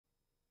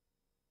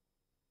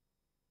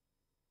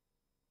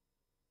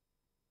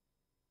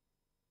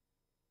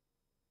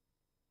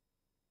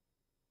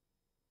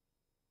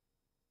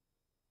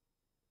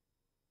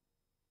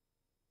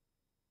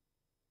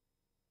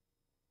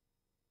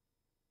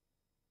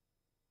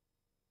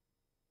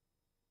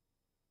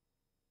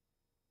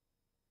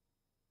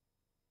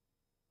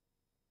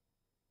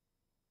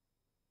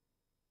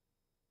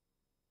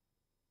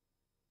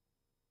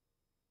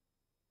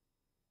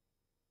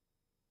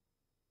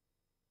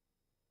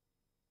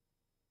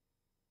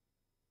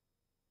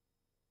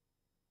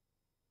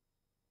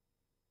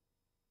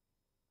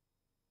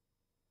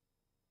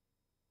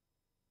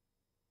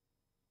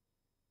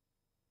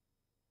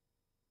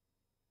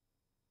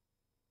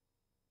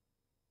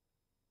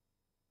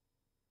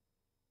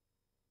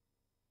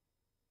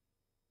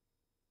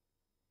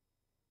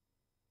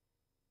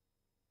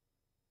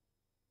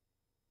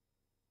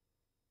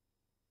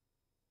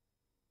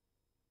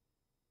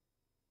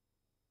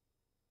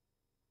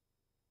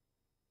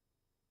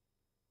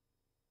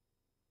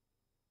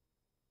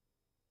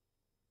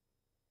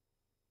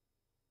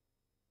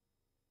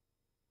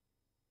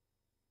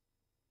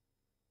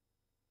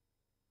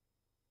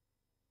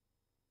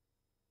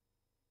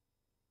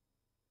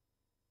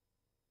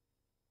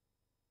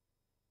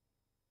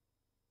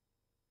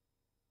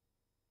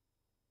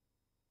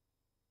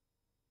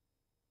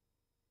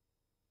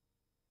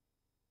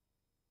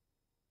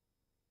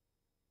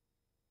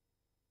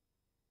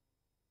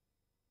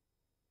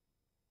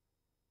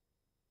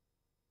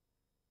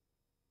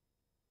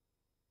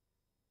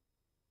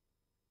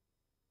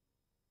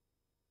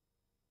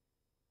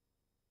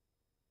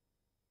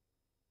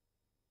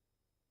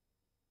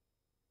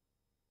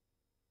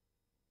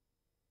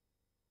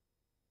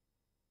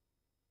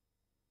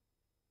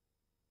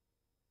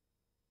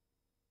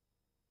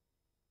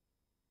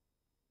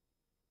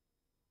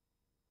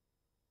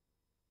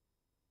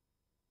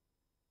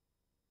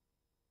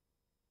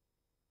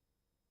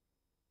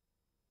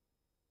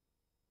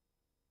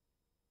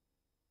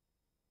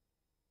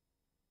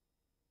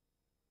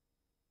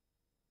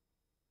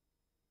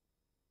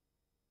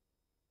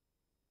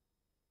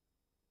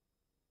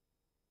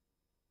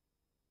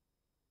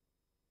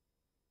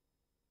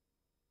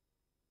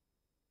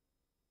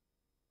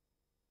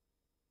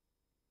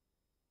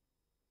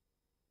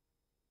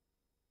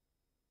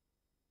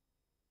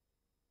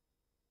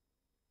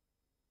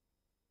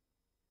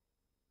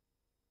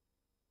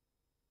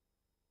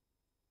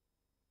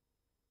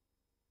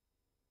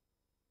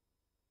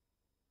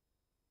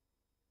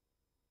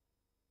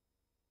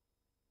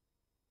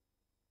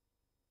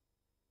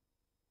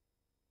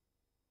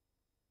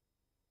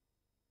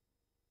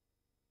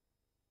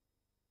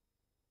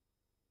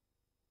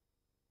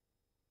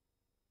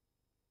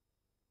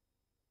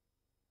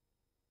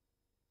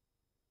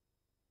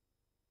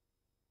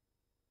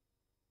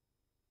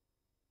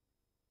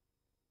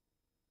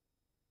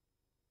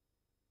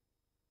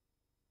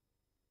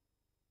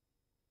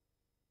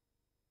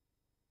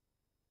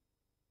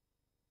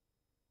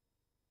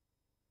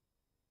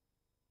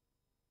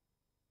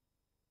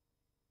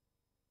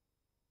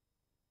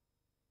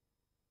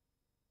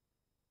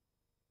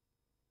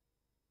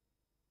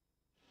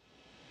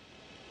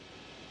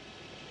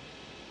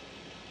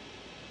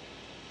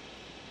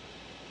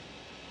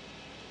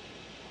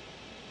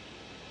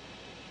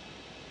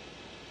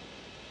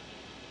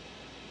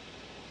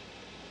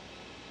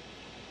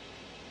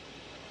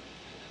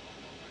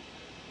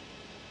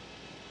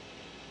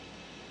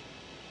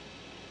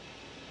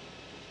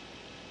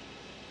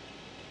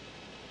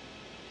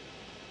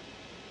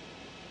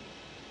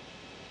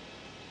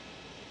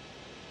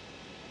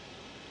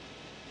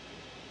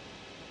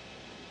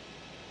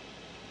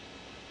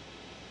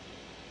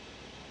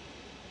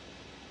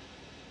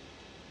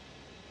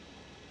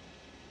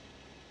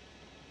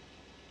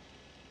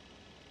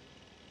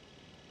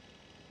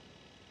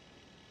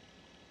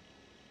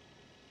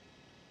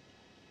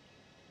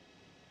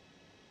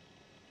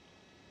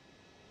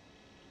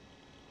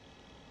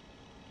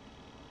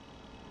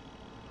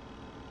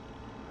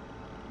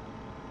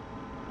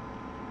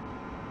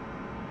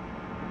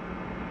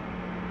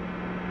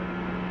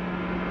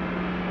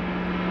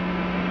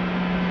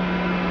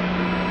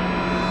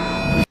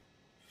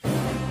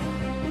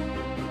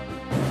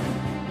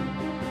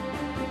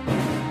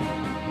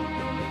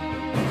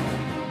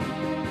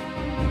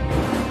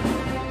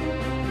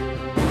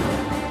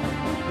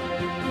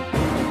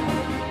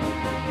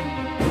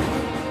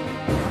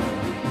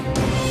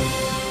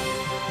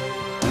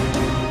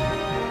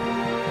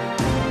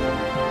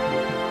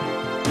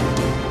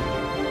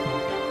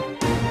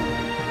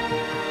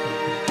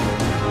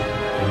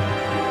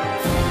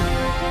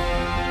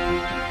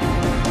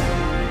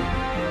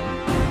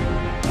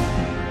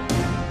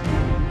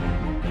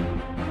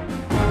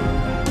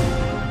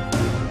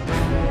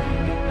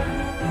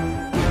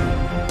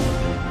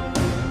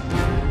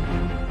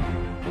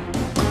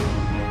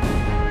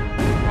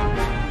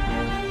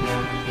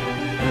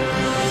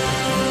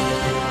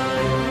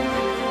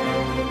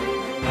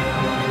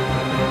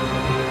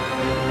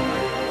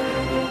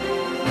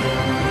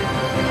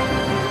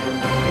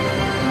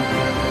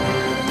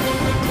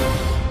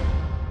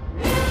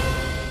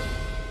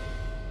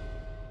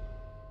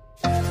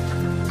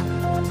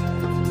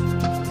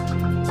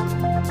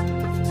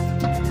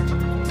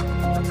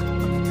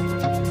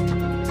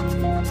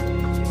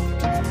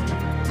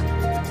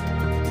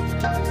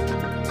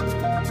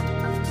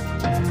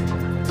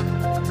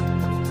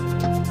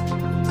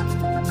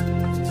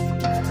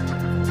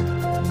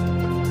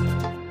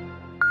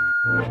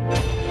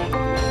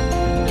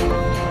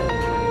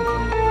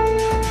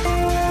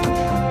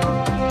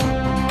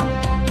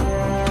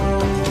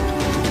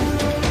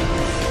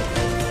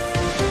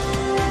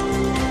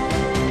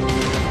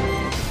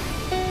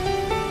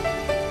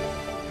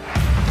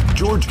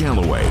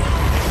Galloway,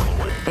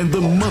 and the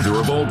mother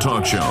of all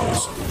talk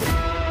shows.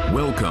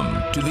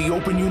 Welcome to the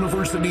Open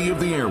University of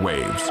the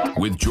Airwaves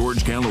with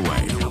George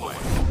Galloway.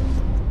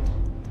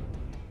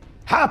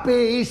 Happy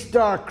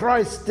Easter,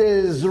 Christ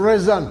is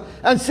risen.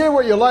 And say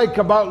what you like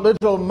about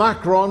little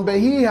Macron, but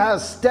he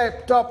has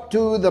stepped up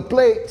to the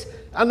plate,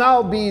 and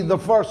I'll be the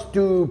first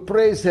to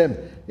praise him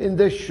in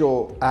this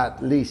show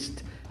at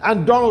least.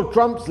 And Donald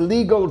Trump's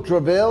legal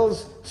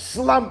travails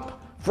slump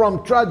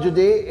from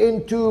tragedy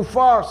into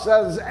farce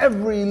as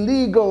every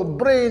legal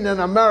brain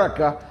in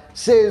America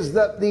says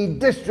that the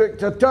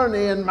district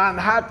attorney in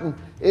Manhattan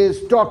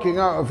is talking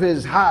out of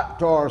his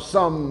hat or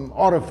some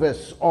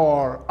orifice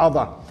or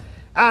other.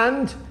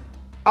 And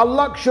a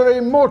luxury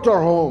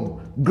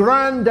motorhome,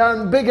 grand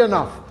and big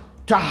enough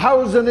to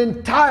house an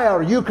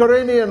entire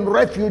Ukrainian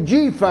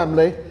refugee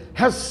family,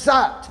 has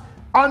sat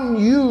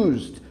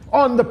unused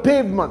on the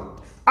pavement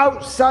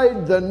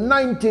outside the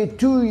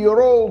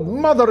 92-year-old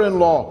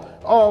mother-in-law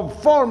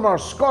of former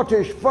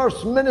Scottish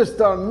First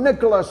Minister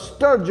Nicola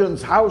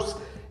Sturgeon's house.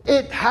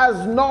 It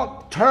has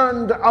not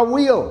turned a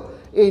wheel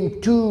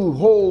in 2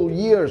 whole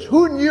years.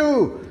 Who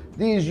knew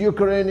these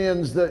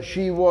Ukrainians that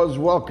she was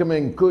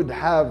welcoming could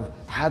have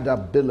had a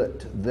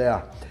billet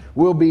there?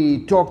 We'll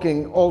be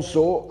talking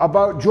also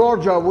about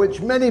Georgia,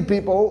 which many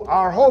people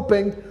are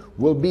hoping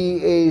will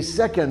be a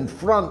second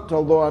front,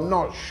 although I'm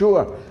not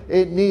sure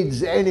it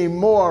needs any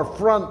more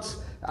fronts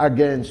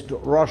against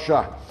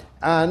Russia.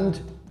 And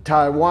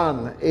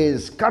Taiwan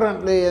is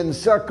currently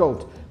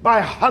encircled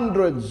by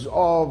hundreds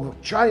of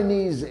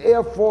Chinese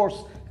Air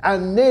Force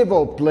and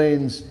naval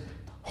planes,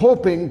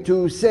 hoping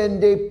to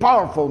send a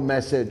powerful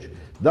message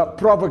that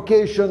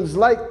provocations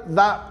like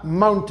that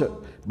mounted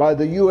by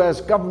the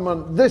US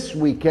government this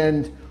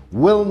weekend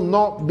will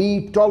not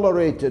be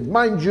tolerated.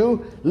 Mind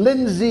you,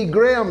 Lindsey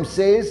Graham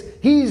says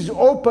he's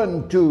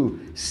open to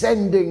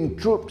sending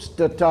troops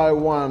to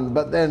Taiwan,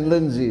 but then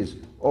Lindsey's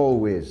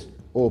always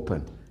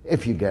open,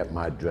 if you get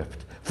my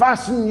drift.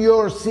 Fasten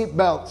your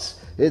seatbelts.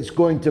 It's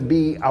going to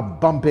be a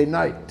bumpy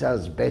night,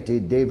 as Betty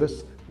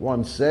Davis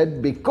once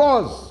said,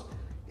 because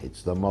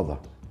it's the mother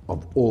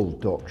of all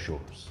talk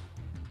shows.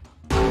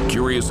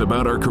 Curious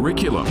about our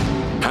curriculum?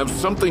 Have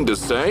something to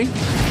say?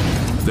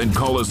 Then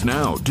call us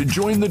now to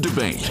join the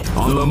debate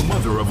on the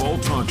mother of all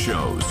talk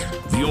shows.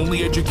 The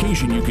only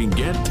education you can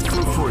get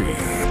for free.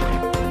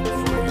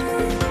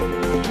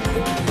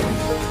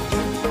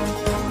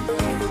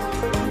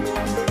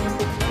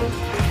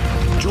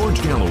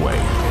 George Galloway,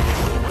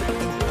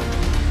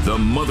 the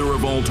mother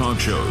of all talk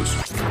shows.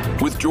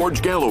 With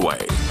George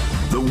Galloway,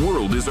 the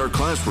world is our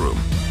classroom,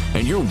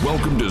 and you're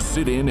welcome to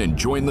sit in and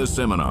join the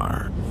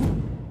seminar.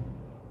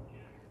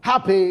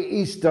 Happy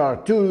Easter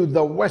to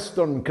the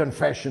Western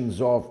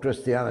confessions of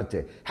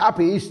Christianity.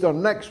 Happy Easter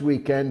next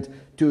weekend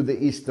to the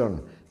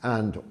Eastern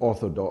and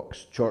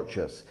Orthodox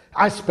churches.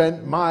 I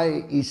spent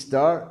my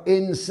Easter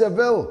in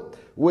Seville,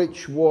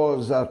 which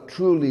was a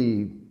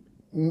truly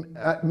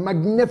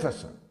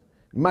magnificent,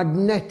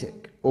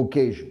 magnetic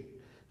occasion.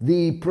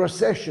 The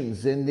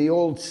processions in the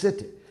old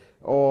city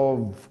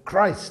of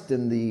Christ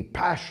in the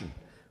Passion,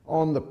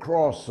 on the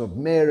cross of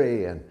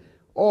Mary, and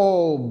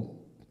all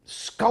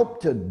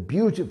sculpted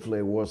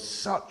beautifully, was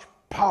such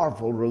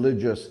powerful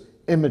religious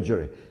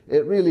imagery.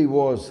 It really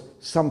was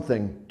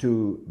something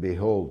to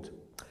behold.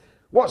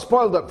 What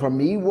spoiled it for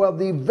me were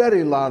the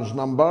very large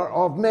number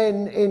of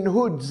men in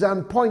hoods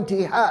and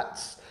pointy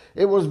hats.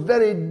 It was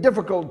very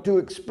difficult to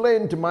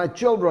explain to my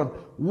children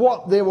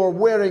what they were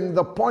wearing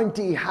the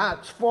pointy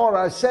hats for.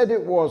 I said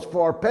it was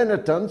for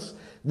penitence.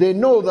 They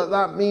know that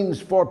that means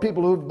for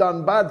people who've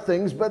done bad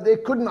things, but they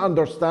couldn't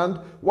understand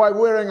why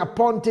wearing a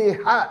pointy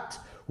hat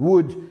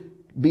would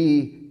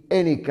be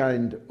any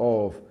kind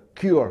of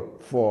cure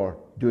for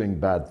doing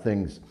bad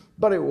things.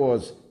 But it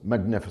was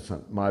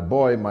magnificent. My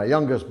boy, my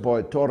youngest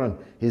boy, Torin,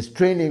 is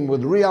training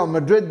with Real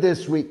Madrid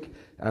this week,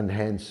 and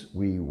hence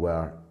we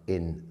were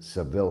in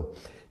Seville.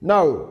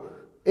 Now,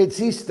 it's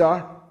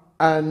Easter,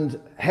 and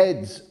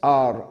heads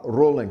are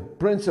rolling.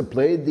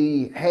 Principally,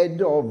 the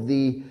head of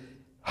the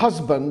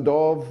husband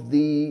of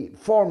the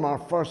former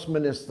First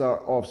Minister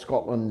of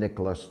Scotland,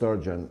 Nicola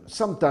Sturgeon,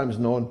 sometimes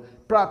known,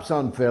 perhaps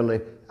unfairly,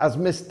 as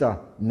Mr.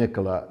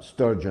 Nicola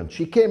Sturgeon.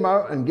 She came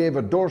out and gave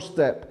a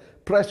doorstep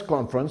press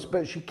conference,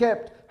 but she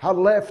kept her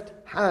left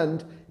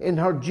hand in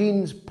her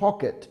jeans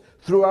pocket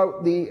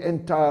throughout the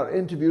entire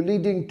interview,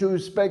 leading to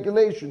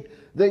speculation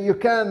that you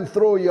can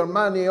throw your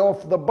manny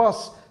off the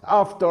bus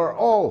after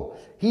all.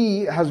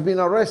 He has been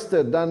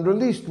arrested and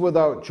released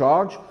without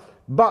charge,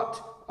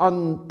 but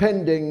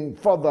pending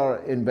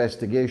further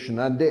investigation,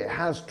 and it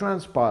has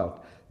transpired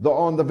that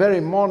on the very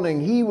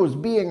morning he was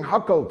being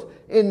huckled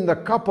in the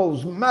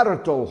couple's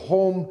marital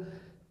home,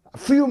 a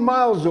few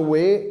miles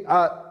away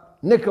at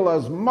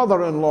Nicola's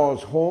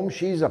mother-in-law's home.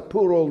 She's a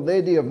poor old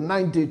lady of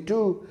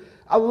 92,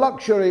 a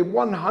luxury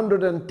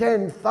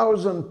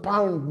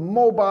 £110,000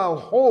 mobile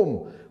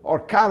home, or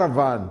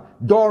caravan,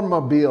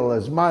 dormobile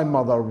as my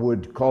mother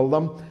would call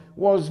them,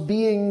 was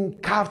being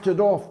carted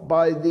off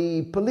by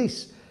the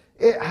police.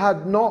 It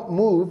had not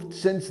moved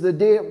since the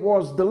day it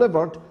was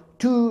delivered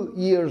 2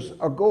 years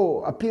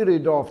ago, a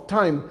period of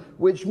time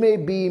which may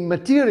be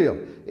material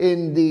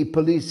in the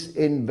police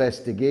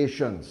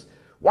investigations.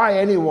 Why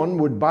anyone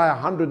would buy a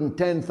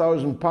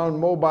 £110,000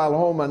 mobile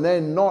home and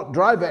then not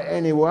drive it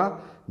anywhere,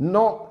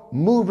 not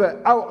move it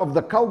out of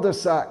the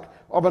cul-de-sac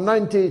of a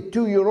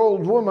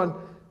 92-year-old woman,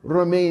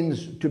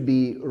 remains to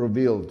be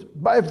revealed.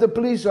 But if the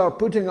police are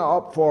putting it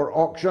up for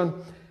auction,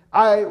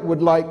 I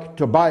would like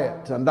to buy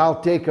it, and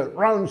I'll take it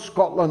round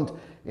Scotland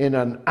in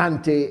an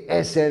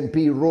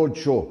anti-SNP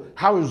roadshow.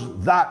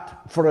 How's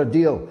that for a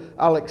deal?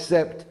 I'll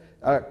accept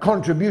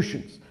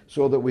contributions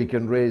so that we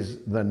can raise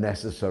the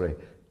necessary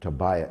to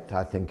buy it.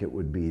 I think it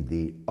would be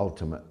the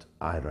ultimate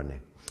irony.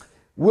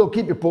 We'll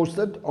keep you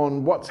posted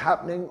on what's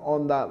happening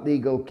on that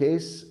legal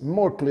case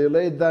more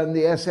clearly than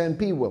the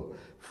SNP will,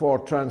 for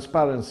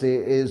transparency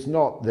is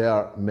not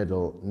their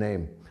middle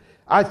name.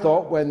 I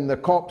thought when the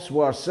cops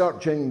were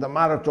searching the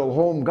marital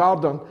home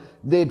garden,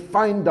 they'd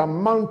find a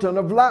mountain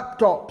of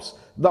laptops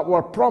that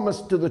were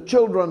promised to the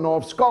children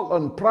of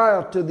Scotland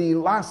prior to the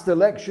last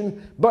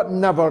election but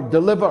never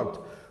delivered,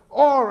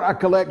 or a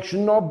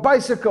collection of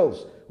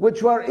bicycles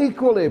which were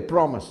equally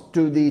promised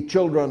to the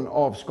children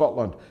of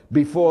Scotland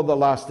before the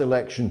last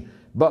election,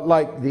 but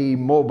like the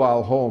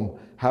mobile home,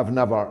 have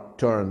never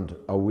turned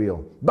a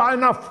wheel. But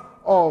enough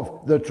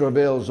of the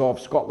travails of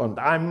Scotland.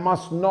 I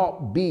must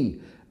not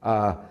be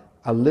a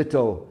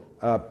little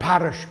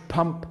parish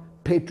pump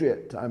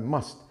patriot. I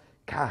must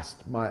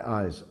cast my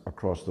eyes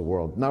across the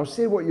world. Now,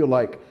 say what you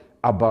like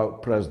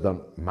about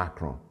President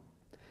Macron.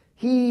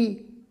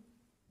 He,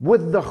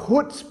 with the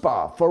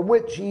chutzpah for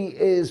which he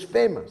is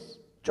famous,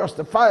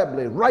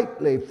 justifiably,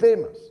 rightly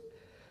famous,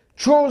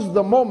 chose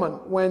the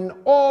moment when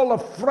all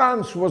of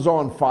France was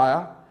on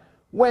fire,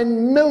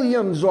 when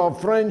millions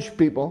of French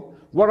people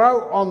were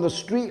out on the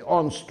street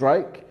on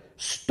strike,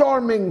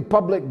 storming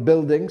public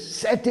buildings,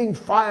 setting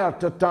fire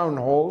to town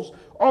halls,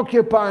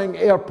 occupying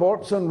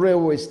airports and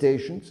railway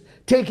stations,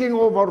 taking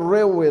over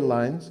railway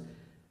lines.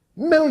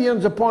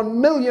 Millions upon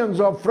millions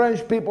of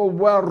French people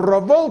were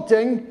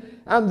revolting,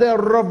 and their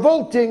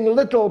revolting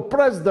little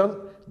president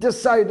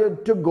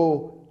decided to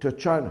go to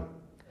China.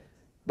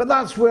 But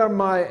that's where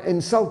my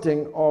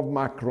insulting of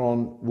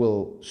Macron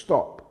will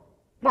stop.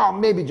 Well,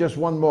 maybe just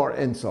one more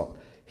insult.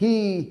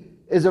 He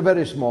is a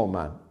very small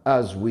man,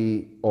 as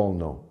we all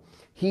know.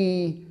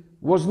 He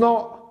was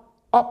not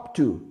up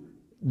to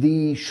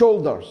the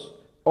shoulders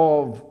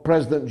of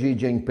President Xi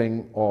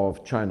Jinping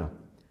of China,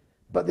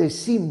 but they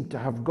seem to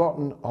have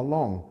gotten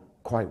along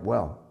quite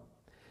well.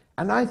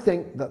 And I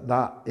think that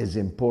that is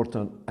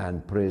important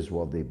and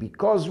praiseworthy,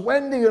 because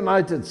when the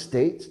United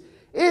States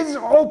is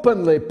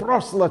openly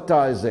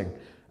proselytizing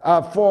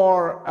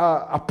for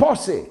a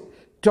posse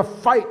to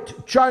fight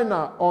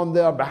China on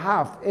their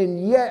behalf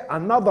in yet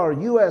another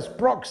US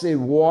proxy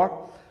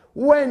war,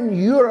 when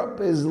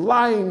Europe is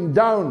lying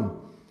down,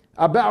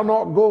 I better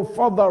not go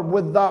further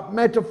with that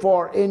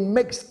metaphor, in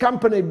mixed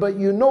company, but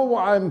you know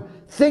what I'm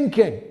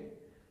thinking.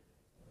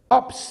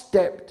 Up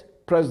stepped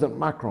President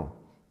Macron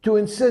to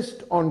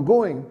insist on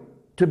going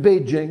to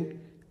Beijing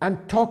and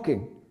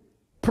talking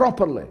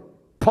properly,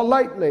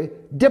 politely,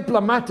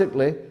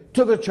 diplomatically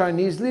to the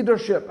Chinese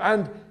leadership.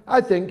 And I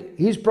think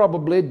he's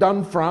probably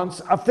done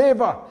France a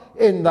favor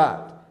in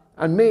that,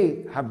 and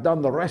may have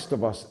done the rest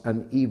of us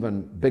an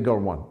even bigger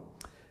one.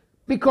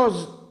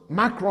 Because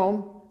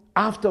Macron,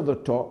 after the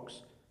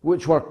talks,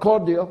 which were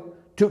cordial,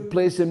 took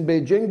place in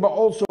Beijing, but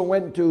also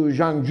went to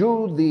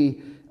Zhangzhou, the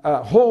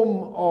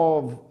home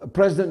of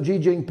President Xi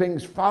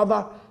Jinping's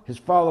father. His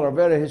father, a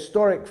very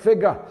historic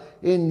figure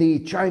in the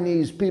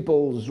Chinese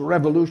People's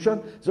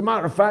Revolution. As a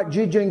matter of fact,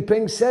 Xi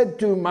Jinping said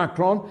to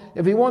Macron,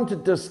 if he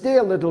wanted to stay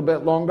a little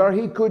bit longer,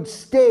 he could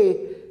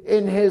stay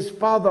in his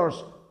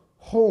father's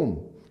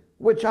home,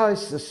 which I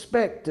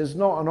suspect is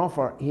not an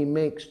offer he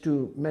makes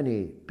to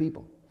many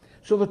people.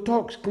 So the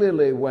talks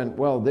clearly went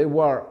well. They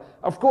were,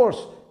 of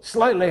course,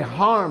 slightly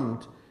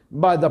harmed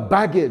by the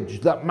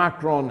baggage that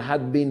Macron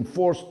had been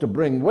forced to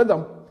bring with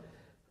him.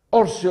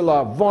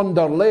 Ursula von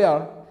der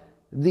Leyen,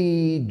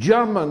 the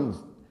German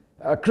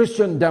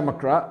Christian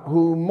Democrat,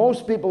 who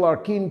most people are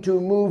keen to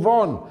move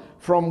on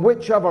from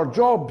whichever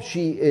job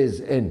she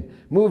is in,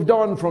 moved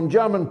on from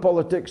German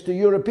politics to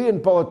European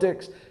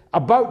politics,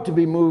 about to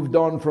be moved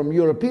on from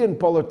European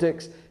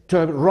politics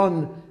to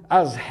run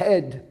as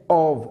head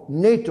of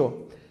NATO.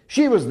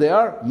 She was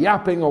there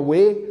yapping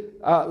away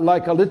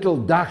like a little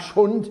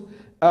dachshund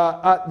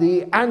at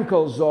the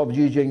ankles of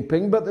Xi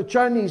Jinping, but the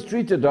Chinese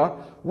treated her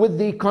with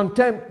the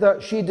contempt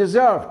that she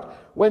deserved.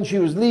 When she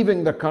was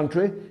leaving the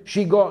country,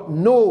 she got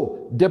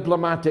no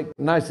diplomatic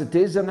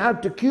niceties and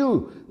had to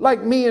queue,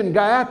 like me and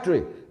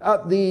Gayatri,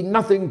 at the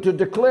nothing to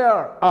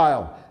declare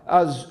aisle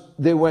as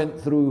they went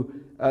through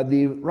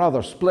the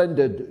rather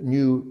splendid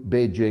new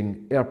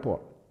Beijing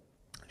airport.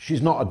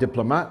 She's not a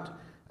diplomat,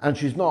 and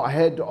she's not a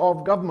head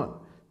of government.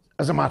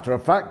 As a matter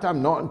of fact,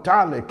 I'm not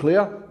entirely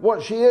clear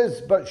what she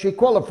is, but she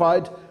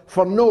qualified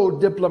for no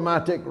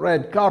diplomatic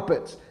red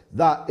carpets,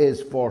 that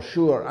is for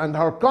sure. And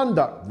her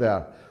conduct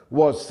there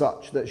was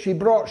such that she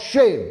brought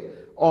shame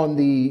on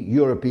the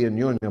European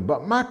Union.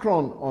 But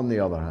Macron, on the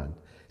other hand,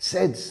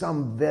 said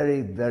some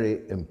very,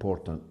 very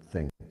important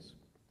things.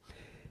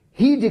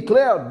 He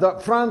declared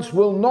that France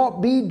will not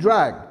be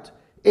dragged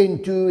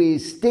into a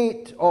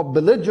state of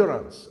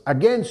belligerence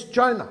against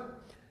China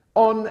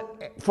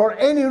for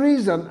any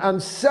reason,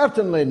 and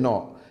certainly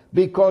not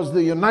because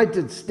the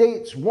United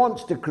States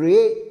wants to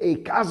create a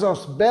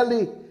casus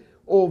belli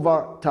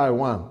over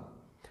Taiwan.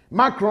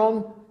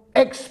 Macron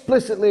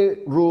explicitly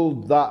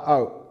ruled that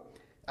out.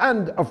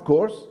 And of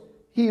course,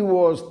 he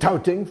was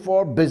touting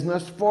for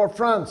business for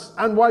France.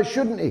 And why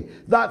shouldn't he?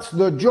 That's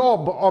the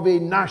job of a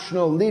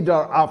national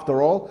leader,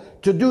 after all,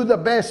 to do the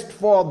best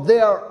for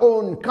their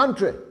own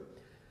country.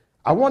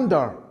 I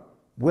wonder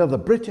where the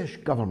British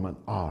government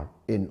are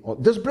in.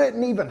 Does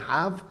Britain even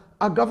have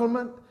a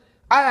government?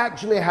 I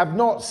actually have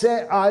not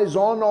set eyes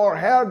on or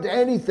heard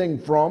anything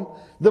from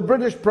the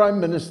British Prime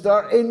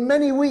Minister in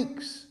many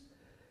weeks.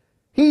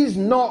 He's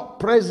not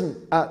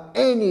present at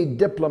any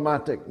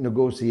diplomatic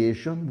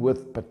negotiation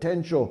with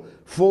potential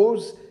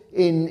foes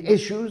in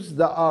issues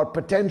that are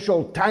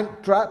potential tank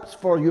traps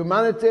for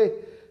humanity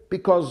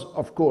because,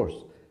 of course,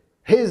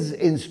 his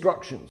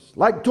instructions,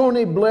 like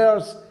Tony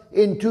Blair's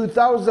in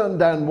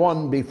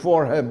 2001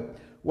 before him,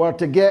 were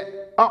to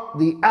get up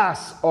the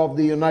ass of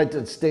the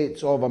United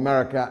States of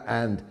America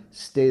and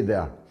stay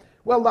there.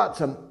 Well,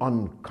 that's an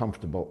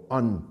uncomfortable,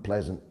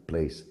 unpleasant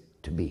place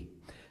to be.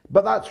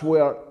 But that's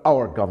where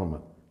our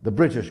government, the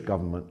British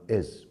government,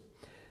 is.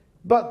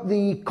 But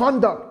the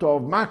conduct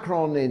of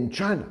Macron in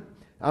China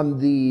and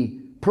the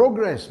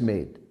progress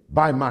made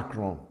by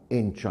Macron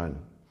in China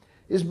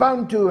is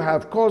bound to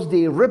have caused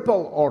a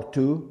ripple or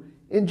two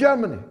in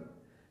Germany,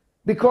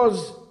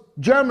 because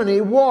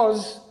Germany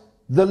was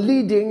the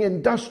leading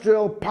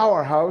industrial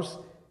powerhouse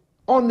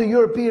on the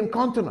European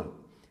continent.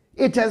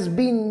 It has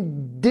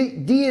been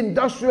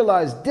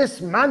deindustrialized,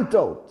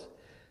 dismantled,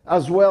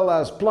 as well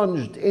as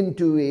plunged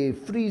into a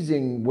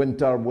freezing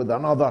winter with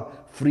another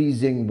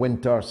freezing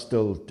winter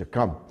still to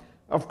come.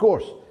 Of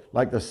course,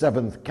 like the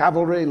 7th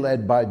Cavalry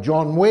led by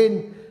John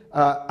Wayne,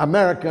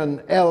 American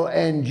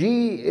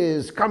LNG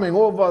is coming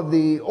over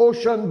the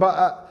ocean, but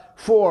at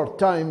 4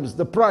 times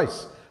the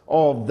price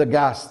of the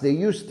gas they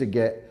used to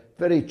get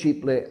very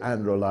cheaply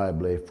and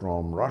reliably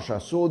from Russia.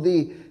 So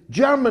the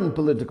German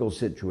political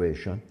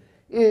situation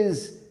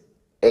is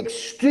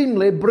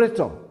extremely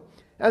brittle.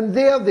 And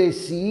there they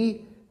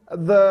see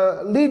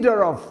the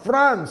leader of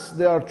France,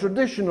 their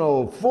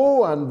traditional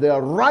foe and their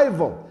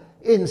rival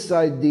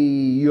inside the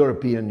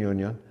European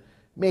Union,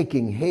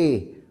 making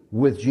hay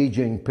with Xi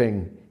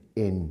Jinping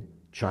in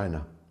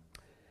China.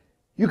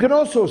 You can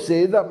also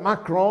say that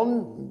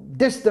Macron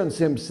distanced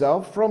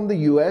himself from the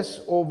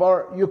US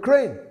over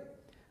Ukraine.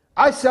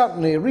 I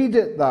certainly read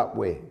it that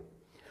way.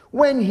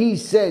 When he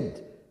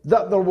said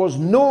that there was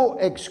no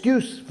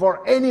excuse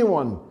for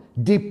anyone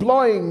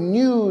deploying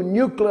new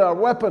nuclear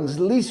weapons,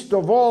 least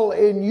of all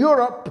in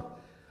Europe,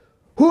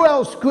 who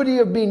else could he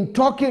have been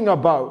talking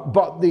about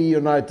but the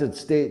United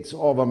States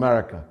of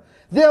America?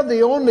 They're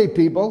the only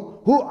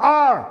people who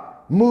are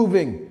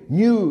moving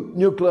new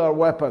nuclear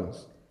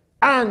weapons,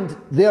 and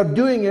they're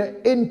doing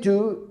it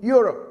into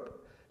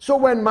Europe. So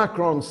when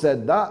Macron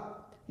said that,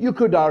 you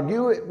could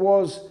argue it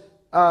was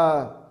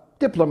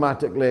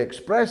diplomatically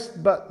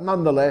expressed, but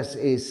nonetheless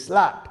a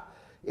slap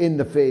in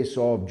the face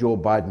of Joe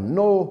Biden.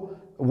 No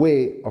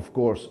way, of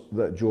course,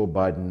 that Joe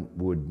Biden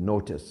would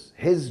notice.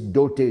 His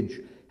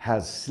dotage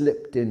has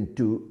slipped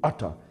into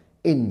utter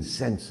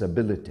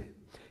insensibility.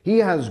 He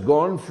has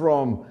gone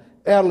from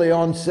early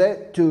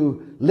onset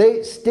to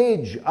late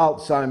stage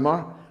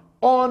Alzheimer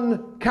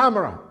on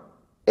camera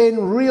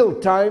in real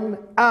time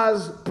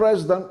as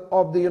President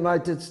of the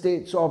United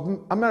States of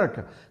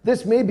America.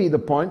 This may be the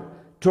point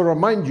to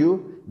remind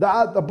you that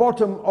at the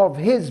bottom of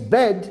his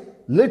bed,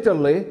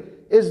 literally,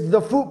 is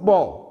the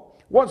football.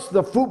 What's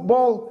the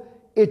football?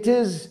 It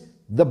is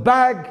the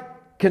bag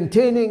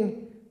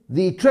containing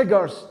the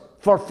triggers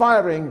for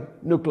firing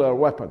nuclear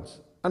weapons.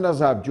 And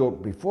as I've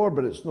joked before,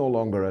 but it's no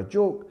longer a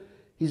joke,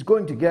 he's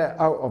going to get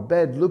out of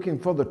bed looking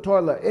for the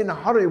toilet in a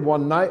hurry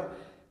one night,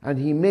 and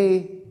he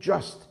may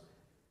just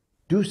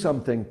do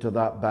something to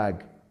that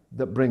bag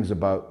that brings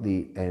about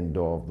the end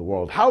of the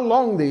world. How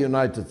long the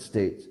United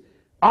States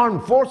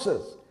Armed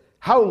Forces,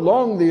 how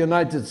long the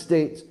United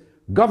States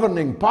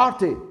governing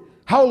party,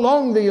 how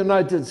long the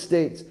United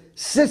States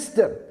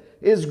system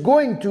is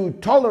going to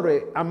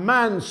tolerate a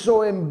man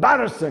so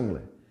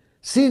embarrassingly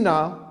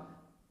senile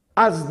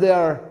as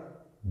their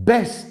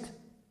best,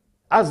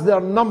 as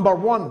their number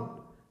one,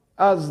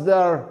 as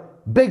their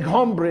big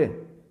hombre,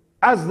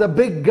 as the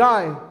big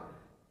guy,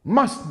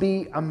 must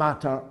be a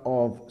matter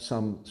of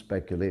some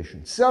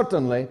speculation.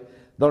 Certainly,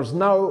 there's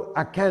now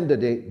a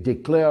candidate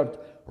declared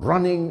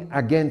running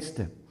against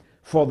him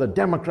for the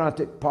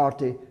Democratic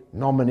Party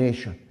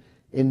nomination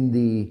in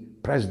the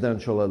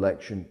presidential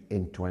election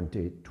in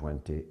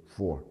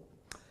 2024.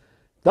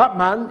 That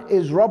man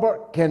is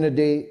Robert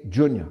Kennedy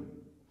Jr.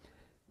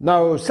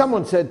 Now,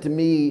 someone said to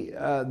me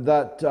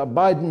that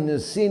Biden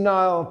is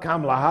senile,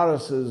 Kamala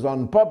Harris is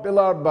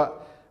unpopular,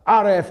 but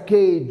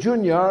RFK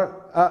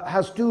Jr.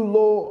 has too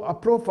low a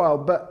profile.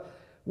 But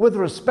with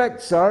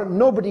respect, sir,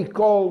 nobody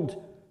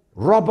called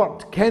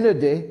Robert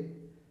Kennedy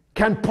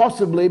can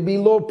possibly be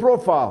low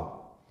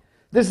profile.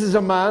 This is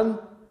a man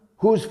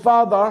whose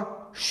father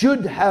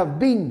should have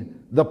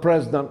been the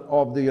President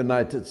of the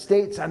United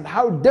States, and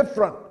how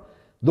different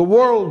the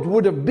world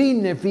would have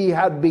been if he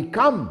had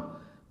become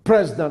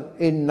President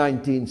in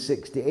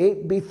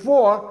 1968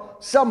 before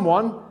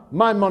someone,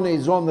 my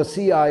money's on the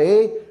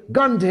CIA,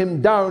 gunned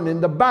him down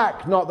in the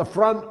back, not the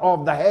front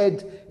of the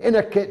head, in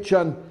a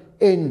kitchen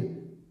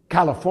in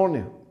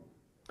California.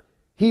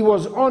 He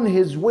was on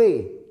his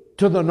way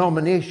to the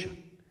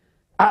nomination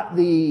at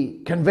the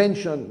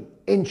convention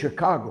in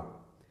Chicago.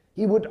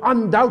 He would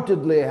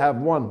undoubtedly have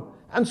won.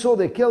 And so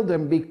they killed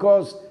him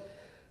because,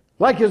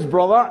 like his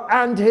brother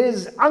and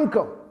his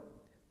uncle,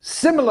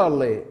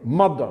 similarly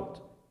murdered,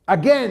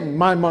 again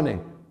my money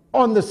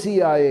on the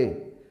CIA,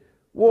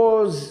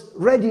 was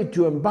ready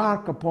to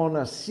embark upon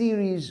a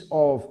series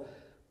of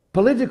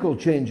political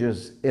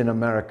changes in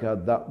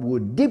America that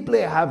would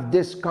deeply have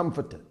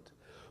discomforted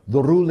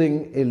the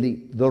ruling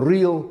elite, the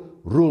real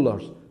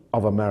rulers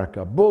of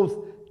America. Both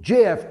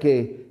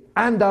JFK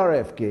and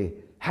RFK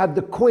had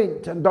the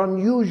quaint and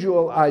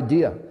unusual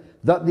idea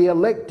that the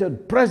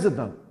elected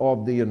president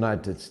of the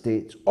United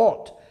States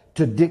ought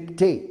to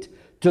dictate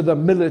to the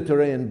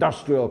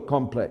military-industrial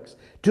complex,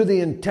 to the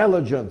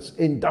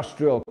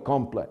intelligence-industrial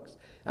complex,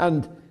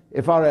 and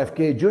if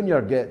RFK Jr.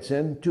 gets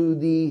in, to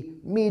the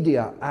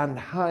media and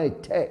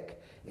high-tech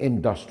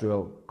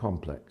industrial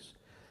complex.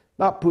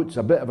 That puts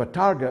a bit of a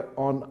target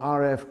on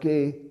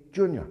RFK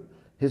Jr.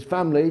 His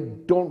family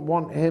don't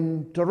want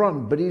him to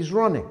run, but he's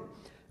running.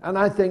 And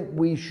I think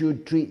we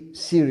should treat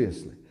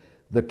seriously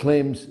the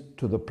claims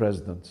to the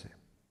presidency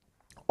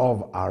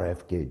of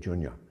RFK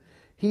Jr.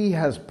 He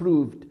has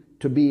proved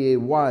to be a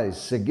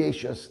wise,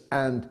 sagacious,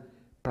 and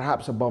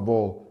perhaps above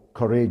all,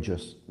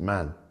 courageous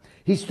man.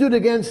 He stood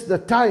against the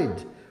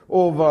tide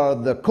over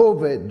the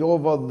COVID,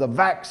 over the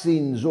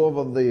vaccines,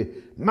 over the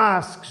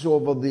masks,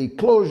 over the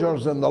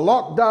closures and the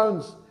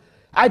lockdowns.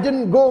 I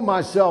didn't go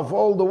myself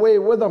all the way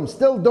with him,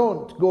 still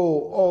don't go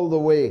all the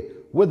way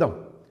with him.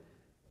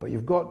 But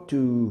you've got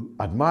to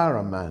admire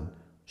a man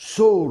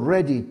so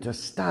ready to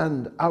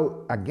stand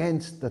out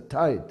against the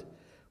tide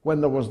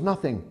when there was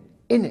nothing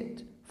in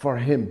it for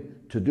him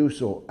to do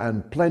so,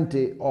 and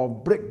plenty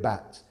of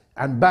brickbats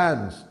and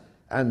bans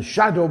and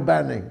shadow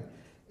banning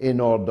in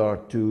order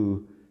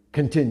to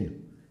continue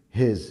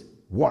his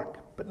work.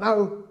 But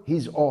now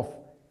he's off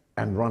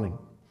and running.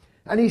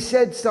 And he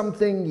said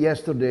something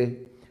yesterday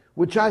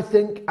which I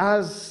think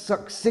has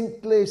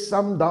succinctly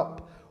summed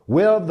up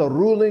where the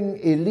ruling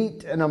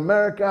elite in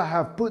America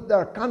have put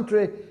their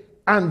country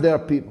and their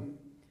people.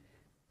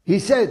 He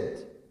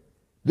said,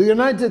 the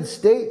United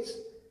States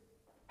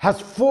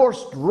has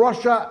forced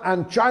Russia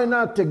and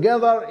China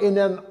together in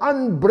an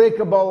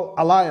unbreakable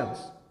alliance.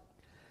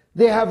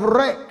 They have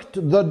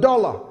wrecked the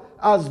dollar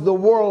as the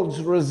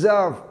world's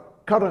reserve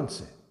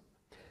currency.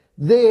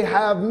 They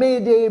have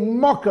made a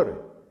mockery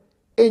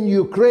in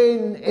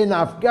Ukraine, in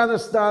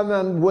Afghanistan,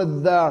 and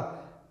with their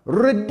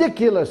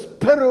ridiculous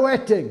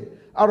pirouetting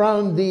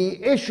around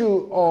the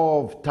issue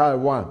of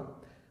Taiwan,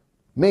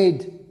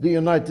 made the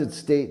United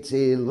States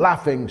a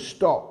laughing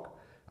stock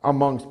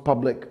amongst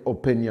public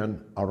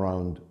opinion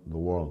around the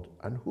world.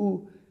 And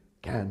who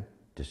can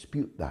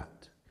dispute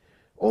that?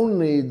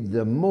 Only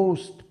the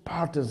most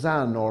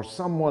partisan or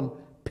someone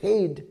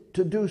paid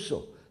to do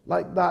so,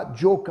 like that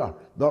joker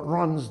that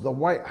runs the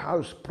White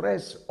House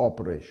press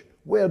operation.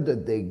 Where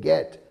did they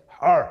get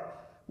her?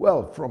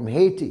 Well, from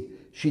Haiti.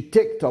 She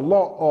ticked a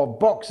lot of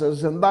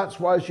boxes, and that's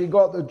why she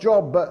got the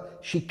job, but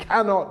she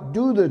cannot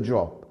do the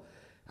job.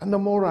 And the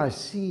more I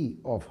see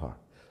of her,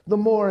 the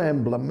more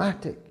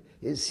emblematic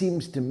it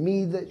seems to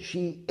me that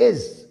she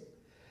is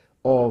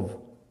of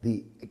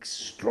the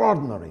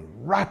extraordinary,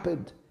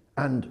 rapid,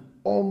 and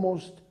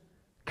almost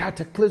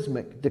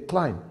cataclysmic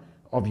decline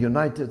of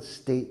United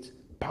States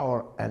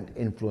power and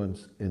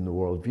influence in the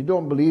world. If you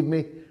don't believe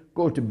me,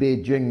 go to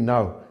Beijing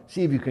now.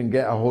 See if you can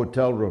get a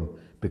hotel room,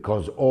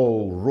 because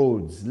all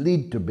roads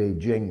lead to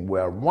Beijing,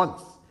 where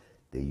once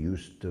they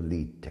used to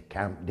lead to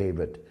Camp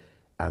David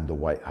and the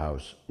White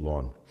House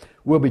lawn.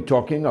 We'll be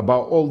talking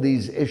about all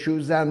these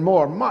issues and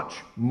more, much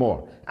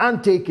more,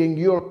 and taking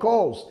your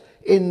calls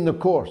in the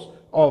course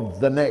of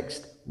the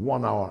next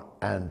 1 hour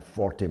and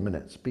 40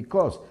 minutes,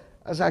 because,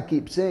 as I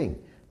keep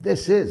saying,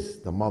 this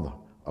is the mother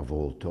of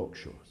all talk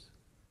shows.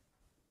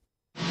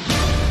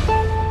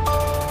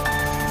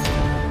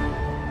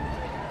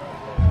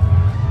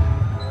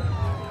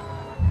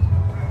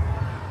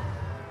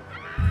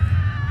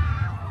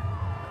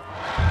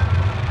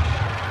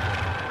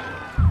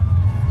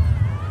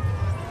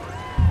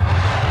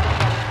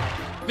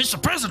 Mr.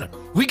 President,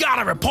 we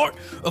got a report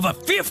of a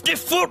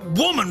 50-foot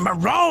woman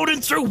marauding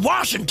through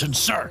Washington,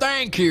 sir.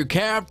 Thank you,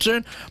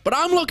 Captain. But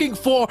I'm looking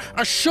for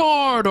a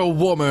shorter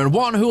woman,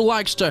 one who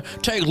likes to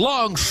take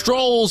long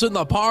strolls in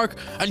the park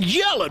and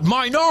yell at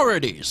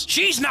minorities.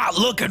 She's not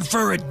looking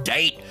for a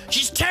date.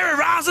 She's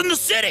terrorizing the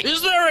city.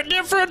 Is there a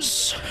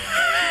difference?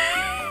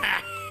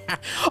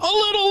 A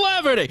little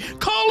levity.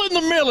 Call in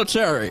the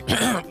military.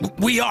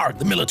 We are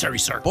the military,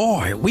 sir.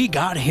 Boy, we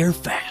got here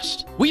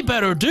fast. We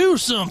better do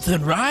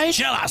something, right?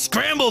 Shall I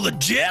scramble the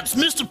jets,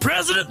 Mr.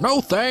 President?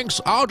 No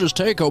thanks. I'll just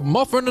take a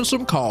muffin and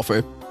some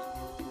coffee.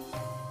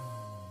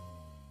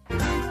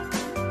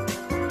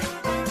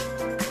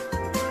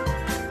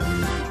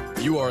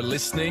 You are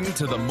listening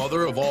to the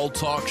mother of all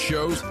talk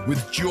shows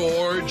with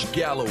George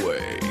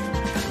Galloway.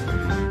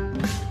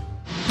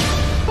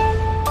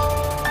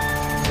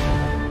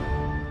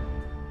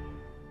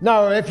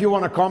 Now, if you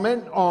want to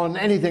comment on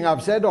anything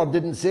I've said or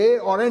didn't say,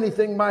 or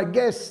anything my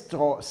guests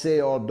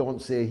say or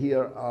don't say,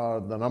 here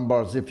are the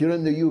numbers. If you're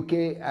in the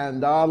UK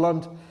and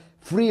Ireland,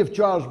 free of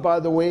charge,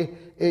 by the way,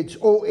 it's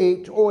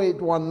 08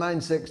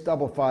 08196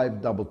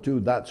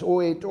 5522. That's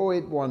 08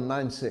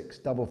 08196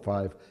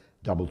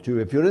 5522.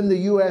 If you're in the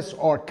US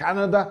or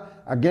Canada,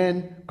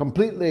 again,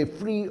 completely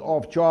free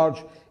of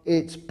charge,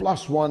 it's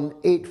 +1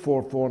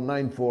 844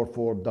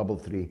 944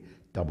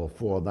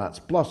 3344. That's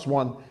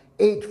 +1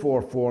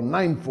 844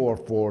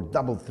 944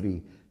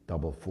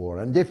 3344.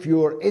 And if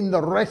you're in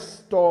the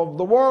rest of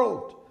the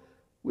world,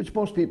 which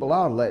most people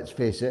are, let's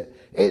face it,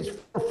 it's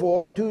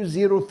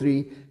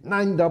 44203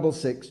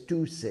 966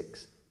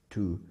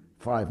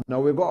 2625. Now,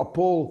 we've got a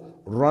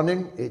poll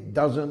running. It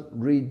doesn't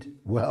read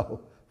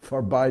well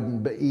for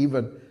Biden, but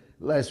even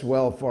less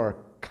well for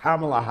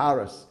Kamala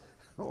Harris.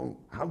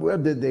 Where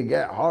did they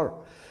get her?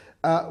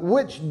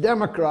 Which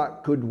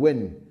Democrat could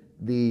win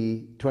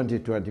the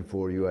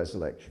 2024 US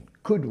election?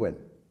 Could win.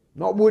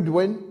 Not would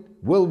win,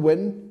 will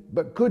win,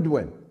 but could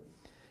win.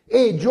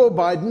 A, Joe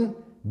Biden.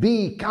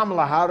 B,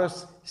 Kamala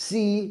Harris.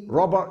 C,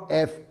 Robert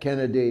F.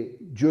 Kennedy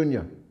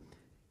Jr.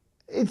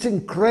 It's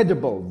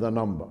incredible, the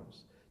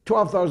numbers.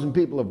 12,000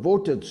 people have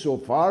voted so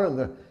far, and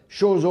the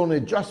show's only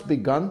just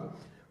begun.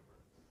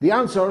 The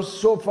answers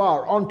so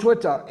far on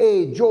Twitter: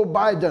 A, Joe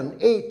Biden,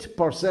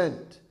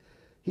 8%.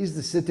 He's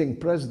the sitting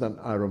president,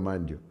 I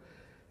remind you.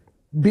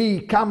 B,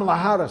 Kamala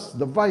Harris,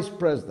 the vice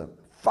president,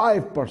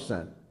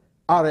 5%.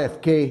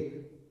 RFK,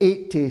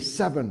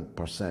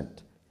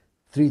 87%.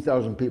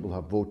 3,000 people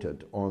have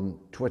voted on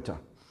Twitter.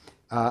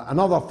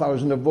 Another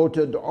 1,000 have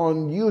voted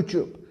on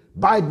YouTube.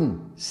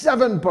 Biden,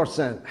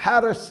 7%.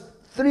 Harris,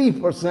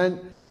 3%.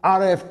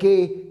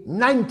 RFK,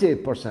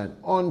 90%.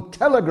 On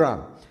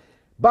Telegram,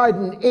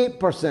 Biden,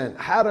 8%.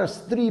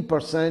 Harris,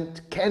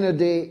 3%.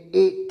 Kennedy,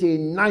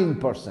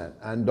 89%.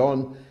 And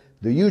on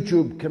the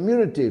YouTube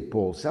community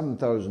poll,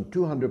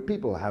 7,200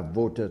 people have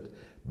voted.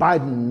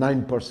 Biden,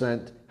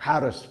 9%.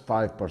 Harris,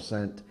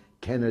 5%.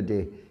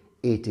 Kennedy,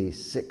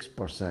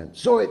 86%.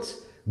 So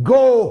it's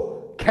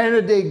go,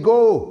 Kennedy,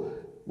 go.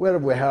 Where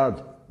have we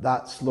heard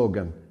that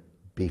slogan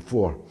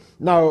before?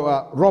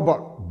 Now,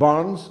 Robert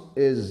Barnes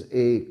is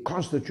a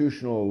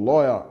constitutional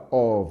lawyer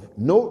of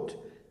note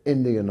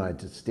in the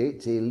United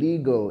States, a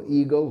legal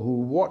eagle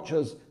who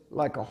watches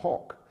like a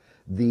hawk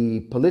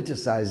the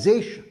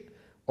politicization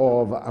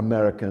of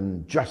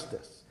American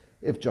justice,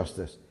 if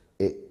justice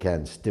it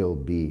can still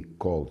be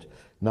called.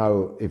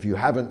 Now, if you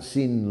haven't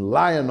seen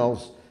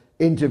Lionel's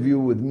interview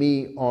with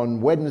me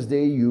on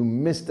Wednesday, you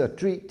missed a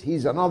treat.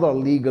 He's another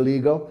legal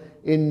eagle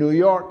in New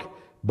York,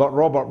 but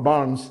Robert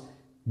Barnes,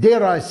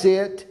 dare I say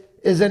it,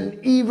 is an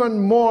even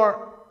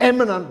more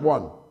eminent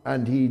one,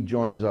 and he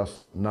joins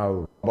us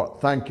now.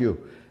 Robert, thank you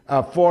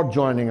for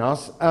joining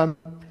us.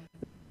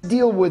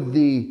 Deal with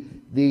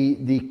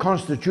the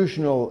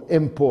constitutional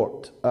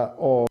import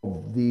of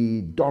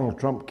the Donald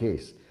Trump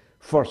case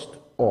first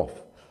off,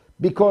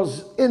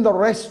 because in the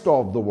rest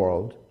of the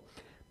world,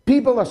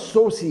 people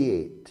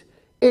associate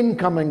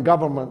incoming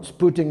governments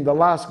putting the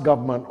last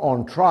government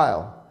on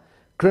trial,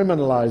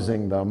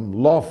 criminalizing them,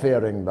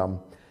 lawfaring them,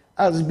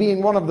 as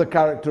being one of the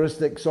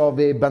characteristics of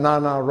a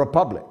banana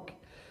republic.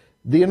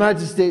 The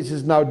United States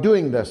is now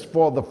doing this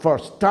for the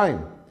first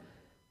time.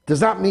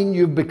 Does that mean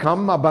you've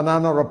become a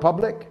banana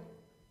republic?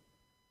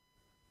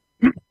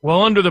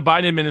 Well, under the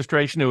Biden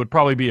administration, it would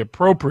probably be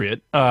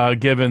appropriate,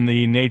 given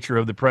the nature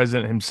of the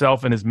president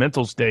himself and his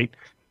mental state.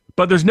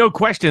 But there's no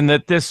question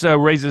that this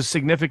raises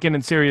significant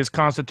and serious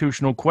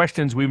constitutional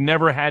questions we've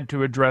never had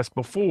to address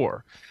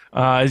before.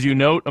 As you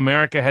note,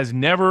 America has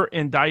never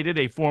indicted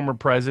a former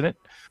president.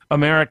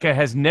 America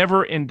has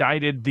never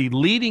indicted the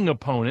leading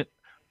opponent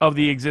of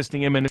the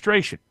existing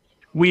administration.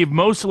 We've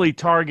mostly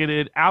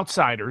targeted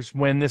outsiders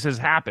when this has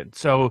happened.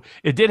 So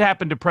it did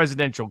happen to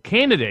presidential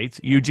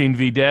candidates. Eugene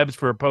V. Debs,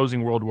 for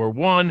opposing World War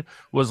I,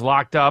 was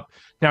locked up.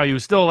 Now, he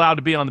was still allowed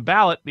to be on the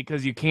ballot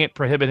because you can't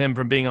prohibit him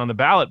from being on the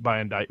ballot by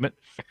indictment.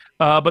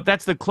 But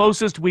that's the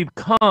closest we've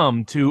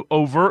come to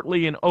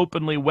overtly and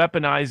openly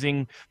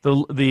weaponizing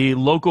the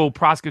local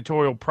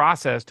prosecutorial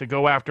process to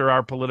go after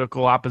our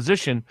political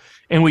opposition.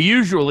 And we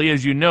usually,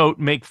 as you note,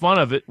 make fun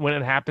of it when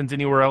it happens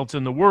anywhere else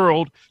in the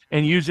world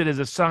and use it as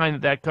a sign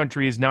that that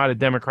country is not a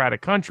democratic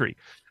country,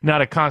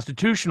 not a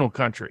constitutional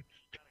country.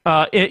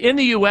 In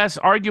the U.S.,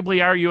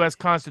 arguably our U.S.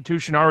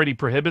 Constitution already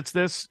prohibits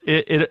this.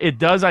 It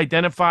does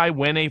identify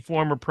when a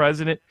former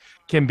president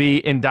can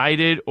be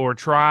indicted or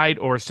tried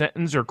or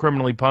sentenced or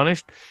criminally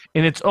punished.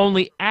 And it's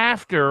only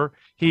after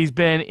he's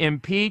been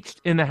impeached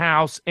in the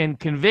House and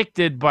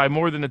convicted by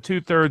more than a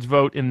 2/3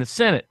 vote in the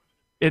Senate.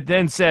 It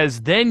then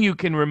says, then you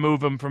can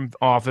remove him from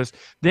office.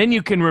 Then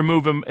you can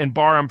remove him and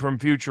bar him from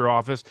future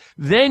office.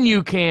 Then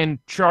you can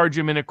charge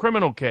him in a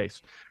criminal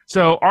case.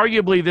 So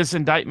arguably this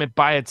indictment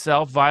by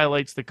itself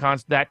violates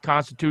that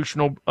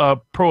constitutional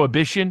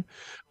prohibition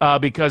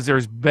because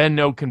there's been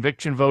no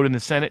conviction vote in the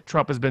Senate.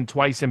 Trump has been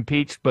twice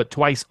impeached, but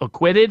twice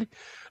acquitted.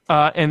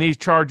 And these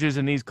charges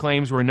and these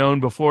claims were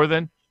known before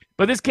then.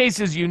 But this case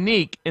is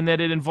unique in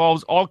that it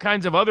involves all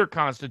kinds of other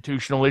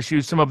constitutional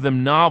issues, some of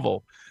them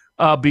novel.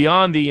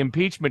 Beyond the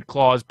impeachment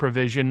clause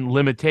provision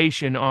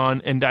limitation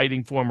on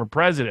indicting former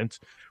presidents,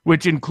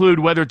 which include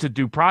whether it's a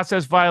due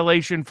process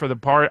violation for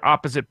the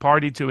opposite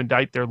party to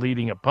indict their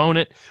leading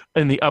opponent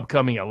in the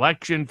upcoming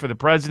election for the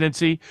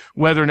presidency,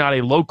 whether or not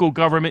a local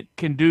government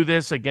can do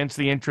this against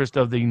the interest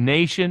of the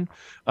nation,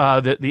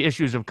 the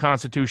issues of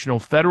constitutional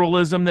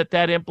federalism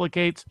that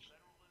implicates.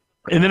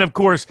 And then, of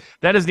course,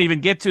 that doesn't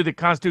even get to the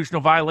constitutional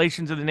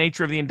violations of the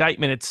nature of the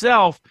indictment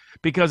itself,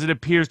 because it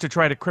appears to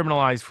try to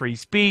criminalize free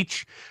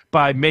speech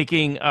by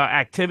making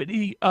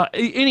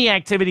any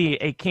activity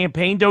a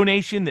campaign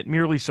donation that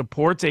merely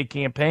supports a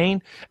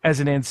campaign as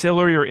an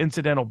ancillary or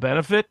incidental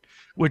benefit,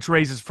 which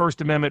raises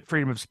First Amendment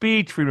freedom of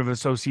speech, freedom of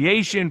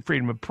association,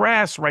 freedom of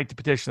press, right to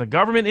petition the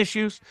government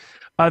issues.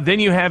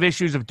 Then you have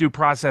issues of due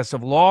process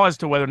of law as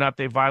to whether or not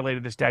they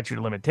violated the statute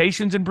of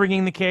limitations in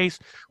bringing the case,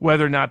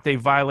 whether or not they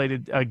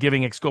violated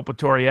giving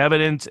exculpatory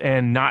evidence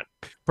and not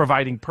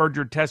providing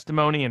perjured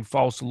testimony and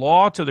false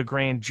law to the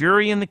grand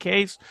jury in the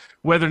case,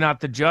 whether or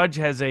not the judge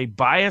has a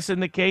bias in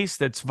the case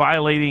that's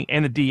violating,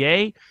 and the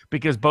DA,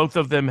 because both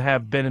of them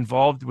have been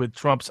involved with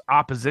Trump's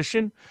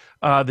opposition.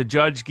 The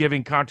judge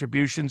giving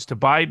contributions to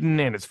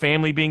Biden and his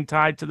family being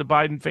tied to the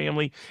Biden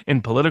family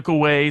in political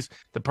ways.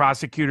 The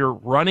prosecutor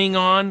running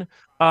on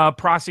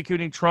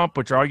prosecuting Trump,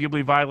 which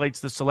arguably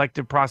violates the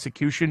selective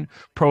prosecution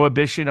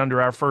prohibition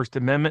under our First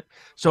Amendment.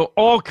 So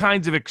all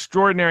kinds of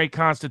extraordinary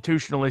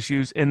constitutional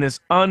issues in this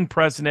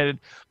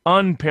unprecedented,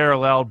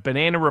 unparalleled,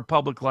 banana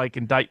republic-like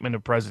indictment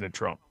of President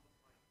Trump.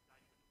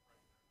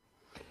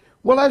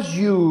 Well, as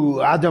you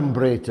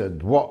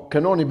adumbrated what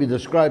can only be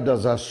described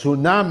as a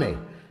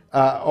tsunami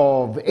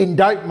of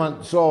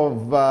indictments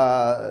of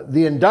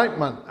the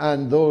indictment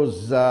and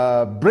those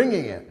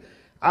bringing it,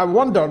 I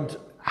wondered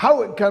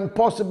how it can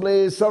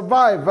possibly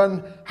survive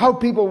and how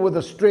people with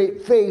a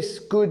straight face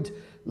could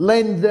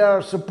lend their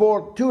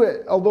support to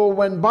it. Although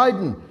when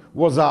Biden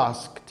was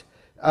asked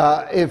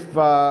if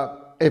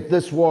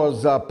this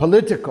was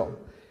political,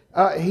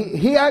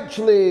 he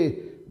actually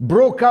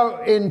broke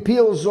out in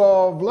peals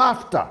of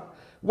laughter.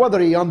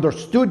 Whether he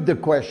understood the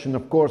question,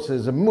 of course,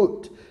 is a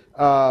moot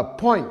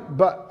point.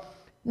 But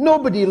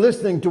nobody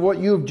listening to what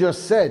you've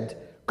just said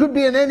could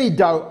be in any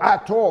doubt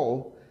at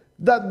all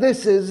that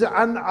this is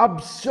an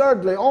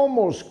absurdly,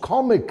 almost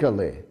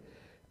comically,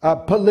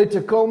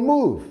 political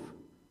move.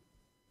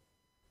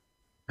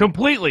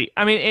 Completely.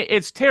 I mean,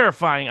 it's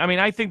terrifying. I mean,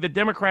 I think the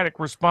Democratic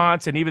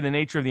response and even the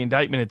nature of the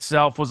indictment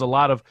itself was a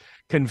lot of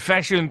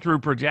confession through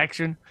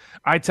projection.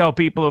 I tell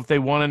people if they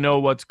want to know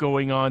what's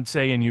going on,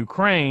 say, in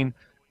Ukraine,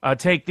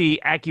 take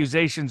the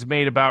accusations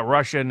made about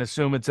Russia and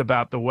assume it's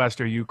about the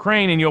West or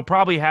Ukraine, and you'll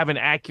probably have an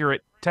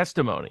accurate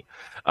testimony.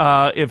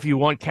 If you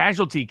want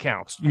casualty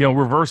counts,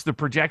 reverse the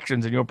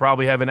projections and you'll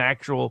probably have an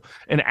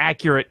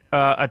accurate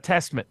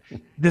attestment.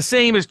 The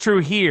same is true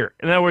here.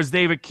 In other words,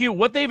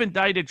 what they've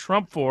indicted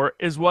Trump for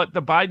is what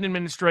the Biden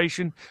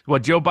administration,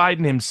 what Joe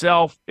Biden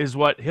himself, is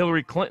what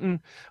Hillary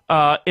Clinton,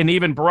 and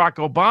even Barack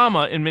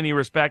Obama, in many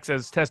respects,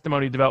 as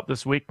testimony developed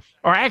this week,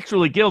 are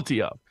actually guilty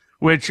of,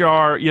 which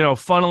are,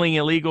 funneling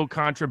illegal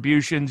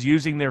contributions,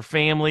 using their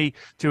family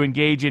to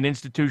engage in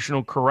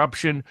institutional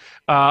corruption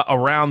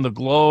around the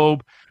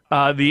globe.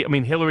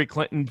 Hillary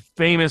Clinton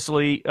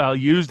famously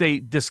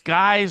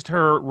disguised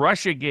her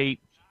Russiagate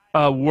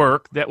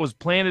work that was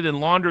planted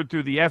and laundered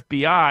through the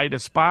FBI to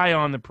spy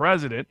on the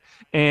president,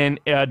 and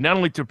not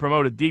only to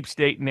promote a deep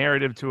state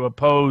narrative to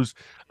oppose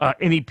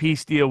any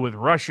peace deal with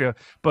Russia,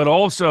 but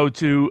also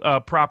to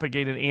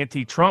propagate an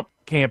anti-Trump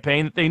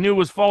campaign that they knew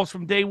was false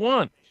from day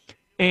one.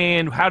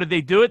 And how did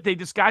they do it? They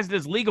disguised it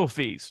as legal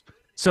fees.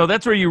 So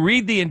that's where you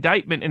read the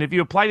indictment, and if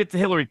you applied it to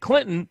Hillary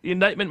Clinton, the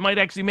indictment might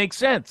actually make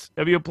sense.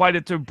 If you applied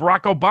it to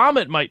Barack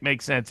Obama, it might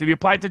make sense. If you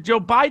applied it to Joe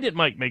Biden, it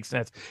might make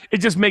sense. It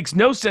just makes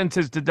no sense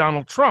as to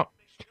Donald Trump.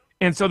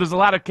 And so there's a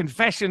lot of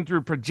confession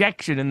through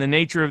projection in the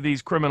nature of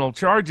these criminal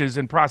charges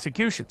and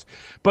prosecutions.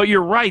 But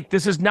you're right,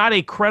 this is not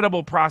a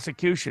credible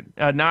prosecution,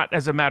 not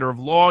as a matter of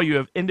law. You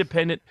have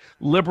independent,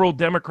 liberal,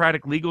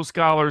 democratic legal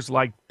scholars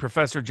like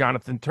Professor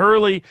Jonathan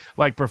Turley,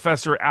 like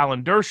Professor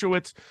Alan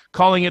Dershowitz,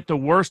 calling it the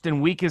worst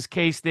and weakest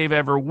case they've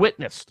ever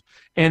witnessed.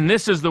 And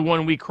this is the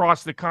one we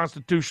crossed the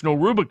constitutional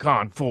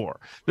Rubicon for.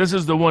 This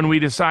is the one we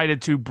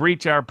decided to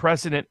breach our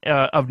precedent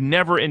of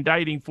never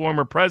indicting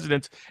former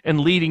presidents and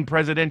leading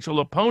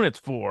presidential opponents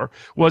for,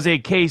 was a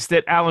case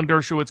that Alan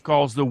Dershowitz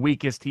calls the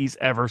weakest he's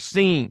ever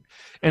seen.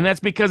 And that's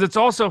because it's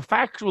also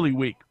factually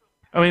weak.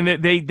 I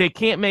mean, they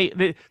can't make,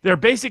 they're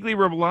basically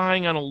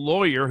relying on a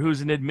lawyer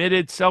who's an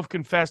admitted,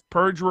 self-confessed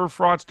perjurer,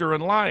 fraudster,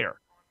 and liar.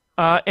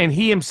 And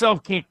he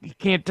himself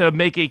can't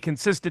make a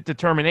consistent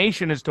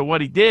determination as to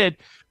what he did,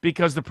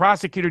 because the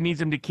prosecutor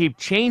needs him to keep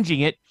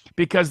changing it,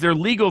 because their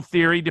legal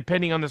theory,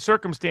 depending on the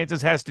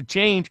circumstances, has to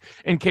change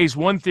in case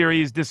one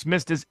theory is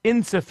dismissed as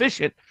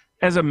insufficient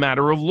as a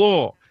matter of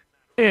law.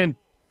 And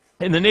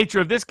in the nature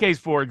of this case,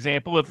 for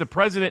example, if the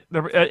president,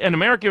 in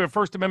America, you have a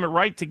First Amendment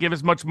right to give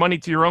as much money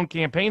to your own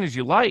campaign as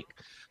you like.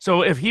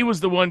 So if he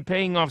was the one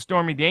paying off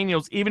Stormy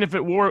Daniels, even if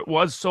it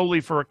was solely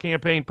for a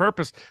campaign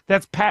purpose,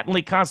 that's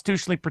patently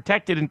constitutionally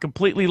protected and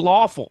completely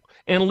lawful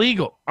and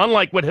legal,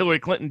 unlike what Hillary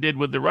Clinton did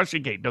with the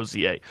Russiagate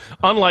dossier,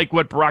 unlike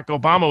what Barack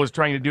Obama was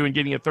trying to do in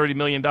getting a $30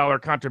 million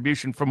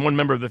contribution from one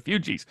member of the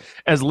Fugees,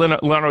 as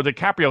Leonardo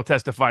DiCaprio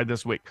testified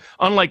this week,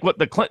 unlike what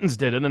the Clintons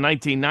did in the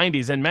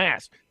 1990s en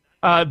masse.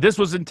 This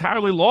was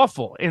entirely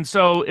lawful. And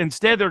so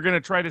instead, they're going to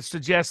try to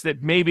suggest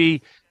that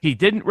maybe he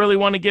didn't really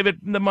want to give it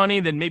the money,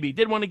 then maybe he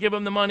did want to give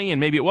him the money, and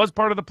maybe it was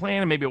part of the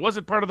plan, and maybe it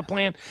wasn't part of the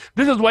plan.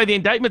 This is why the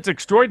indictment's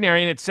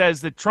extraordinary, and it says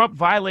that Trump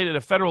violated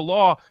a federal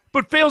law,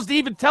 but fails to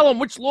even tell him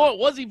which law it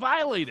was he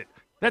violated.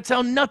 That's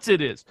how nuts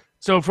it is.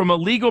 So from a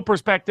legal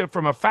perspective,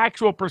 from a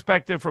factual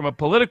perspective, from a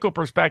political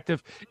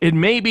perspective, it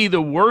may be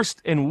the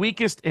worst and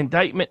weakest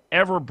indictment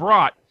ever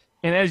brought.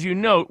 And as you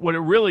note, what it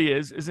really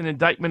is an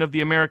indictment of the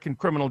American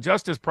criminal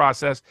justice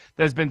process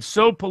that has been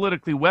so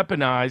politically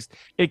weaponized,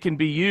 it can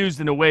be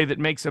used in a way that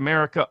makes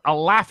America a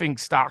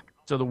laughingstock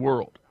to the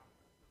world.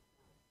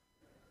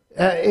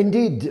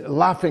 Indeed,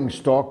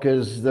 laughingstock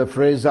is the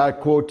phrase I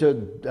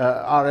quoted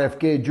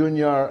RFK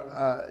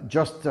Jr.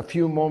 Just a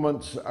few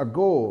moments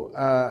ago.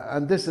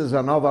 And this is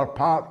another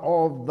part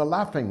of the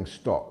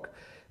laughingstock.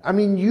 I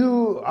mean,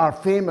 you are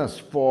famous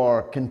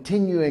for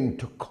continuing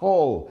to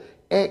call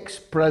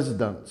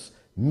ex-presidents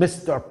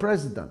Mr.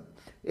 President.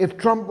 If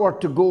Trump were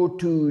to go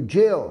to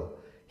jail,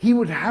 he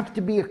would have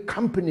to be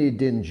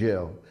accompanied in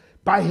jail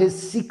by his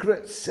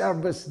Secret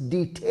Service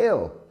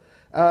detail,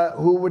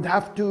 who would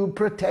have to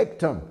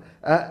protect him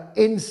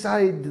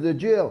inside the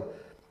jail.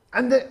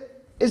 And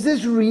is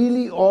this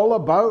really all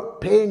about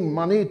paying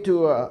money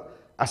to a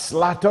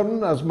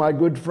slattern, as my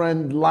good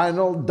friend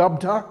Lionel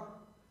dubbed her?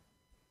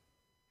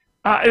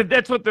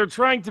 That's what they're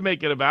trying to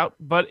make it about.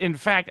 But in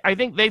fact, I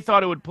think they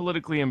thought it would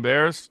politically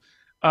embarrass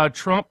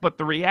Trump. But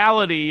the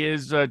reality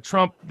is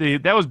Trump,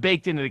 that was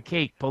baked into the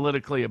cake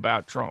politically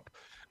about Trump.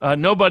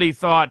 Nobody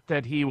thought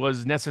that he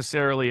was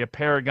necessarily a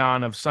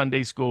paragon of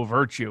Sunday school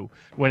virtue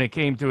when it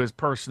came to his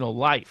personal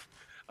life.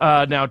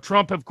 Now,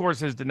 Trump, of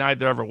course, has denied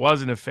there ever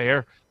was an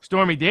affair.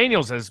 Stormy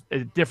Daniels has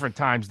at different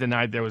times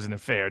denied there was an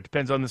affair. It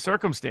depends on the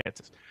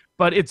circumstances.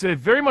 But it's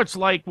very much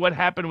like what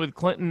happened with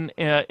Clinton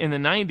in the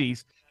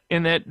 90s.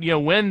 In that, you know,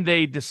 when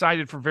they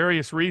decided for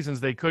various reasons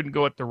they couldn't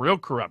go at the real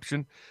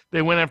corruption,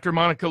 they went after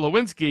Monica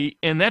Lewinsky,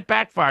 and that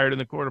backfired in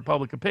the court of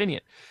public opinion.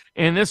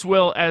 And this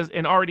will,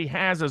 and already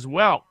has as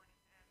well.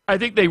 I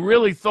think they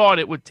really thought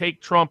it would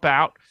take Trump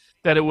out,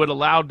 that it would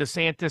allow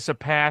DeSantis a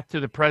path to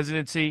the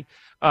presidency.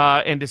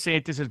 And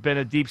DeSantis has been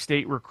a deep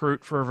state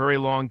recruit for a very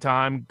long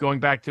time, going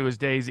back to his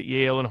days at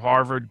Yale and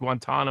Harvard,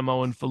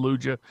 Guantanamo and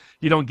Fallujah.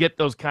 You don't get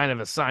those kind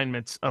of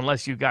assignments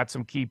unless you've got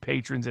some key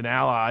patrons and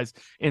allies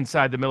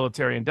inside the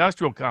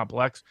military-industrial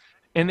complex.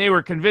 And they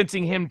were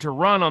convincing him to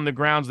run on the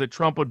grounds that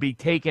Trump would be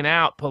taken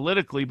out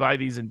politically by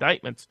these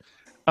indictments.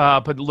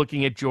 But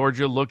looking at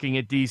Georgia, looking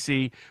at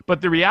D.C.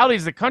 But the reality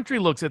is the country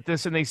looks at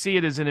this and they see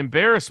it as an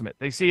embarrassment.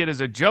 They see it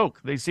as a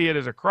joke. They see it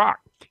as a crock.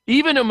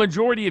 Even a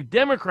majority of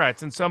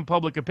Democrats in some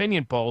public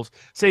opinion polls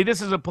say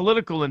this is a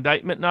political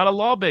indictment, not a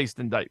law-based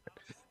indictment.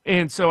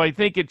 And so I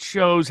think it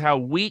shows how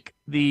weak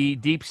the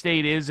deep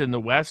state is in the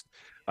West,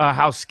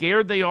 how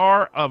scared they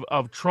are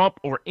of Trump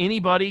or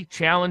anybody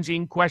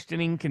challenging,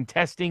 questioning,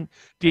 contesting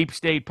deep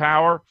state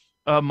power.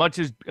 Much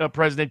as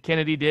President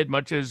Kennedy did,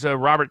 much as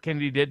Robert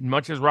Kennedy did,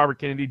 much as Robert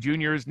Kennedy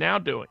Jr. is now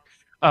doing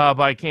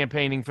by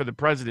campaigning for the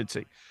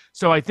presidency.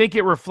 So I think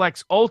it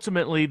reflects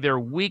ultimately their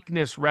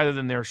weakness rather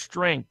than their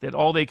strength, that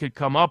all they could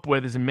come up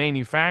with as a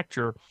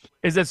manufacturer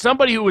is that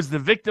somebody who was the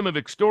victim of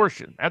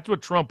extortion, that's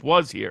what Trump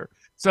was here.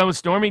 So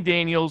Stormy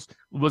Daniels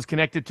was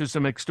connected to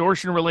some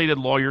extortion-related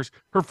lawyers.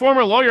 Her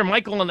former lawyer,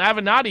 Michael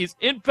Avenatti, is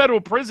in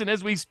federal prison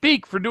as we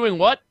speak for doing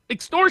what?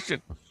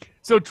 Extortion.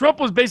 So Trump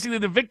was basically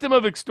the victim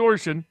of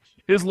extortion.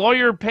 His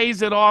lawyer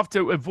pays it off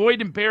to avoid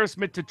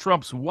embarrassment to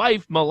Trump's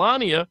wife,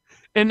 Melania,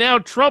 and now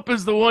Trump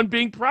is the one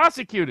being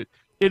prosecuted.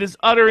 It is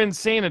utter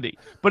insanity.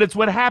 But it's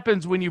what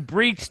happens when you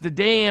breach the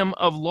dam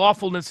of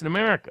lawfulness in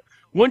America.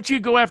 Once you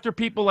go after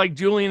people like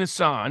Julian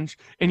Assange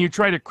and you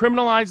try to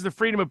criminalize the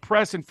freedom of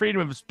press and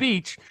freedom of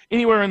speech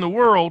anywhere in the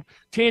world,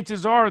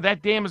 chances are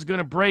that dam is going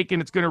to break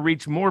and it's going to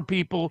reach more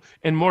people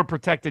and more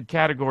protected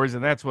categories,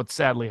 and that's what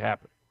sadly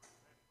happened.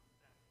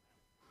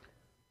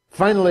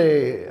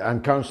 Finally,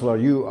 and Councillor,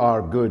 you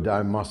are good,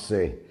 I must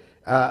say.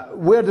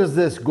 Where does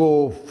this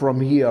go from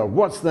here?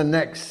 What's the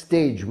next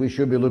stage we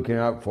should be looking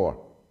out for?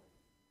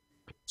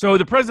 So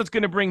the president's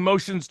going to bring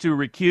motions to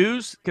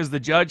recuse because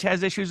the judge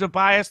has issues of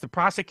bias, the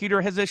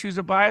prosecutor has issues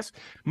of bias,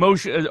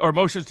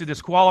 motions to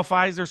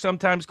disqualify, as they're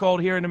sometimes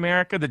called here in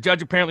America. The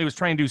judge apparently was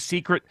trying to do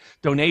secret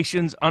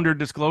donations under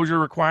disclosure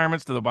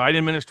requirements to the Biden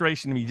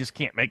administration. I mean, you just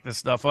can't make this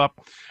stuff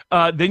up.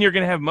 Then you're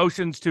going to have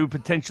motions to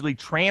potentially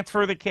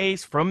transfer the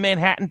case from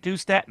Manhattan to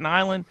Staten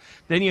Island.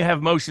 Then you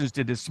have motions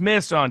to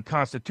dismiss on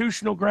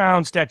constitutional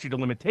grounds, statute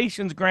of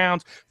limitations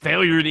grounds,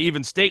 failure to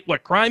even state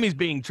what crime he's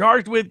being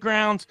charged with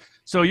grounds.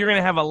 So you're going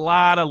to have a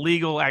lot of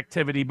legal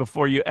activity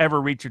before you ever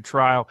reach a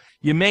trial.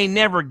 You may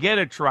never get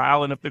a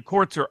trial, and if the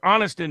courts are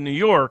honest in New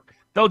York,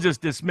 they'll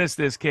just dismiss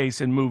this case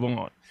and move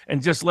on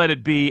and just let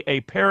it be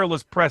a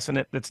perilous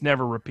precedent that's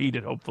never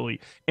repeated, hopefully,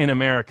 in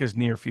America's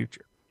near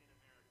future.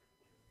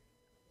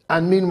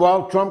 And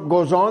meanwhile, Trump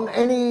goes on.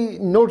 Any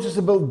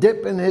noticeable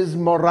dip in his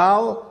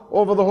morale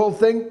over the whole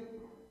thing?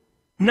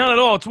 Not at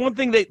all. It's one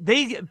thing they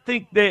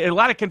think a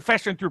lot of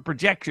confession through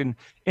projection,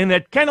 and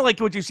that kind of like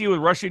what you see with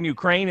Russia and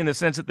Ukraine in the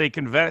sense that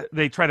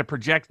they try to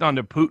project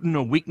onto Putin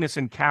a weakness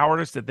and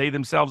cowardice that they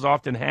themselves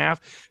often have.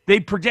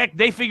 They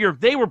figure if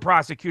they were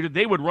prosecuted,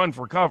 they would run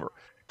for cover.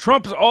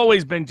 Trump's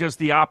always been just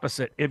the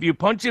opposite. If you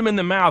punch him in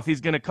the mouth,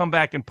 he's going to come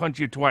back and punch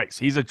you twice.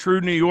 He's a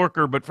true New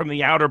Yorker, but from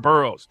the outer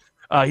boroughs.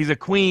 He's a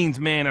Queens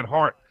man at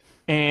heart.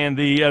 And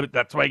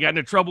that's why he got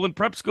into trouble in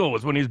prep school,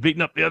 was when he was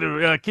beating up the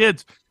other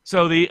kids.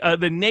 So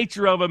the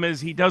nature of him is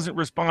he doesn't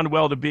respond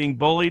well to being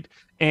bullied,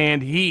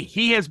 and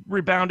he has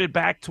rebounded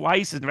back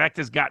twice. In fact,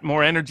 has got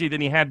more energy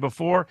than he had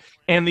before,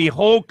 and the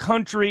whole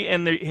country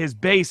and his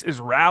base is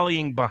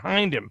rallying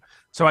behind him.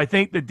 So I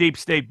think the deep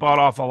state bought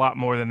off a lot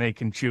more than they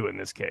can chew in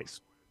this case.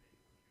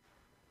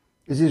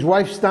 Is his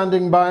wife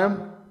standing by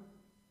him?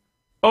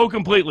 Oh,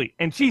 completely,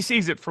 and she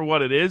sees it for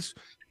what it is.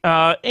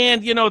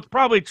 And, you know, it's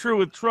probably true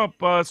with Trump.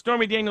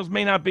 Stormy Daniels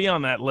may not be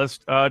on that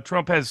list.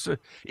 Trump has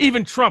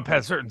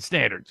certain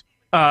standards.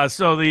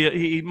 So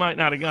he might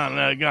not have gone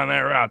that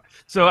route.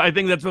 So I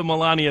think that's what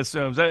Melania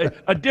assumes.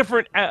 A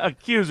different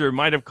accuser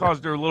might have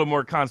caused her a little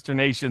more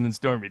consternation than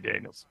Stormy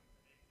Daniels.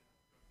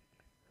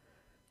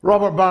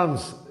 Robert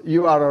Barnes,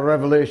 you are a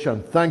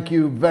revelation. Thank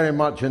you very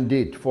much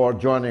indeed for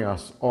joining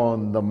us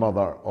on the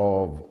mother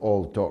of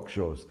all talk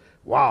shows.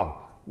 Wow.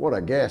 What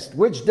a guest.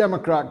 Which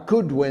Democrat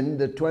could win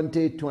the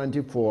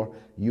 2024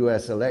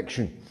 U.S.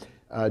 election?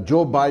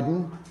 Joe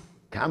Biden,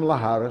 Kamala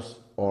Harris,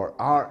 or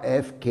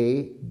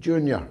RFK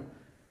Jr.?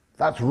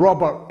 That's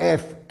Robert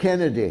F.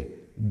 Kennedy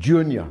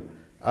Jr.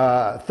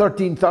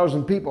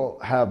 13,000 people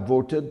have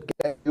voted.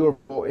 Get your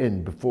vote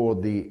in before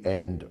the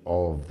end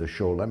of the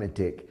show. Let me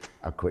take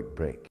a quick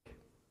break.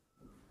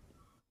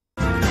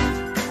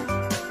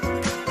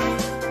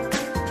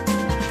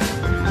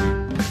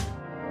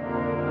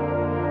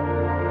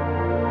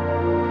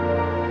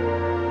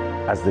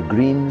 As the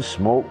green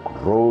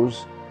smoke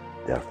rose,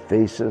 their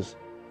faces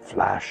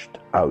flashed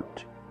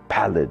out,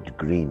 pallid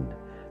green,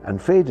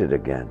 and faded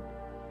again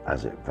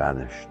as it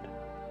vanished.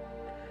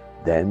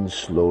 Then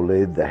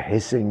slowly the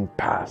hissing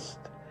passed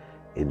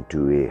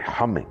into a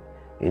humming,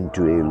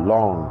 into a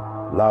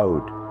long,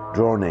 loud,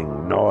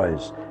 droning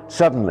noise.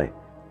 Suddenly,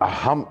 a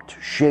humped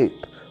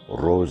shape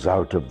rose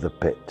out of the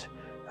pit,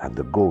 and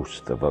the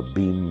ghost of a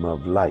beam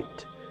of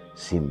light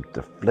seemed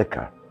to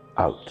flicker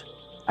out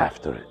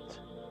after it.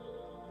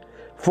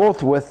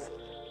 Forthwith,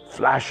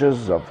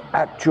 flashes of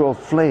actual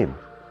flame,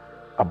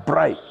 a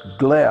bright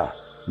glare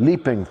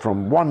leaping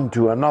from one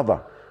to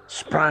another,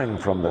 sprang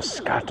from the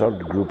scattered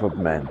group of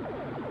men.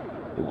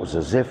 It was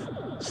as if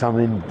some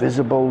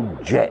invisible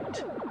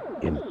jet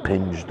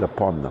impinged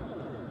upon them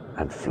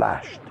and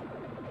flashed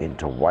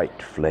into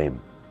white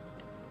flame.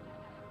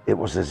 It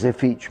was as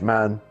if each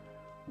man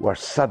were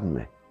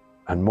suddenly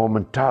and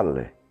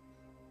momentarily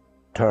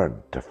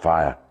turned to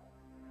fire.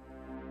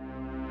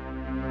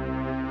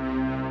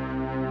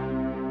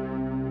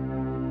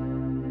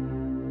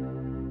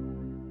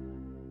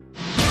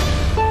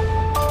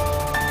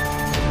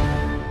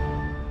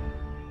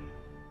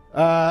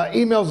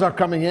 Emails are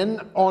coming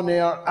in on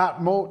air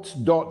at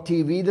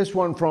moats.tv. This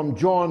one from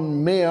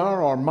John Mayer,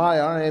 or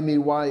Meyer,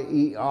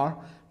 M-E-Y-E-R.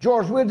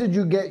 George, where did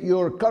you get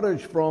your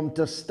courage from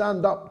to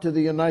stand up to the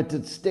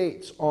United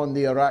States on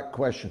the Iraq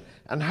question?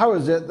 And how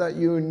is it that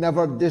you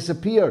never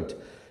disappeared?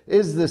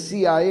 Is the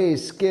CIA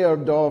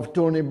scared of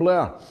Tony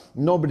Blair?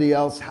 Nobody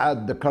else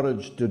had the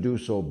courage to do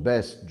so.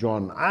 Best,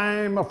 John.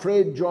 I'm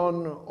afraid,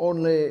 John,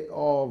 only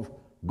of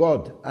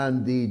God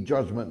and the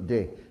judgment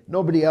day.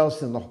 Nobody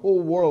else in the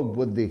whole world,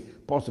 with the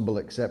possible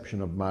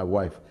exception of my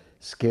wife,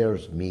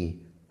 scares me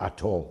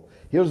at all.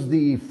 Here's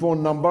the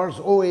phone numbers: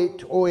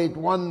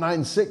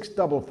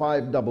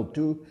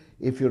 08081965522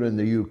 if you're in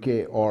the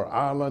UK or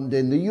Ireland.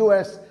 In the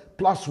US,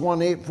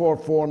 +1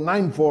 844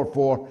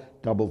 944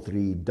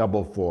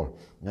 3344.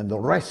 And the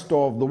rest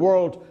of the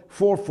world,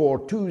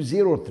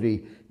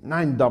 44203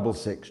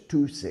 966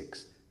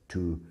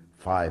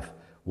 2625.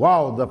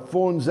 Wow, the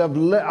phones have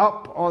lit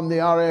up on the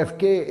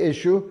RFK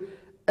issue.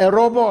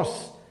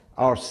 Erebos,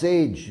 our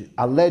sage,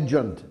 a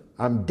legend.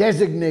 I'm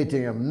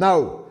designating him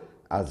now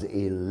as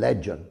a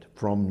legend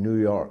from New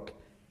York.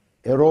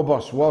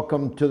 Erebos,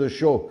 welcome to the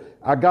show.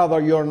 I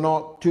gather you're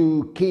not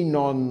too keen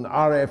on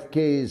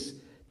RFK's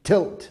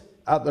tilt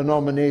at the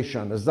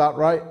nomination, is that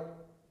right?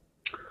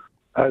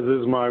 As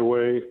is my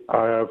way,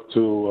 I have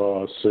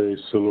to say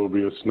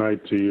salubrious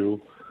night to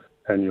you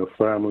and your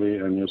family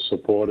and your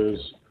supporters.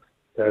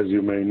 As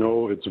you may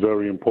know, it's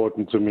very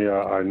important to me.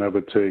 I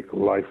never take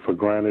life for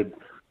granted,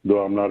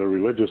 though I'm not a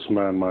religious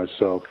man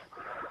myself.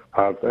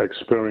 I've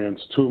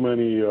experienced too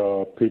many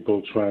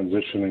people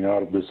transitioning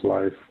out of this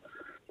life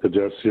to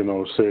just,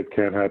 say it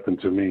can't happen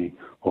to me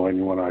or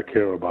anyone I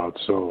care about.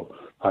 So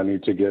I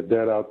need to get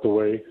that out the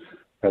way,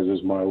 as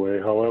is my way.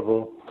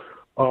 However,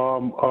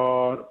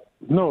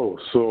 no.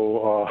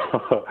 So,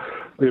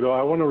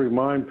 I want to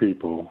remind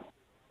people,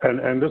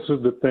 and this is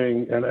the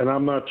thing, and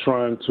I'm not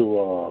trying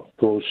to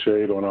throw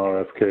shade on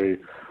RFK.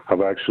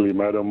 I've actually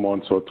met him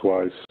once or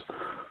twice,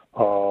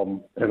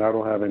 and I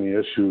don't have any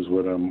issues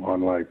with him,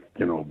 unlike,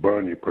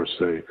 Bernie per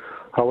se.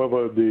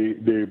 However,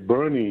 the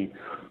Bernie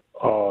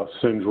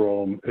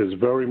syndrome is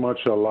very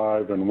much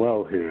alive and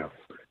well here.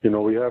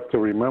 We have to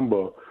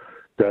remember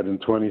that in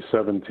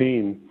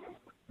 2017,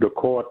 the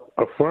court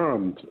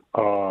affirmed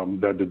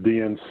that the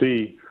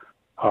DNC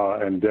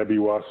and Debbie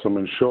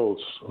Wasserman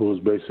Schultz, who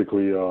is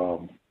basically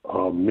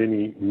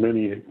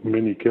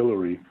mini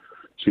Hillary,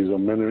 she's a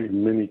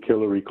mini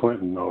Hillary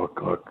Clinton or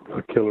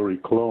a Hillary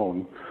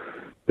clone,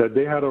 that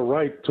they had a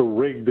right to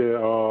rig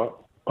their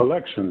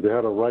elections. They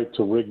had a right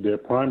to rig their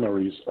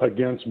primaries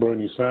against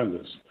Bernie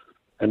Sanders.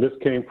 And this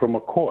came from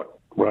a court,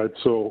 right?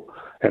 So,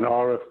 and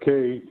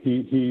RFK,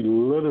 he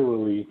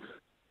literally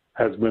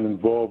has been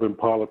involved in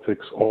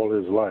politics all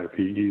his life.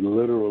 He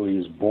literally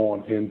is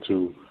born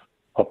into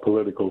a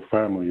political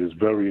family. His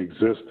very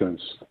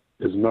existence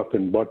is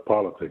nothing but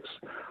politics.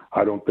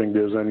 I don't think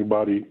there's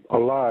anybody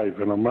alive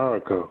in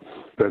America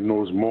that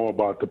knows more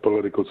about the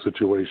political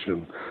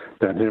situation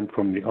than him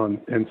from the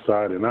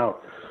inside and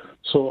out.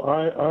 So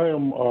I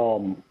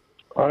am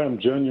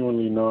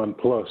genuinely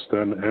nonplussed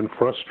and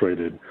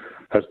frustrated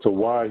as to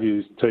why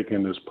he's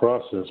taking this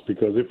process,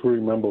 because if we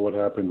remember what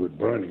happened with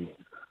Bernie,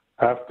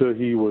 after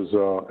he was,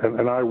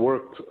 and I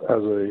worked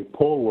as a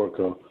poll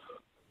worker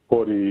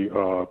for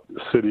the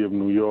city of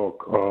New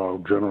York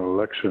general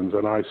elections,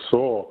 and I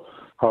saw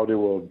how they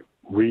were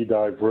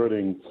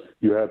rediverting.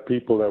 You had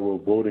people that were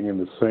voting in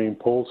the same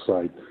poll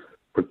site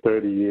for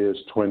 30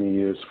 years, 20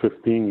 years,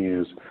 15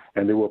 years,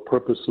 and they were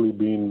purposely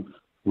being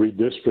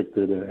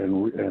redistricted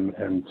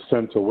and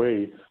sent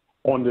away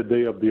on the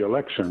day of the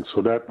election.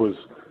 So that was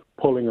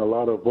pulling a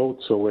lot of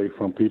votes away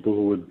from people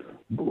who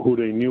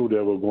they knew they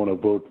were going to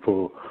vote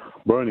for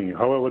Bernie.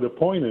 However, the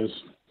point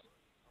is,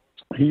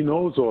 he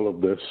knows all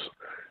of this.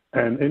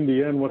 And in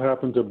the end, what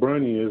happened to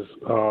Bernie is,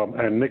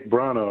 and Nick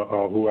Browner,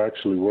 who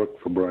actually worked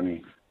for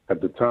Bernie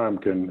at the time,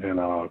 can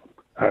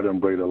Adam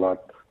Braid a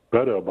lot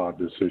better about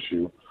this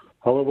issue.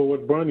 However,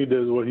 what Bernie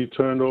did was he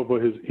turned over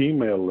his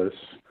email list,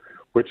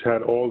 which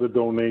had all the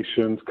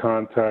donations,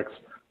 contacts,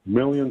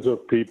 millions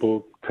of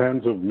people,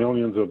 tens of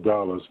millions of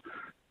dollars.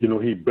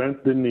 He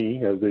bent the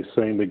knee, as they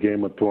say in the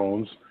Game of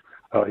Thrones.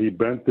 He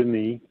bent the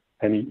knee,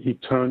 and he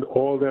turned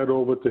all that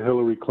over to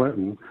Hillary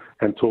Clinton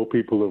and told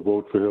people to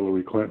vote for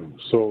Hillary Clinton.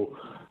 So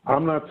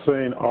I'm not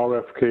saying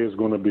RFK is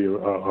going to be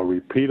a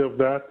repeat of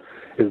that.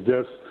 It's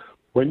just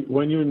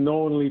when you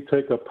knowingly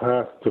take a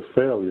path to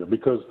failure,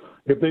 because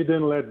if they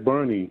didn't let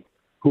Bernie,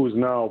 who's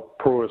now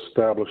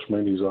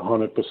pro-establishment, he's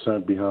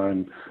 100%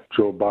 behind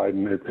Joe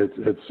Biden,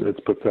 it's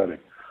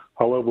pathetic.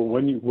 However,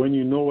 when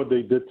you know what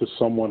they did to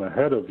someone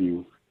ahead of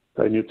you,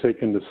 and you're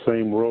taking the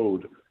same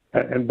road,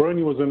 and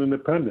Bernie was an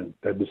independent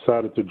that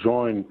decided to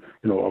join,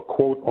 a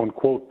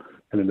quote-unquote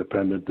an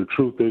independent. The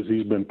truth is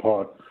he's been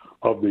part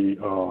of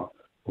the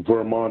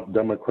Vermont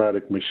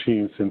Democratic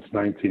machine since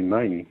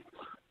 1990.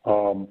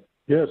 So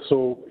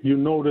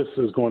this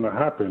is going to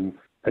happen,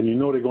 and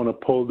they're going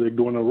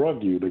to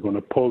rug you. They're going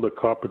to pull the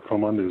carpet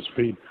from under his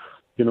feet.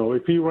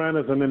 If he ran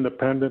as an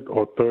independent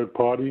or third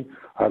party,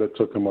 I'd have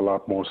took him a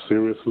lot more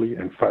seriously.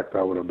 In fact,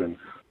 I would have been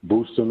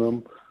boosting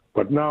him.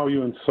 But now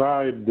you're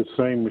inside the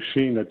same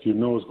machine that is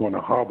going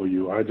to hobble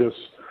you. I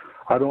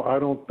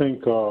don't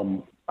think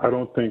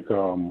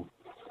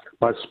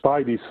my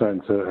spidey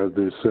sense, as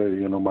they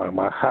say,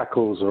 my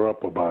hackles are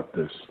up about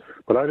this.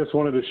 But I just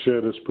wanted to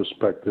share this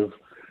perspective.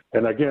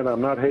 And again,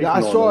 I'm not hating on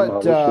him. I saw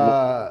it.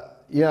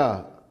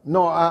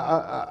 No,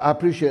 I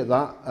appreciate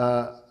that.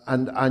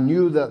 And I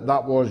knew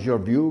that was your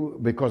view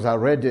because I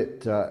read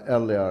it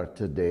earlier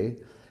today.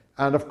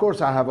 And of course,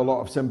 I have a lot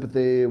of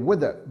sympathy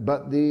with it.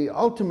 But the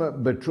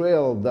ultimate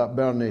betrayal that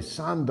Bernie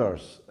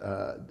Sanders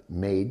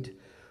made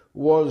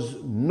was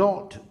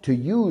not to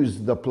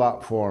use the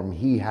platform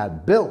he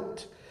had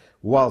built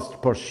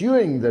whilst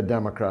pursuing the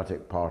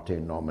Democratic Party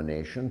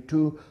nomination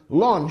to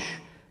launch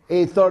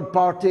a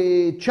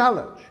third-party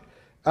challenge.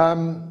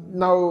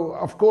 Now,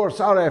 of course,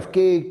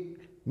 RFK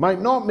might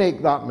not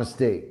make that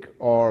mistake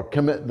or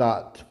commit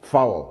that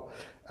foul.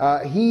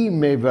 He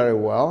may very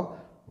well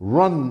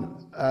run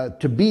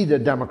to be the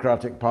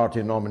Democratic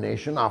Party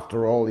nomination.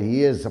 After all,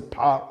 he is a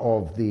part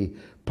of the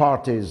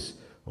party's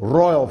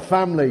royal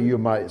family, you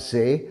might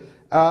say.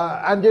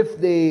 And if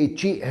they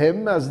cheat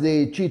him as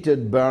they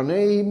cheated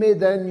Bernie, he may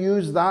then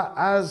use that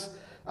as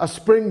a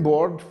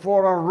springboard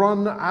for a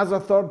run as a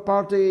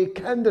third-party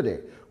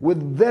candidate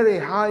with very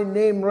high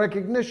name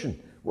recognition.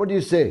 What do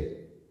you say?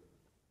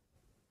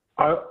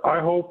 I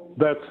hope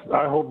that's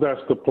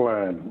the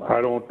plan.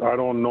 I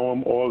don't know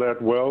him all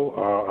that well.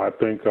 I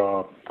think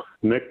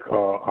Nick,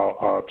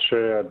 our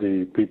chair at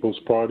the People's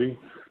Party,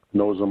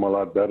 knows him a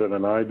lot better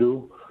than I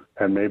do.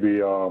 And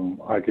maybe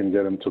I can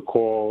get him to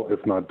call,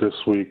 if not this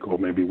week or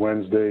maybe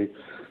Wednesday,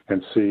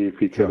 and see if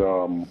he could,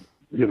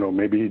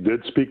 maybe he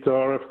did speak to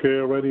RFK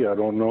already. I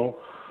don't know.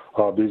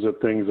 These are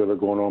things that are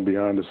going on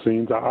behind the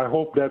scenes. I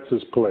hope that's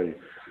his play,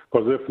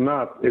 because if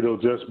not, it'll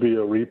just be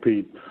a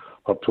repeat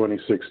of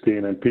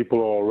 2016, and people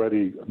are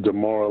already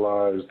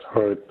demoralized,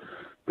 hurt,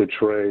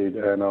 betrayed,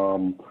 and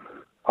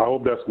I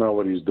hope that's not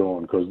what he's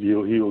doing, because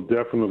he'll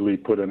definitely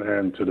put an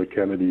end to the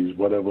Kennedys,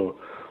 whatever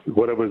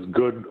is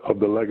good of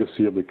the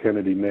legacy of the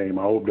Kennedy name.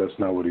 I hope that's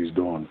not what he's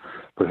doing,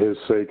 for his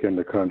sake and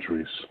the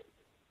country's.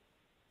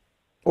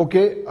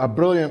 Okay, a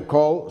brilliant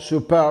call,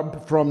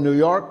 superb, from New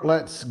York.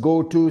 Let's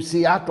go to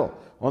Seattle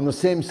on the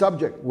same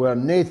subject, where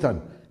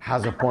Nathan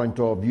has a point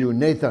of view.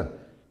 Nathan,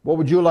 what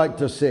would you like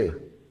to say?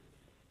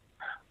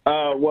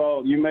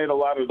 Well, you made a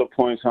lot of the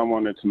points I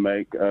wanted to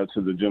make to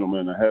the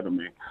gentleman ahead of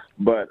me,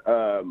 but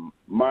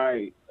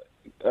my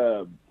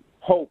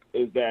hope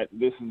is that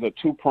this is a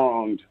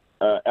two-pronged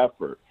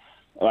effort.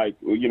 Like,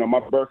 my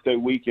birthday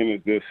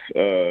weekend is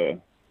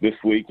this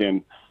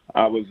weekend.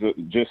 I was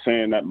just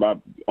saying that my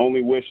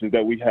only wish is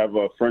that we have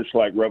a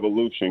French-like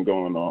revolution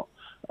going on,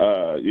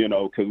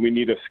 because we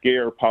need to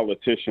scare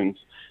politicians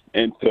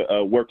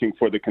into working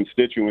for the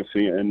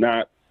constituency and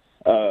not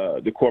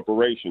the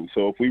corporation.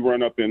 So if we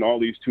run up in all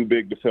these too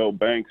big to fail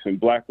banks and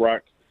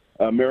BlackRock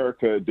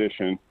America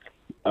edition,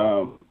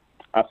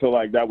 I feel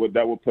like that would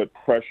put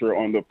pressure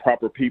on the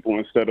proper people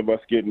instead of us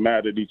getting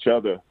mad at each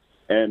other.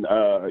 And,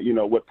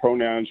 what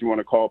pronouns you want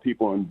to call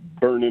people and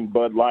burning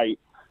Bud Light.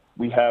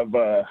 We have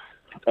a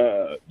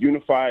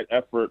unified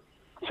effort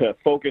to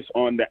focus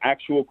on the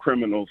actual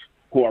criminals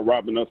who are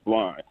robbing us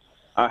blind.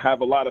 I have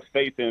a lot of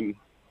faith in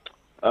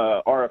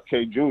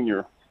RFK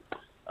Jr.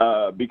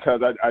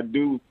 Because I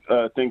do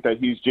think that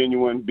he's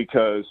genuine,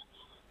 because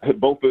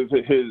both of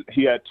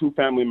he had two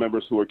family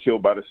members who were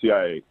killed by the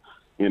CIA,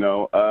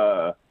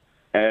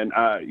 and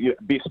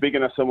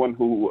speaking as someone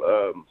who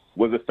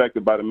was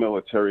affected by the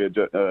military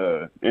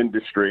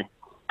industry,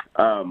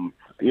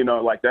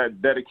 like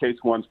that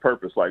dedicates one's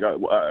purpose. Like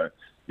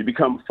you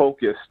become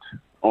focused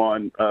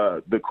on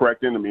the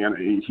correct enemy. And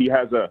he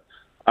has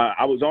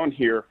I was on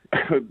here,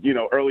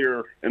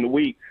 earlier in the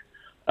week,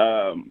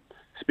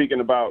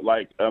 speaking about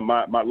my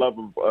love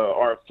of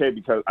RFK,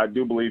 because I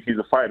do believe he's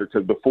a fighter.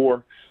 Because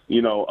before,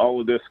 all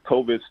of this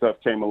COVID stuff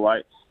came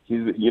alight, he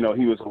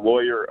was a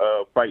lawyer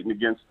fighting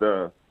against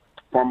the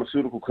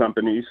pharmaceutical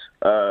companies,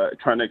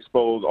 trying to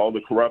expose all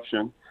the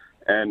corruption,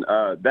 and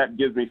that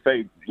gives me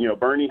faith.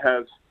 Bernie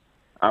has.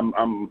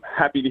 I'm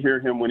happy to hear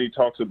him when he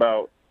talks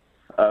about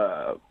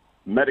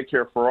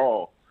Medicare for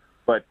all,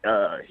 but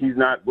he's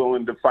not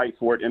willing to fight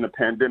for it in a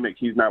pandemic.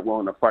 He's not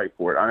willing to fight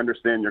for it. I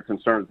understand your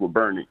concerns with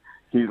Bernie.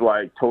 He's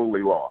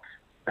totally lost.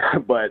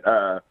 But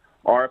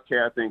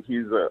RFK, I think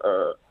he's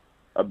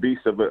a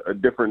beast of a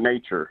different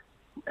nature.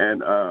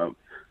 And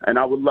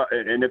I would love,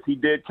 and if he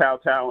did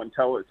kowtow and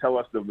tell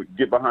us to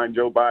get behind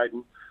Joe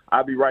Biden,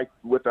 I'd be right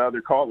with the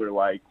other caller,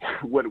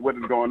 what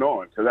is going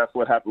on? Because that's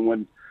what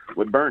happened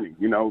with Bernie.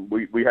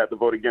 We had to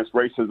vote against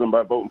racism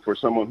by voting for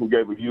someone who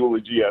gave a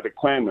eulogy at a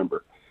Klan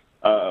member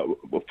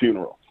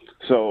funeral.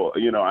 So,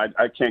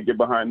 I can't get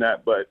behind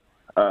that. But,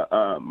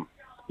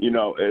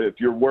 if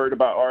you're worried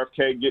about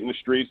RFK getting the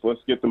streets,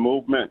 let's get the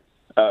movement,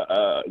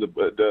 the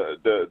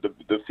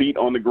feet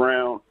on the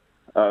ground,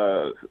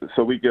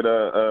 so we get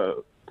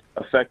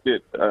affect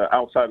it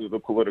outside of the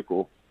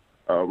political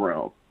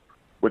realm,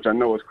 which I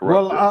know is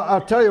corrupt. Well,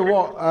 I'll tell you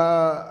what,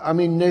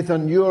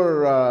 Nathan,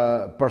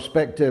 your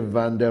perspective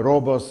and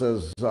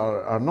Robus's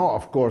are not,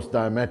 of course,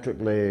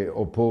 diametrically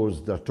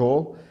opposed at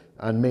all,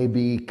 and may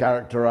be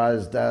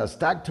characterized as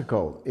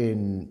tactical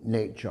in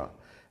nature.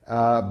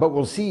 But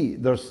we'll see.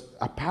 There's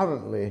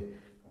apparently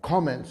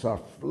comments are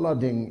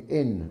flooding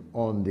in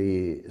on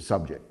the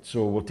subject.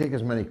 So we'll take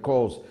as many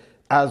calls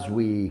as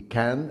we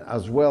can,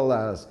 as well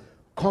as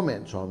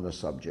comments on the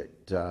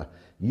subject.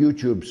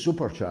 YouTube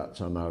super chats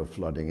are now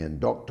flooding in.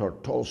 Dr.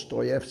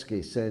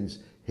 Tolstoyevsky sends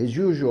his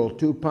usual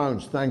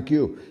 £2. Thank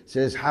you.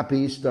 Says, happy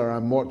Easter.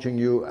 I'm watching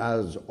you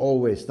as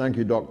always. Thank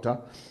you, Doctor.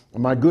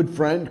 And my good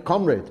friend,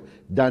 comrade,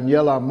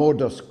 Daniela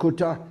Modus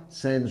Kuta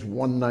sends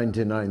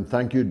 $1.99.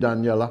 Thank you,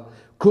 Daniela.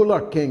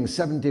 Cooler King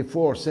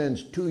 74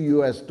 sends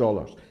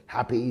 $2.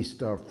 Happy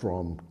Easter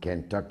from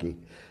Kentucky.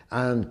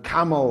 And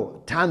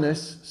Camel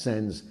Tanis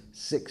sends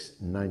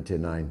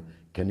 $6.99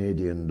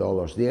 Canadian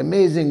dollars. The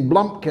amazing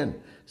Blumpkin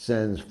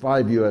sends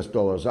 $5.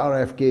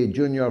 RFK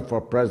Jr.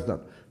 for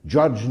president.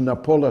 Judge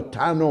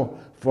Napolitano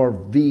for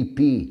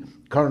VP.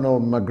 Colonel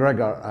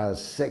McGregor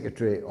as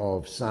Secretary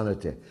of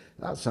Sanity.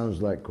 That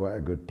sounds like quite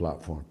a good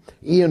platform.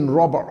 Ian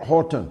Robert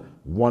Horton,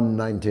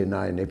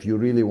 $1.99. If you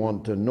really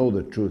want to know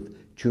the truth,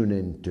 tune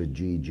in to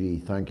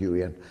GG. Thank you,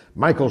 Ian.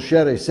 Michael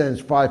Sherry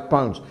sends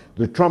 £5.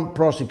 The Trump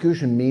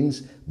prosecution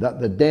means that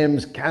the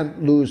Dems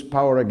can't lose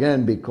power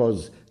again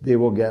because they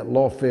will get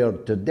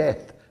lawfared to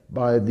death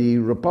by the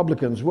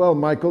Republicans. Well,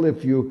 Michael,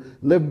 if you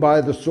live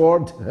by the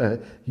sword,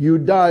 you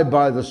die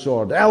by the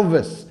sword.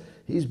 Elvis,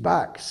 he's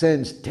back,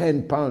 sends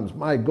 £10.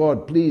 My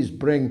God, please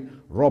bring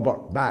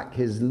Robert back.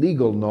 His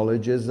legal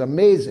knowledge is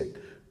amazing.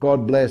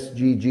 God bless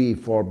GG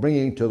for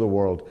bringing to the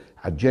world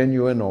a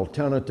genuine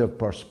alternative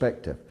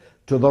perspective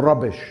to the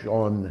rubbish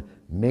on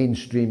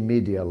mainstream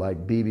media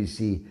like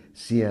BBC,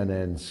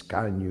 CNN,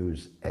 Sky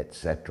News,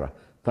 etc.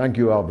 Thank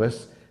you,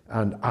 Elvis.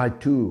 And I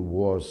too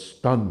was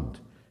stunned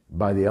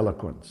by the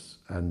eloquence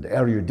and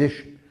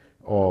erudition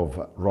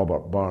of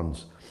Robert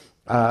Burns.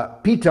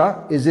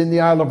 Peter is in the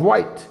Isle of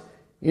Wight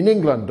in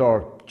England,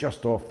 or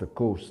just off the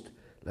coast.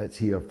 Let's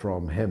hear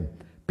from him.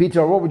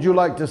 Peter, what would you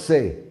like to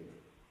say?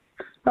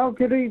 Oh,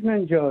 good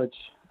evening, George.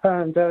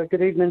 And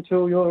good evening to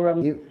all your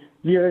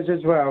viewers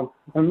as well.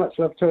 And much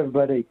love to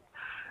everybody.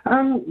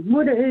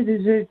 What it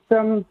is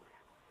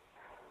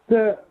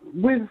that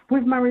with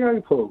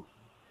Mariupol,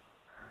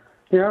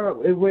 you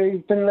know,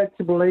 we've been led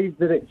to believe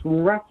that it's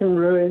rack and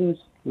ruins,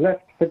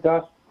 left for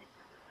dust,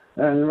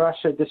 and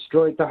Russia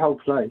destroyed the whole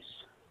place.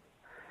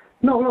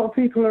 Not a lot of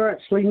people are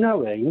actually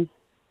knowing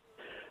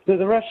that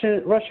the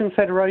Russian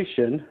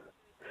Federation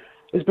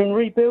has been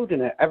rebuilding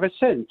it ever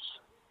since.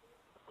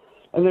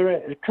 And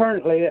they're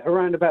currently at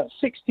around about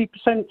 60%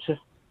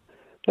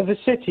 of the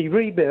city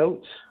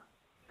rebuilt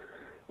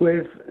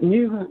with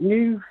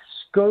new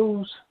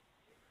schools,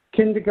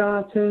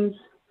 kindergartens,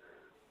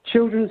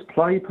 children's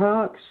play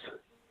parks,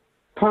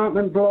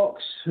 apartment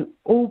blocks,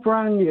 all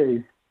brand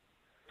new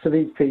for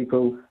these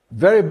people.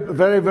 Very,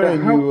 very, very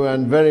new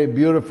and very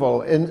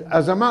beautiful. And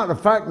as a matter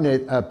of fact,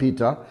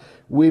 Peter,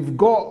 we've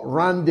got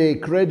Randy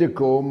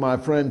Credico, my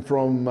friend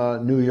from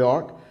New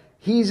York.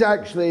 He's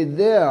actually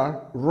there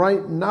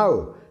right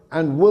now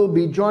and will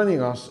be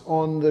joining us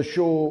on the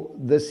show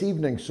this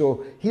evening.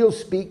 So he'll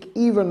speak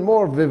even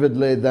more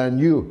vividly than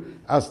you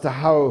as to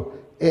how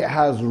it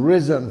has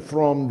risen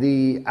from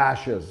the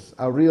ashes,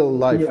 a real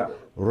life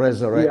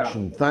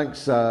resurrection. Yeah.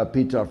 Thanks,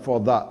 Peter, for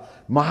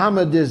that.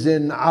 Mohammed is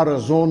in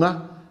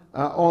Arizona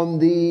on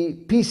the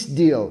peace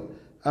deal.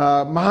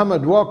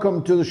 Mohammed,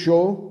 welcome to the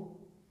show.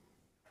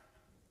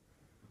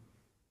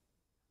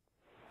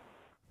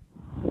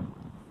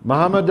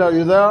 Mohammed, are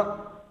you there?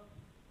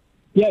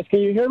 Yes,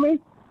 can you hear me?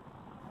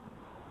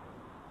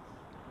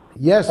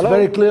 Yes, hello?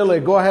 Very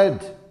clearly. Go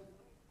ahead.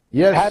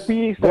 Yes. Happy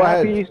Easter,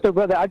 happy Easter,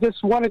 brother. I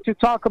just wanted to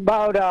talk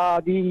about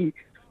the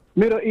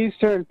Middle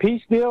Eastern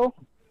peace deal.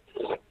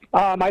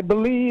 I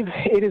believe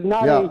it is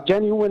not a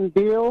genuine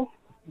deal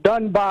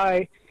done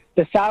by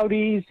the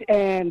Saudis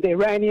and the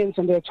Iranians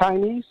and the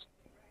Chinese.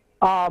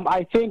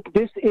 I think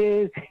this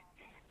is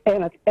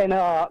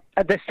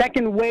the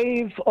second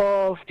wave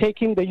of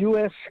taking the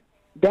U.S.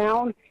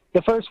 down.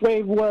 The first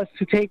wave was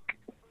to take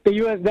the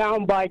U.S.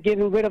 down by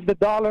getting rid of the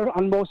dollar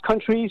on most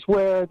countries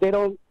where they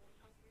don't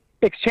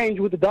exchange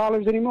with the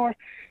dollars anymore.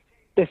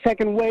 The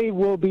second wave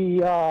will be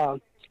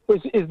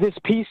is this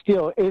peace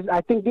deal.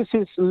 I think this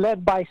is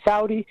led by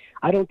Saudi.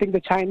 I don't think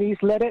the Chinese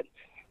led it.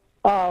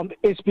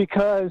 It's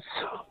because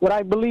what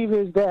I believe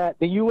is that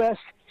the U.S.,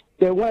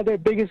 one of their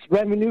biggest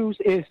revenues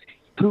is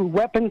through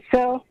weapons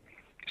sale.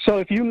 So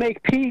if you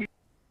make peace,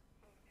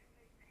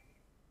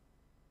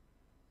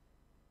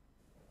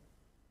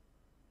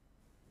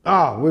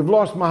 we've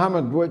lost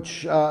Mohammed,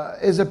 which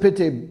is a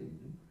pity,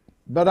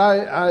 but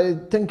I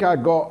think I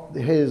got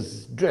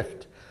his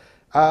drift.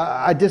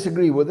 I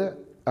disagree with it.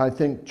 I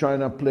think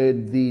China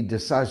played the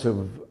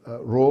decisive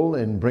role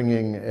in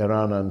bringing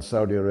Iran and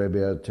Saudi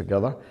Arabia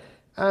together.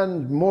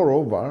 And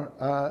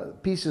moreover,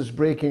 peace is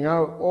breaking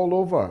out all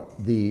over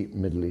the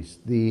Middle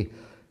East. The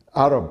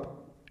Arab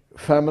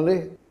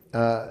family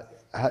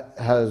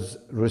has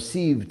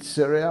received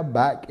Syria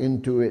back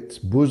into its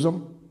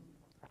bosom.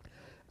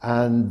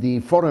 And the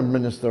foreign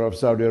minister of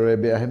Saudi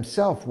Arabia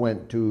himself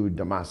went to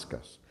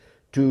Damascus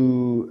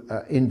to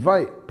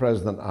invite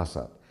President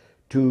Assad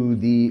to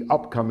the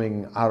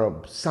upcoming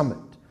Arab summit.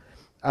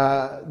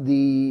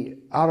 The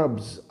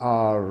Arabs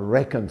are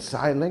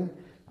reconciling.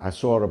 I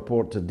saw a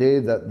report today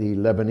that the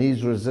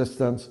Lebanese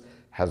resistance,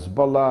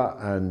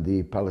 Hezbollah, and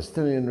the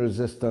Palestinian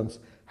resistance,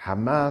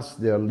 Hamas,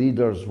 their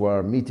leaders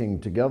were meeting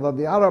together.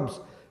 The Arabs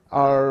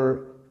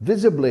are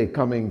visibly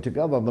coming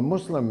together. The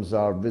Muslims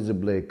are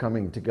visibly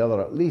coming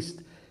together, at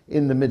least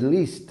in the Middle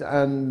East,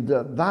 and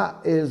that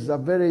is a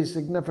very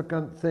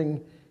significant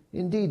thing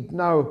indeed.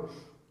 Now,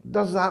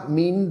 does that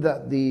mean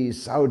that the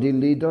Saudi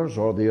leaders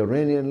or the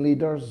Iranian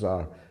leaders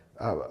are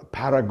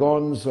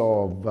paragons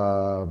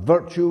of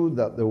virtue,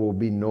 that there will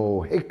be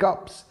no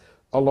hiccups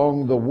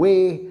along the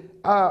way?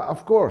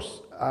 Of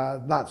course,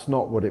 that's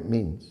not what it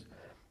means.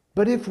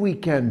 But if we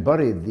can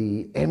bury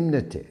the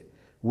enmity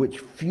which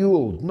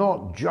fueled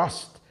not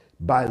just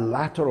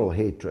bilateral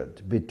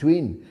hatred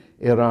between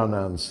Iran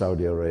and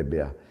Saudi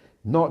Arabia,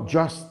 not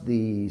just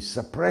the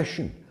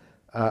suppression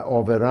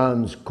of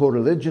Iran's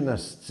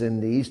co-religionists in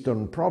the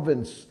eastern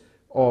province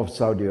of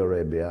Saudi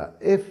Arabia,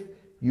 if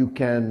you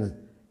can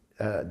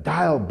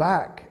dial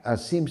back,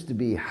 as seems to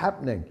be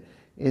happening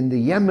in the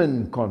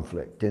Yemen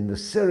conflict, in the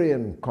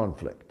Syrian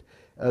conflict,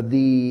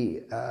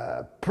 the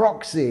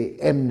proxy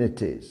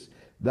enmities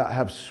that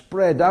have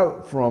spread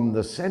out from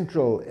the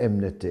central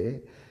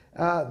enmity,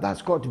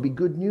 that's got to be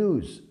good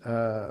news,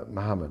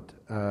 Mohammed.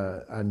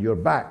 And you're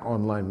back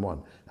on line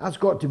one. That's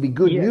got to be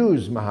good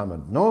news,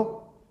 Mohammed,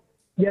 no?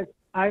 Yes,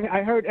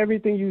 I heard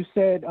everything you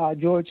said,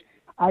 George.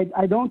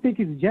 I don't think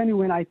it's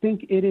genuine. I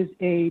think it is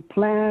a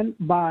plan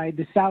by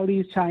the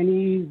Saudis,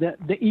 Chinese,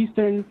 the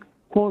Eastern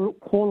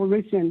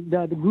coalition,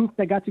 the group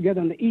that got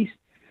together in the East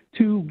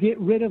to get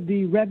rid of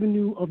the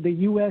revenue of the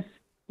U.S.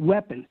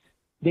 weapons.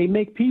 They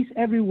make peace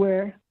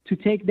everywhere to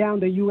take down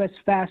the U.S.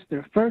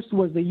 faster. First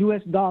was the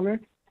U.S. dollar,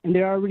 and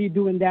they're already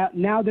doing that.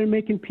 Now they're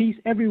making peace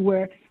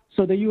everywhere,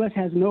 so the U.S.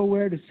 has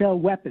nowhere to sell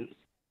weapons.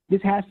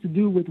 This has to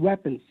do with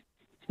weapons.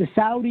 The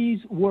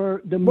Saudis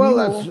were the mule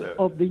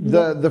of the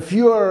U.S. The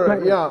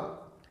fewer, yeah.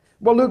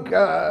 Well, look,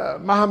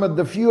 Mohammed,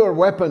 the fewer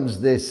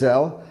weapons they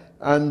sell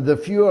and the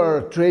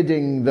fewer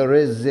trading there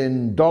is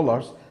in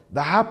dollars,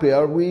 the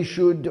happier we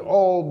should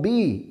all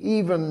be,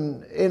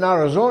 even in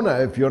Arizona.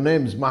 If your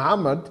name's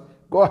Mohammed,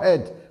 go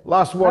ahead.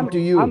 Last word to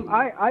you.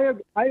 I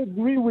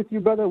agree with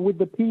you, brother, with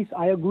the peace.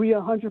 I agree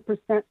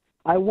 100%.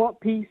 I want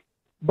peace,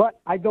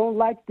 but I don't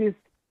like this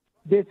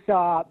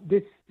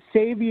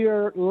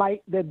savior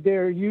light that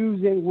they're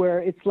using, where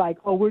it's like,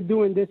 oh, we're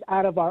doing this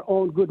out of our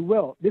own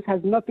goodwill. This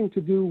has nothing to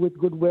do with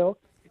goodwill.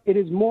 It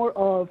is more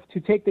of to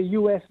take the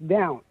U.S.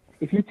 down.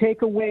 If you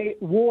take away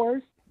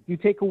wars, you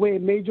take away a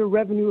major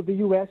revenue of the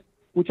U.S.,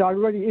 which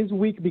already is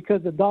weak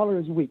because the dollar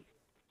is weak.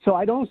 So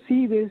I don't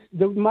see this.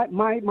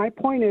 My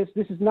point is,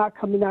 this is not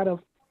coming out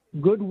of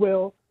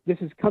goodwill. This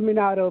is coming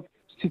out of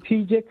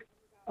strategic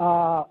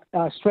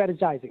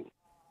strategizing.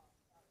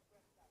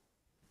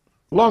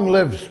 Long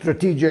live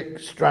strategic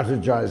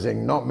strategizing.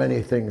 Not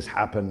many things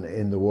happen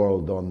in the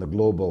world on the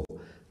global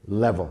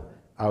level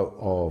out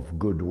of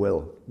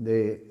goodwill.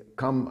 They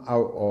come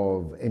out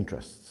of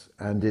interests,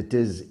 and it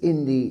is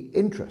in the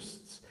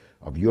interests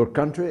of your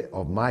country,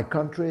 of my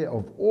country,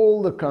 of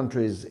all the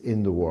countries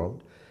in the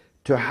world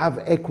to have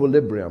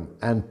equilibrium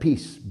and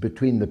peace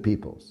between the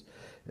peoples.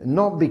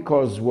 Not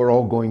because we're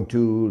all going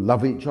to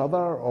love each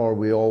other or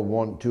we all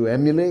want to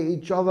emulate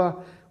each other,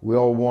 we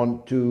all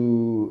want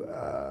to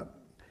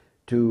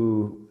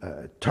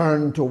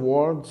turn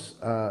towards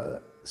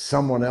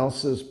someone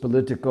else's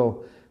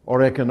political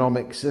or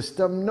economic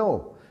system.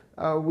 No,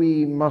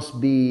 we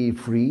must be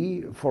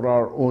free for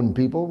our own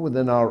people,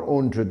 within our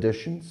own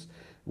traditions,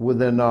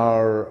 within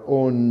our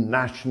own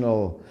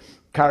national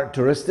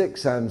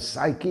characteristics and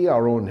psyche,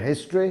 our own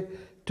history,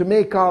 to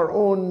make our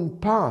own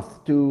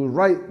path, to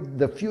write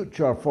the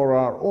future for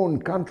our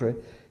own country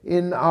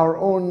in our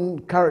own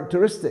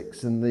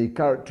characteristics, in the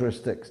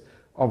characteristics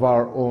of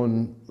our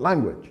own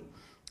language.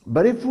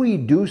 But if we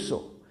do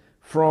so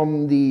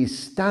from the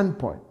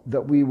standpoint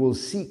that we will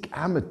seek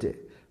amity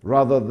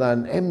rather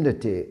than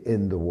enmity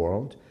in the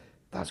world,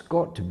 that's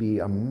got to be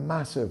a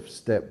massive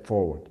step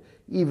forward,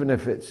 even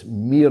if it's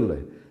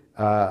merely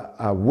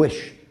a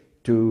wish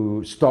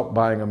to stop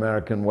buying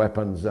American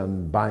weapons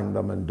and buying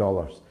them in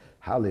dollars.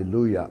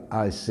 Hallelujah,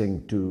 I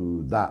sing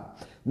to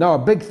that. Now, a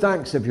big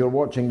thanks if you're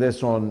watching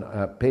this on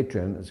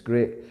Patreon. It's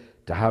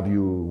great to have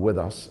you with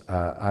us.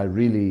 I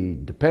really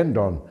depend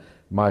on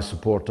my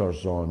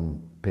supporters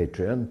on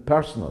Patreon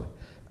personally.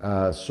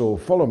 So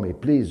follow me,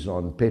 please,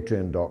 on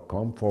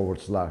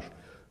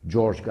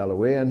patreon.com/George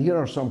Galloway. And here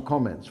are some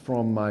comments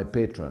from my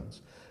patrons.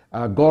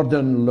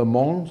 Gordon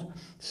Lemond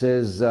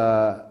says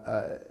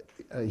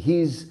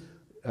he's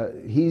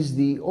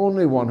the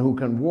only one who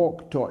can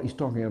walk, talk. He's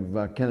talking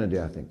of Kennedy,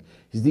 I think.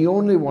 He's the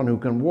only one who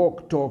can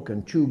walk, talk,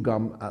 and chew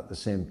gum at the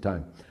same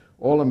time.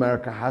 All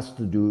America has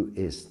to do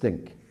is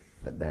think.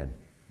 But then,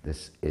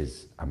 this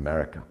is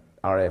America.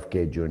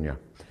 RFK Jr.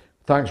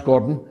 Thanks,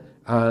 Gordon.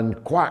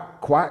 And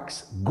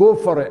quacks, go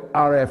for it,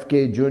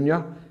 RFK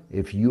Jr.,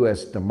 if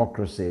US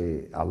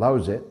democracy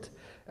allows it.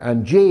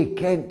 And J.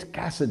 Kent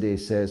Cassidy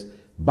says,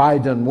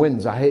 Biden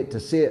wins. I hate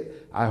to say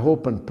it. I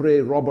hope and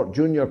pray Robert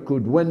Jr.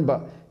 could win,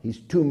 but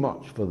he's too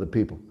much for the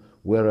people.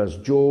 Whereas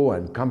Joe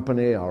and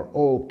company are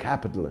all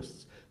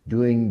capitalists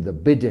doing the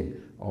bidding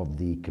of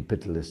the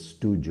capitalist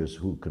stooges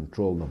who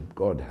control them.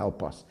 God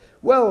help us.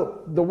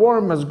 Well, the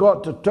worm has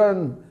got to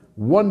turn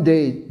one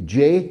day,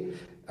 Jay.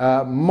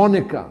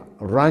 Monica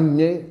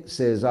Ragne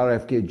says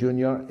RFK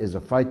Jr. is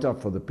a fighter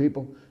for the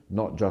people,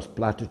 not just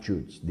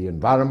platitudes. The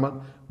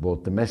environment,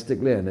 both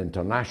domestically and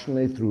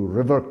internationally, through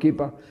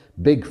Riverkeeper,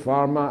 Big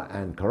Pharma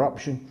and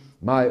corruption.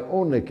 My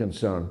only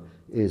concern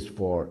is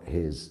for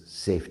his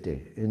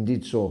safety.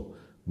 Indeed so,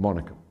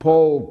 Monica.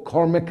 Paul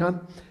Cormican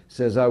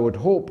says, I would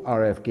hope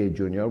RFK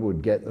Jr.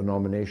 would get the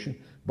nomination,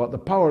 but the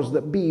powers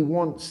that be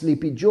want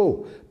Sleepy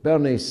Joe.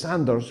 Bernie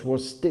Sanders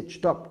was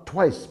stitched up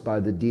twice by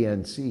the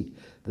DNC.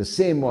 The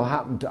same will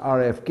happen to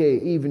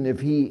RFK, even if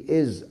he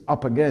is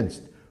up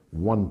against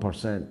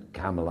 1%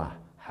 Kamala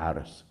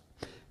Harris.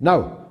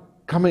 Now,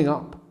 coming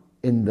up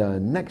in the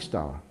next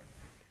hour,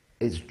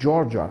 it's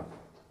Georgia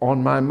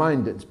on my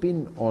mind. It's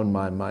been on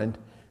my mind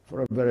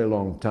for a very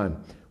long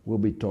time. We'll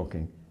be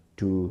talking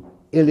to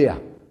Ilia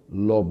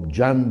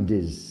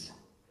Lobjanidze,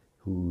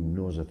 who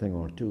knows a thing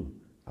or two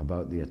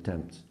about the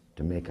attempts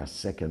to make a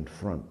second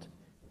front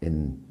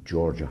in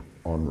Georgia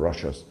on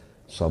Russia's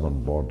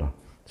southern border.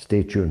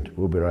 Stay tuned.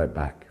 We'll be right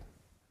back.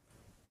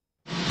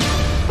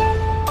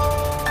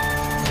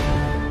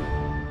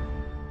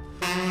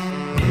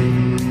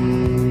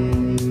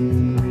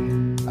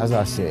 As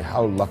I say,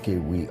 how lucky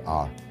we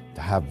are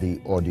to have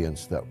the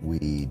audience that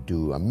we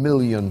do. 1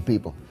 million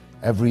people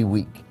every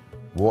week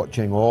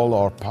watching all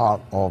or part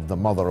of the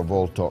mother of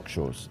all talk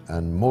shows,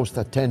 and most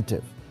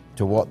attentive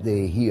to what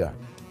they hear,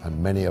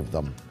 and many of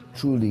them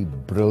truly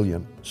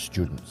brilliant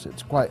students.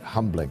 It's quite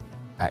humbling,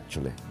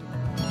 actually.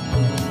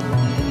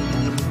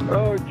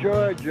 Oh,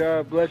 George,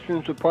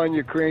 blessings upon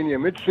your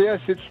cranium. It's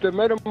the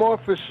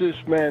metamorphosis,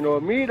 man,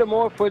 or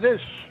metamorphosis,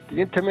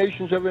 the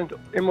intimations of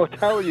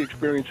immortality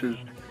experiences.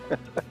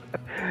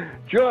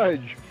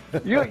 George,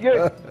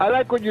 I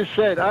like what you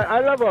said. I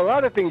love a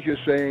lot of things you're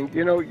saying.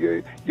 You know,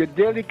 your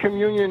daily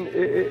communion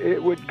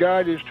with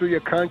God is through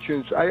your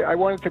conscience. I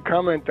wanted to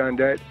comment on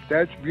that.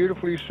 That's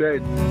beautifully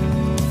said.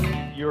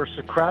 Your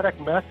Socratic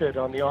method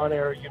on the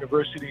On-Air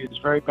University is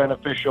very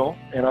beneficial,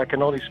 and I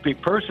can only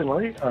speak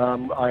personally.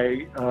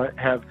 I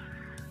have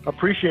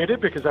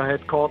appreciated, because I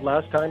had called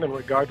last time in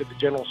regard to the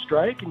general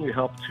strike, and you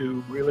helped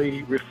to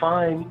really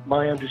refine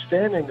my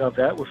understanding of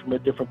that from a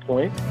different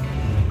point.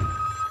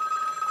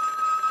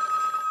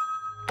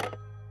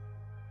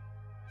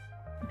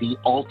 The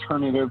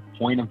alternative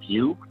point of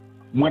view.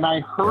 When I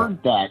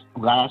heard that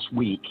last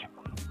week,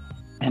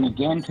 and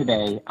again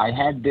today, I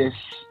had this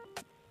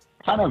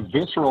kind of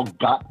visceral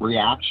gut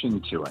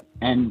reaction to it.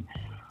 And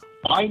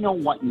I know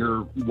what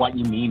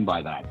you mean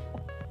by that.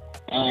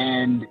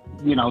 And,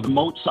 you know, the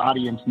Moats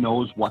audience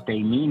knows what they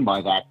mean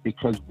by that,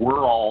 because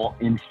we're all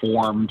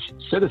informed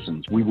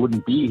citizens. We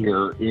wouldn't be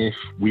here if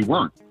we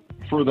weren't.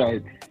 For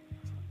the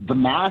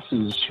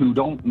masses who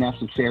don't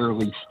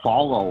necessarily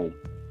follow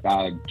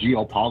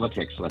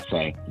geopolitics, let's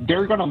say,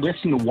 they're going to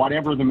listen to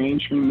whatever the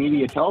mainstream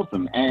media tells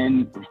them.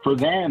 And for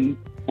them,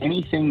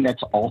 anything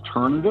that's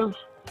alternative,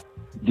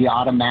 the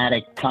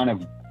automatic kind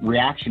of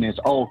reaction is,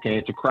 oh, okay,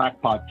 it's a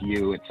crackpot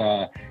view, it's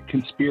a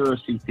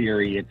conspiracy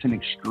theory, it's an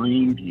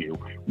extreme view,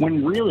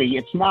 when really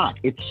it's not.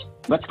 It's,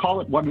 let's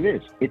call it what it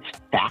is. It's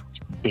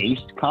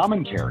fact-based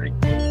commentary.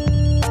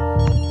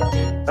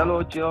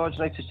 Hello, George.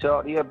 Nice to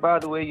talk to you. By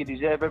the way, you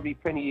deserve every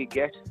penny you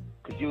get,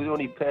 because you're the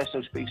only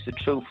person who speaks the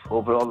truth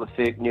over all the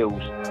fake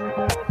news.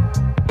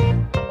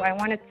 I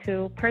wanted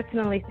to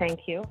personally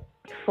thank you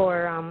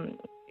for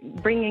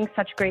bringing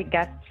such great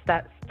guests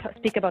that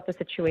speak about the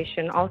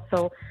situation.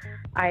 Also,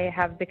 I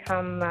have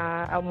become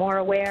more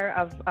aware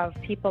of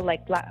people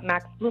like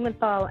Max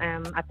Blumenthal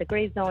at the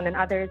Gray Zone and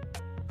others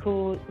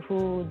who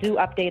do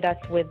update us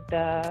with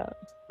the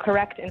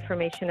correct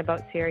information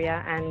about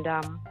Syria, and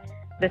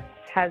this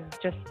has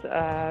just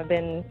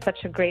been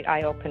such a great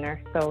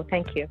eye-opener. So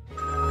thank you.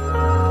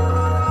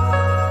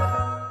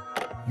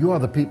 You are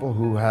the people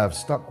who have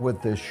stuck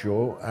with this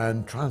show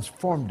and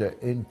transformed it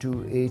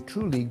into a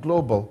truly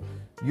global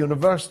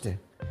university,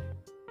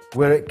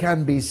 where it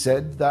can be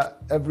said that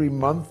every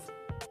month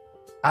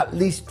at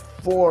least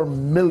 4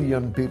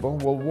 million people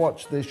will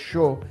watch this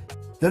show.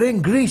 They're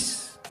in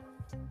Greece,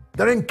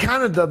 they're in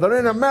Canada, they're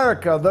in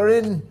America, they're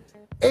in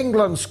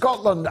England,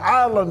 Scotland,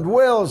 Ireland,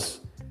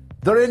 Wales,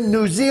 they're in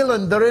New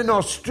Zealand, they're in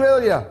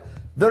Australia,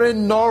 they're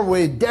in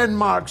Norway,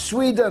 Denmark,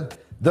 Sweden,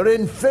 they're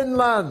in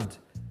Finland.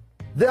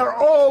 They're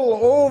all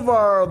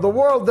over the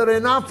world. They're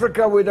in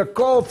Africa with a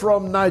call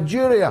from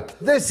Nigeria.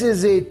 This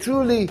is a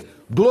truly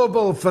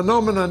global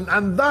phenomenon,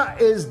 and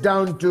that is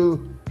down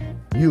to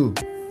you.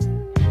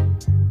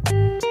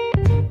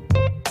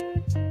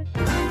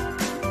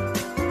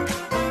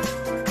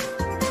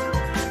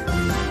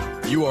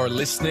 You are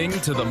listening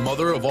to the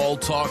mother of all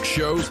talk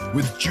shows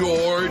with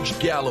George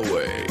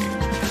Galloway.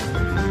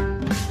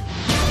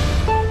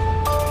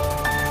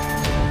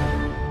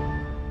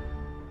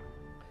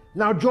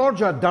 Now,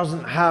 Georgia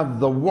doesn't have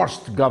the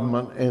worst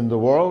government in the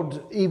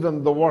world,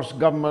 even the worst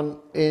government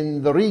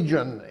in the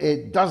region.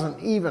 It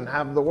doesn't even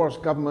have the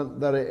worst government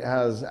that it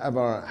has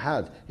ever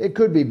had. It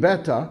could be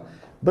better,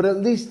 but at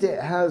least it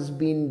has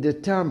been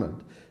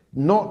determined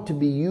not to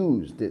be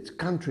used, its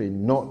country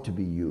not to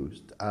be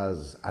used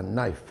as a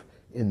knife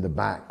in the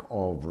back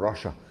of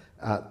Russia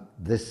at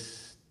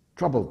this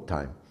troubled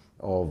time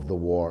of the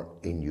war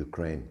in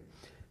Ukraine.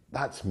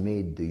 That's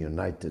made the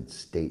United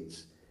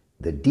States,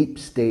 the deep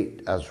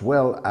state, as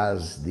well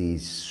as the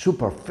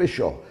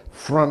superficial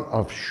front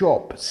of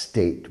shop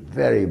state,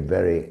 very,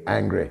 very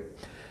angry.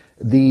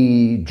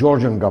 The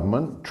Georgian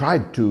government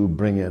tried to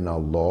bring in a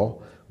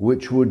law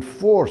which would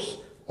force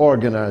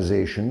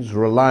organizations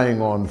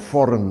relying on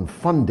foreign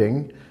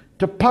funding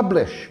to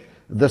publish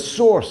the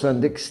source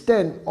and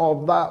extent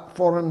of that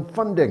foreign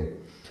funding.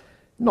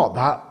 Not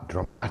that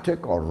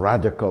dramatic or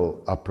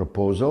radical a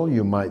proposal,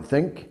 you might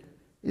think,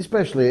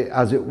 especially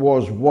as it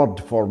was word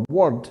for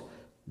word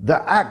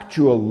the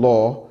actual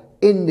law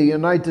in the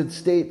United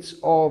States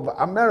of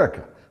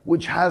America,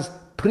 which has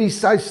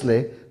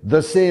precisely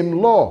the same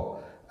law.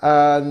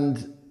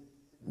 And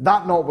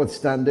that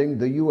notwithstanding,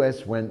 the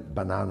US went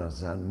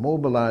bananas and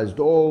mobilized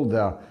all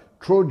their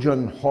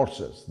Trojan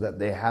horses that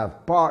they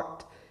have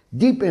parked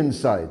deep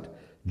inside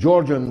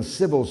Georgian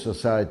civil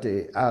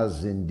society,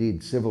 as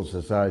indeed civil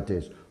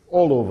societies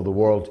all over the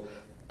world,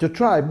 to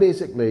try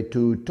basically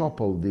to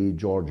topple the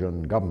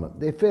Georgian government.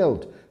 They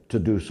failed to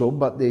do so,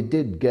 but they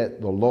did get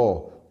the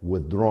law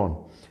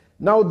withdrawn.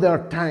 Now their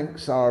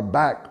tanks are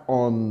back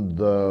on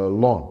the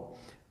lawn.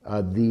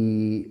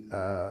 The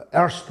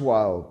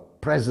erstwhile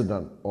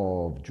president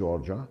of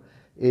Georgia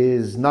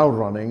is now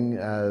running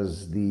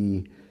as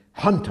the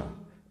hunter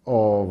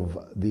of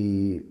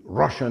the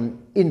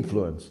Russian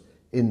influence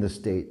in the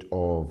state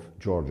of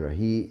Georgia.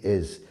 He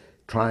is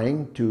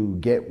trying to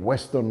get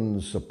Western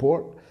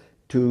support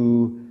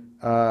to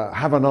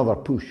have another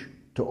push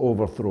to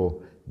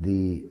overthrow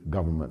the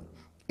government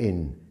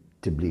in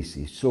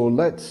Tbilisi. So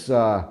let's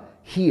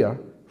hear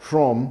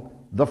from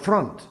the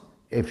front,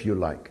 if you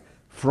like,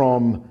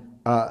 from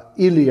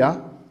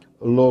Ilia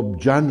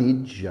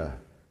Lobjanidze,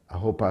 I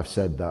hope I've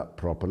said that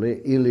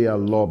properly, Ilia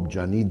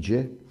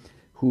Lobjanidze,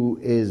 who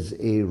is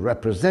a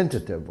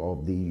representative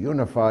of the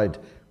Unified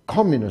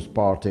Communist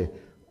Party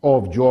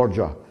of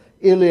Georgia.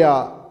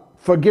 Ilia,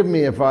 forgive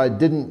me if I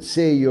didn't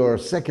say your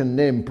second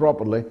name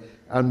properly,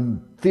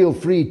 and feel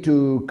free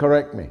to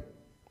correct me.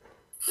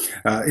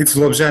 It's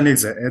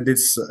Lobjanidze, and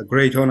it's a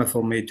great honor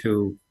for me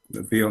to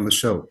be on the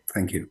show.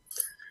 Thank you.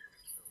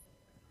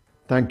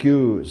 Thank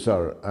you,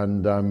 sir.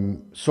 And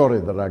I'm sorry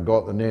that I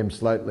got the name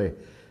slightly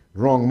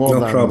wrong, more No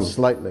than problem.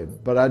 slightly.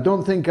 But I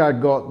don't think I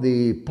got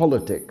the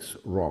politics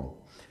wrong.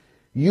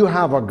 You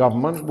have a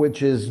government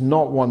which is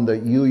not one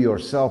that you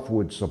yourself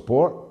would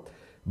support,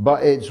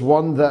 but it's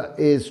one that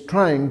is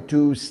trying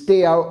to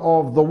stay out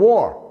of the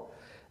war.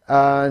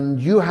 And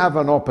you have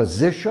an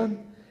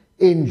opposition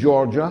in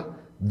Georgia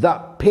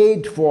that,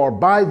 paid for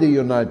by the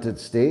United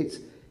States,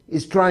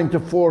 is trying to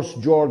force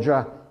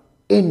Georgia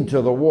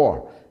into the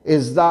war.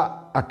 Is that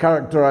a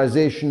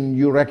characterization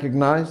you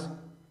recognize?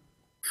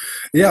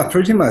 Yeah,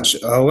 pretty much.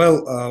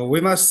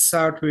 We must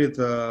start with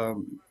a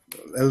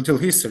little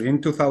history. In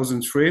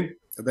 2003,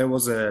 there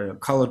was a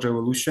colored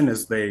revolution,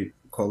 as they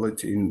call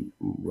it in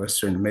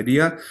Western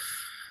media.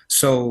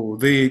 So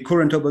the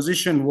current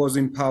opposition was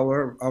in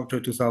power after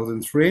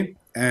 2003,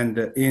 and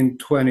in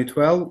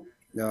 2012,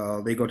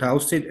 they got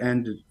ousted,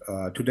 and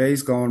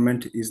today's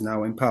government is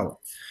now in power.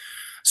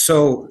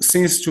 So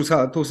since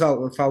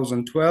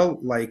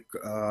 2012, like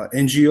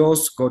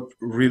NGOs got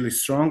really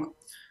strong,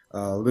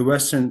 the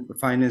Western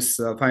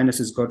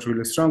finances got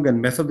really strong,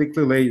 and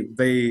methodically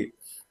they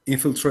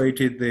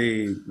infiltrated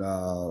the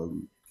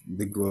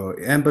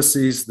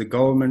embassies, the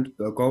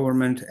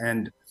government,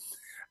 and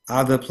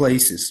other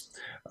places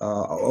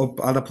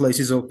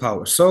of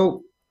power.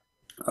 So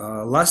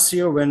last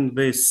year, when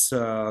this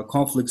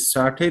conflict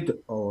started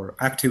or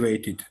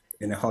activated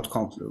in a hot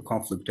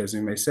conflict, as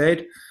you may say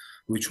it,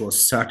 which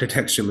was started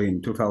actually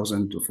in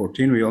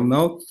 2014, we all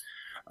know,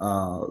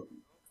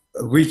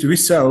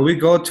 we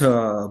got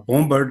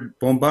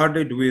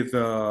bombarded with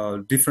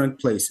different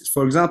places.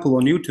 For example,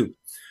 on YouTube,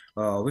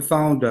 we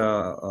found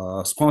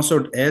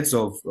sponsored ads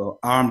of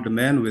armed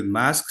men with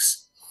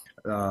masks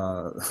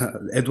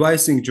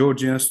advising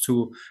Georgians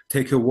to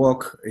take a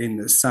walk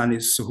in sunny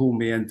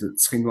Sukhumi and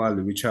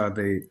Tskhinvali, which are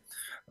the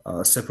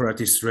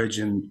separatist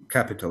region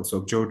capitals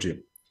of Georgia.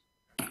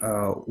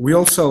 We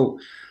also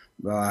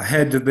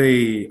had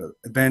the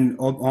then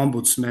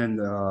ombudsman,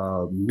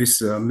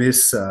 Miss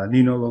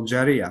Nino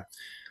Longjaria.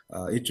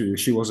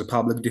 She was a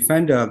public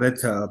defender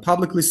that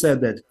publicly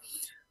said that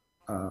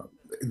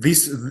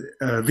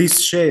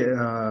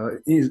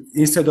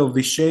instead of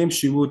the shame,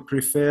 she would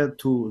prefer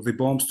the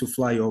bombs to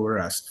fly over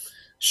us.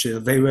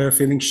 They were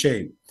feeling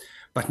shame.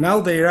 But now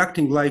they're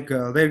acting like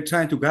they're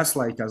trying to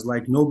gaslight us,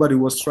 like nobody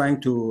was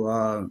trying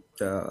to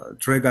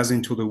drag us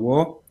into the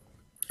war.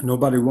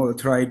 Nobody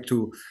tried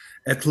to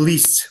at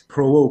least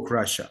provoke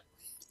Russia,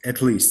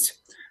 at least.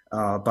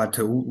 But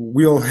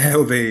we all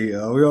have the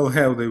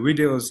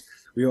videos,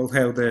 we all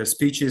have the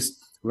speeches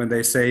when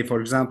they say,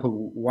 for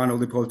example, one of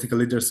the political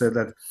leaders said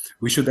that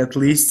we should at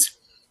least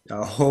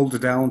hold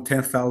down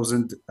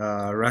 10,000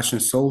 Russian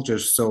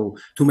soldiers, so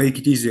to make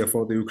it easier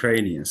for the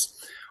Ukrainians.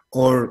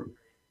 Or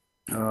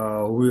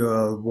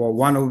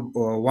one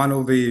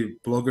of the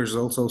bloggers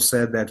also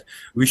said that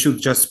we should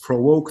just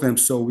provoke them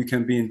so we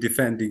can be in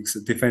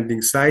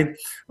defending side,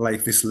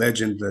 like this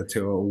legend that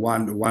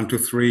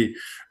 1-to-3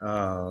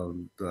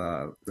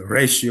 the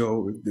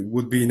ratio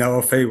would be in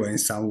our favor in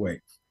some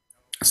way.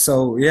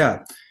 So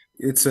yeah,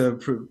 it's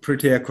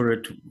pretty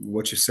accurate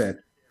what you said.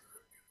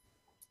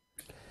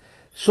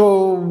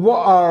 So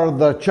what are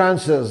the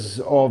chances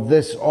of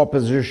this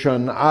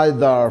opposition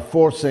either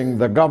forcing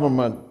the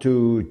government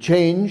to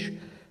change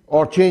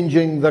or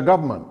changing the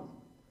government?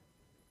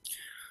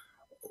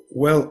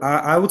 Well,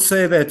 I would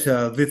say that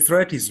the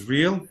threat is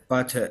real,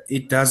 but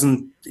it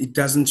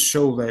doesn't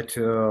show that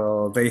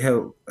they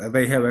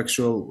have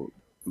actual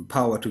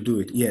power to do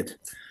it yet,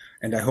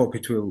 and I hope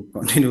it will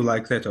continue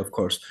like that, of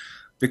course,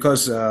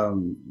 because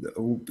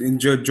in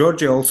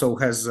Georgia also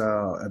has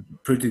a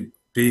pretty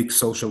big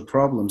social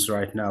problems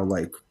right now.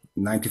 Like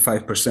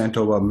 95%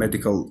 of our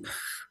medical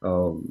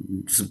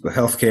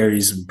healthcare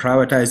is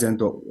privatized, and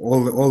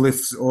all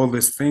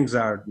these things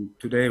are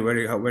today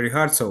very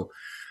hard. So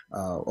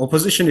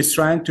opposition is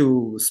trying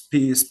to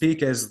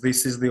speak as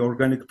this is the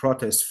organic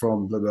protest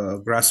from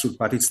the grassroots,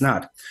 but it's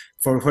not.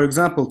 For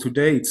example,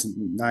 today it's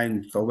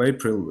 9th of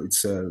April.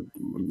 It's in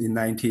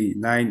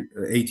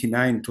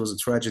 1989. It was a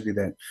tragedy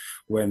then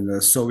when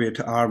the Soviet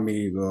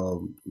army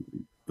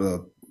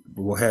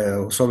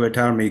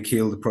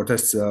killed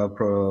Protestants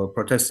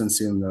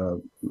in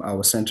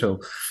our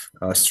central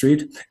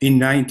street. In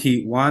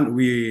 91,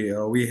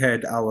 we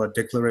had our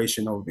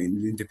Declaration of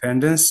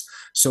Independence.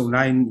 So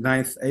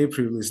 9th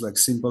April is like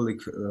symbolic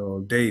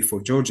day for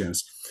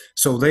Georgians.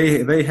 So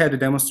they had a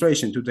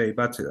demonstration today,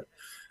 but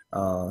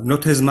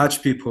not as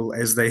much people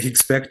as they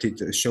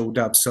expected showed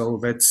up. So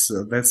that's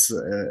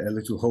a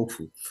little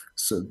hopeful.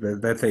 So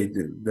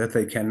that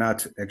they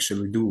cannot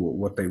actually do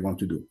what they want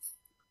to do.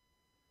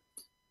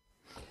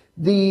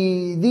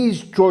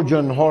 These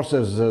Trojan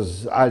horses,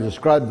 as I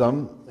described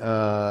them,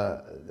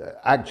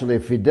 actually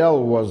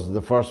Fidel was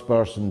the first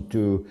person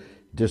to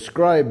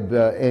describe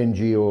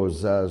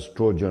NGOs as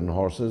Trojan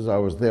horses. I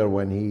was there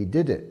when he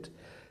did it.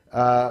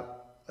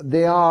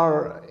 They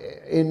are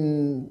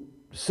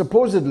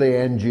supposedly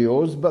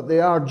NGOs, but they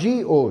are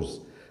GOs.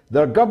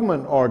 They're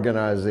government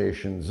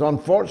organizations.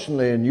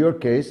 Unfortunately, in your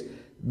case,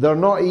 they're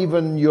not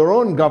even your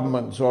own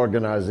government's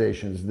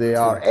organizations. They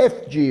are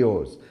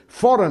FGOs,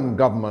 foreign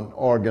government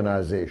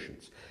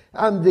organizations.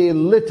 And they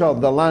litter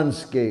the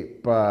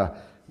landscape,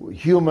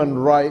 human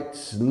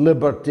rights,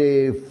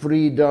 liberty,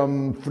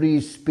 freedom, free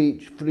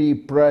speech, free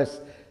press.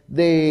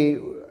 They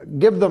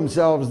give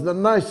themselves the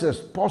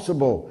nicest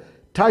possible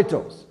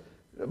titles.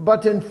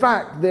 But in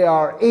fact, they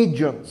are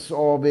agents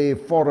of a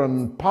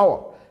foreign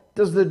power.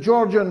 Does the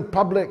Georgian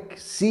public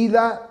see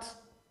that?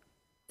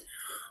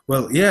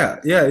 Well, yeah,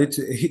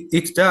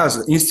 it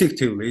does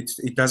instinctively.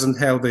 It doesn't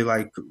have the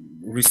like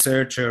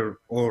researcher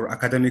or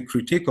academic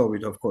critique of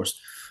it, of course,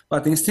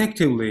 but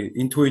instinctively,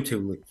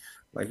 intuitively,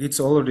 like it's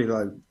already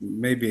like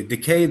maybe a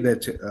decade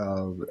that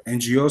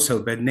NGOs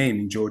have bad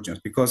name in Georgia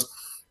because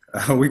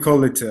we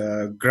call it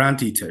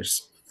grant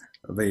eaters.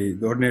 The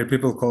ordinary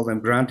people call them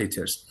grant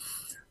eaters,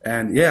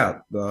 and yeah,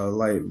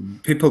 like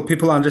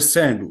people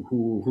understand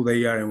who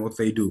they are and what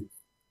they do,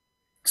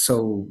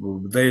 so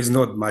there is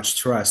not much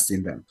trust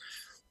in them.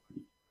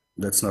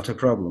 That's not a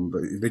problem,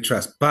 but they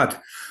trust.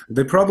 But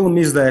the problem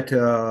is that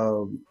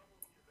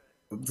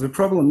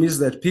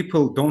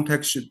people don't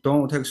actually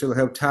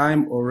have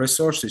time or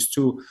resources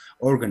to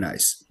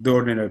organize the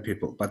ordinary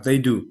people, but they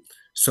do.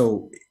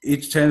 So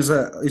it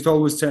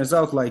always turns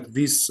out like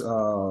this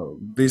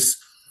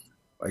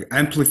like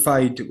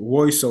amplified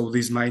voice of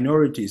these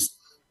minorities.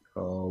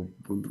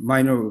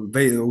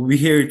 We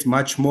hear it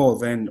much more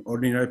than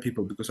ordinary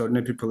people because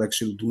ordinary people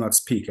actually do not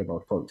speak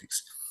about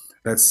politics.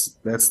 That's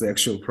the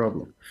actual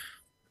problem.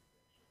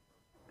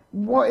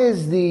 What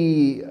is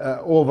the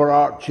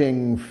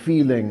overarching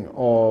feeling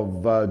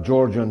of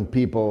Georgian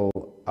people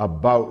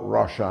about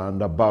Russia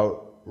and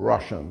about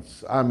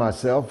Russians? I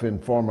myself, in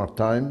former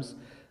times,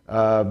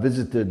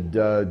 visited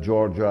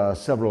Georgia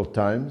several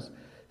times.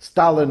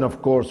 Stalin,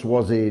 of course,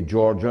 was a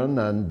Georgian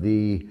and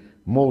the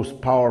most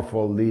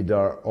powerful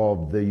leader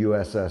of the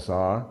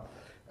USSR.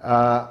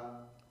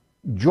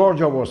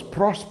 Georgia was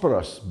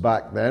prosperous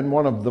back then,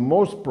 one of the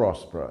most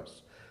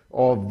prosperous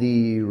of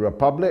the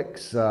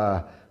republics.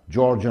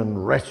 Georgian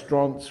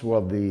restaurants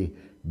were the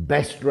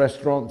best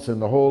restaurants in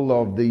the whole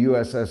of the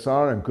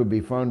USSR and could be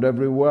found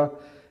everywhere.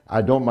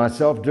 I don't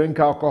myself drink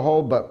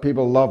alcohol, but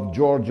people love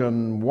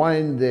Georgian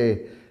wine,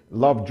 they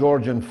love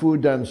Georgian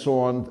food and so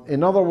on.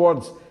 In other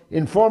words,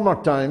 in former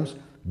times,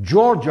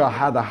 Georgia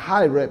had a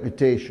high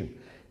reputation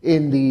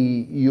in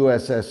the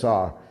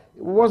USSR.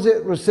 Was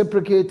it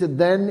reciprocated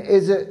then?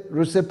 Is it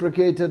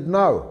reciprocated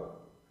now?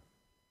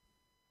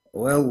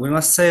 Well, we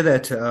must say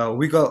that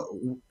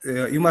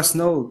you must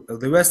know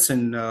the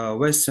Western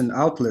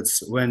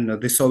outlets when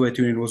the Soviet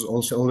Union was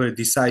also already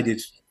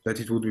decided that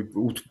it would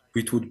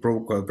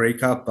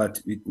break up,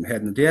 but it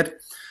hadn't yet.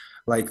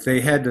 Like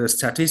they had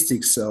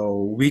statistics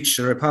which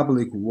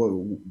republic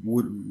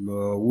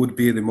would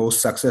be the most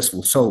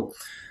successful. So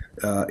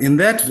In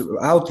that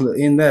outlet,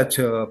 in that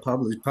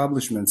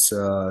publishments,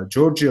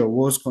 Georgia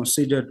was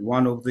considered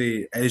one of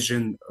the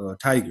Asian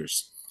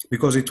tigers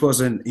because it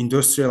was an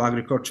industrial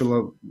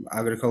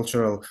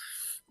agricultural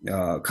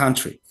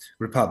country,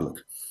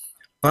 republic.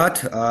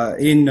 But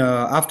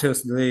after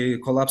the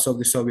collapse of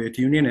the Soviet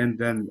Union, and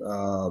then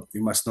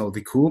you must know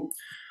the coup,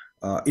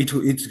 it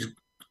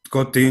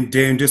got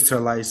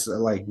deindustrialized.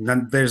 Like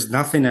there's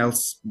nothing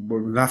else,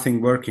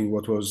 nothing working.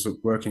 What was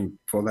working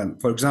for them?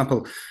 For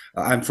example,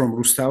 I'm from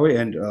Rustavi,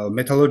 and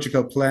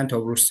metallurgical plant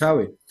of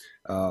Rustavi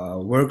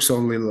works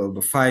only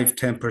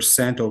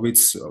 5-10% of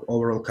its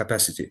overall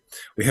capacity.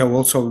 We have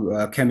also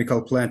a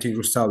chemical plant in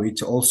Rustavi.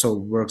 It also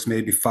works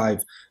maybe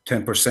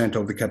 5-10%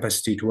 of the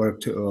capacity it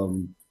worked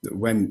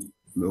when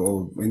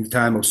in the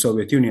time of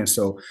Soviet Union.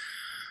 So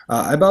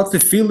about the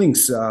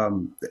feelings,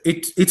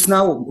 it's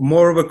now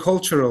more of a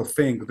cultural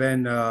thing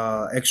than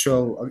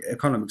actual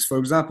economics. For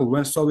example,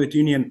 when Soviet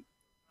Union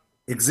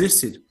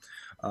existed,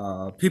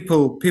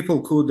 people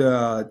could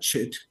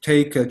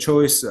take a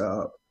choice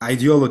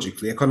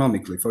ideologically,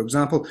 economically. For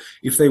example,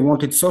 if they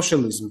wanted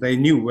socialism, they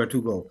knew where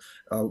to go.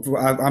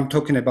 I'm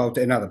talking about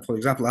another, for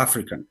example,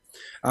 African,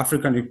 if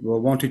they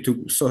wanted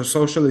to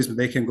socialism,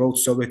 they can go to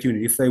Soviet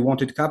Union. If they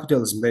wanted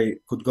capitalism, they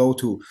could go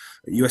to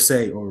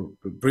USA or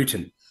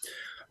Britain.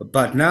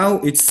 But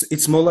now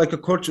it's more like a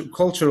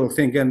cultural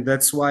thing, and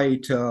that's why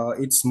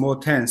it's more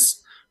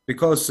tense,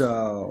 because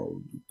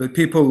the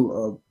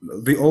people,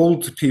 the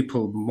old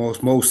people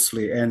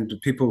mostly, and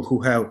people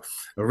who have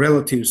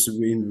relatives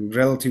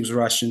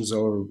Russians,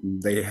 or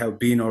they have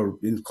been or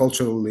been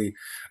culturally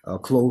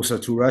closer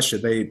to Russia,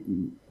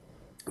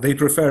 they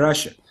prefer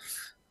Russia.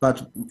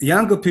 But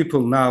younger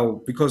people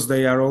now, because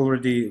they are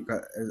already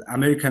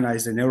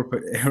Americanized in Europe,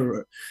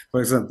 for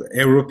example,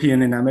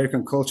 European and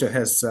American culture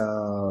has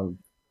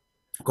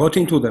got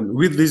into them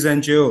with these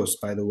NGOs,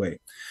 by the way,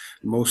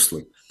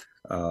 mostly.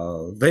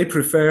 They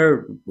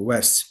prefer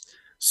West.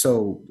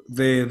 So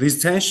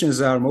these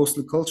tensions are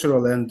mostly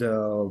cultural and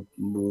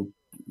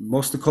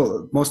mostly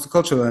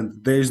cultural,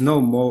 and there is no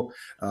more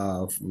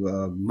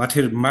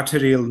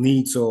material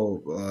needs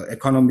or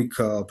economic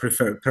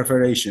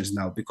preparations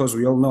now, because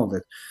we all know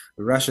that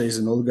Russia is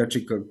an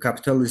oligarchic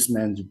capitalism,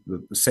 and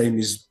the same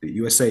is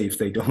USA. If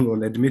they don't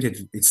want to admit it,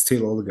 it's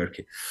still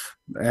oligarchy.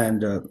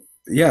 And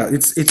yeah,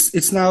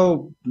 it's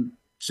now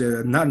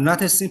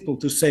not as simple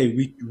to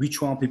say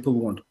which one people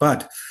want.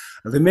 But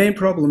the main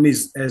problem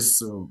is,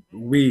 as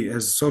we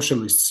as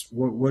socialists,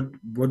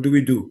 what do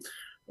we do?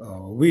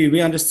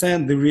 We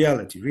understand the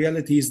reality.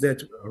 Reality is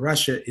that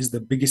Russia is the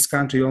biggest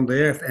country on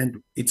the earth,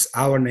 and it's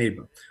our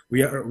neighbor.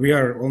 We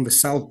are on the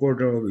south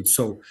border of it.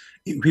 So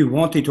if we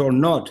want it or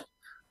not,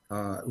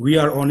 we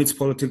are on its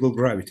political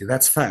gravity.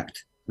 That's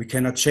fact. We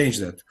cannot change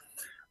that.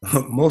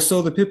 Most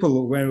of the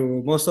people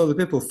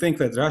think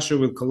that Russia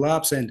will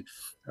collapse and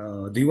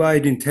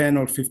divide in 10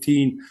 or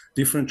 15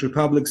 different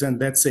republics, and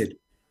that's it.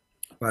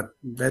 But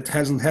that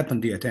hasn't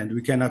happened yet, and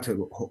we cannot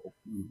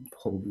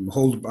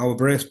hold our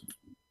breath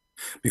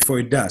before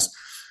it does.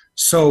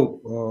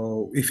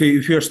 So if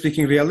you are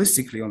speaking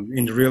realistically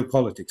in real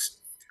politics,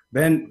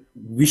 then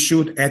we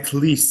should at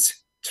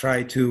least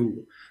try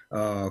to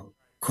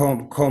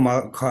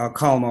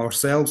calm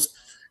ourselves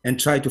and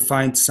try to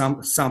find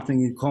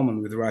something in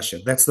common with Russia.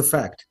 That's the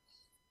fact,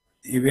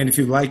 even if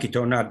you like it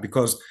or not,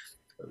 because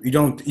you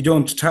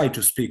don't try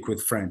to speak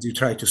with friends, you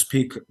try to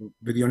speak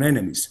with your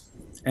enemies.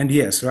 And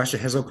yes, Russia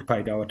has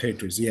occupied our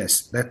territories.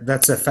 Yes,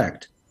 that's a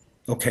fact.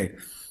 Okay,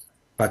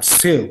 but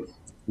still,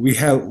 we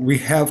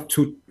have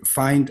to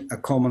find a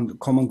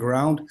common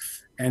ground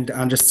and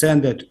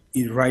understand that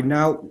right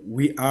now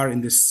we are in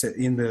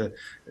the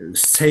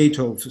state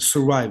of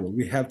survival.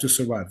 We have to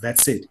survive.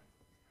 That's it.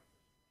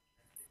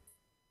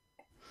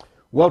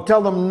 Well,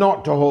 tell them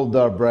not to hold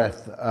their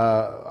breath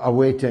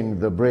awaiting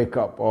the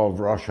breakup of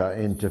Russia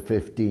into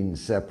 15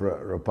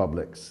 separate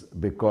republics,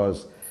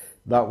 because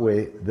that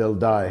way they'll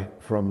die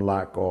from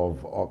lack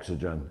of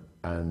oxygen,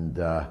 and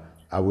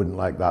I wouldn't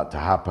like that to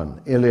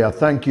happen. Ilia,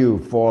 thank you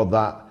for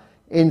that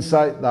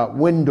insight, that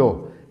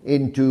window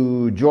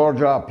into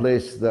Georgia, a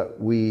place that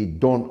we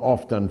don't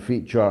often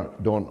feature,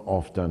 don't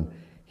often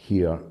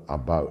hear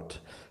about.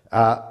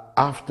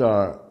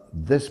 After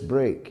this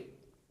break,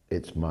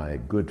 it's my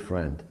good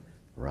friend,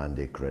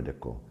 Randy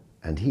Credico,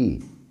 and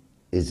he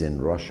is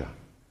in Russia.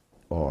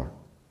 Or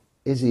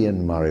is he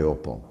in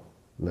Mariupol?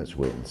 Let's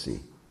wait and see.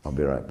 I'll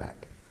be right back.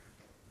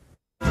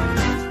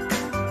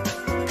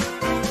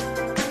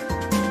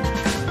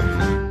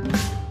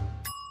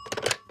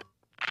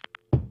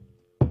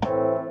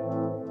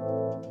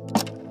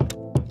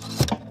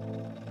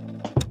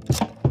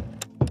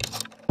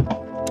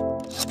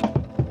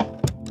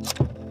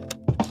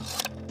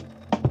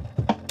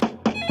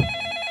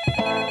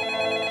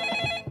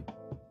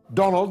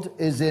 Donald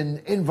is in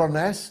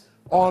Inverness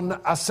on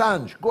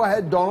Assange. Go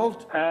ahead,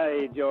 Donald.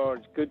 Hi,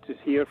 George. Good to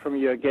hear from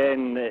you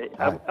again.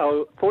 I'm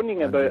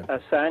phoning about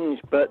Assange,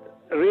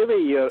 but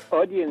really your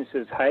audience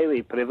is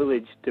highly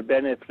privileged to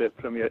benefit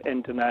from your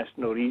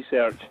international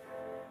research.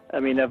 I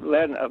mean, I've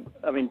learned.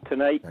 I mean,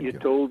 tonight you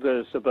told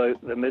us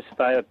about the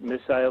misfired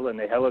missile and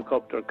the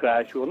helicopter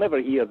crash. We'll never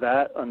hear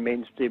that on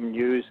mainstream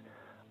news.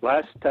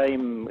 Last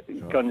time,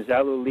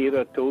 Gonzalo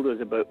Lira told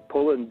us about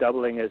Poland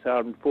doubling its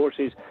armed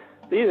forces.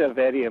 These are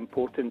very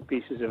important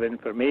pieces of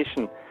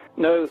information.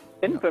 Now,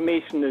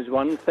 information is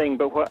one thing,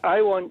 but what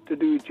I want to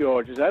do,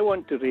 George, is I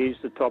want to raise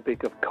the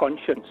topic of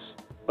conscience.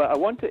 But I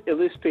want to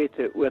illustrate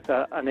it with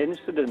an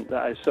incident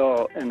that I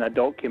saw in a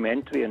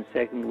documentary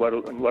in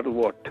World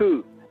War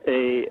II.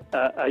 A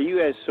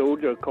U.S.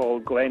 soldier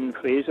called Glenn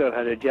Fraser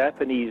had a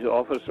Japanese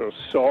officer's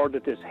sword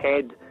at his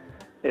head,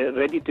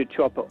 ready to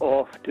chop it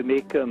off to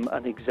make him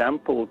an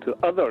example to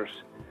others.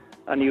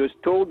 And he was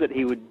told that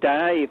he would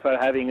die for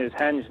having his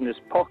hands in his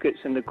pockets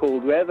in the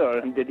cold weather.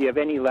 And did he have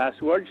any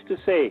last words to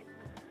say?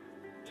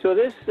 So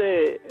this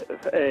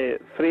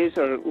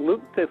Fraser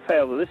looked the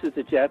fellow, this is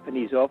the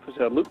Japanese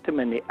officer, looked him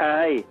in the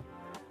eye,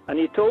 and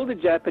he told the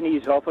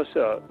Japanese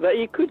officer that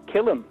he could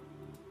kill him.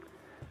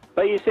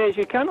 But he says,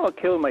 you cannot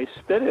kill my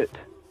spirit.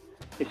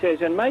 He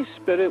says, and my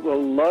spirit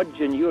will lodge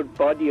in your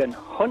body and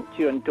haunt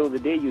you until the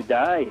day you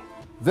die.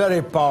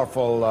 Very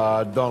powerful,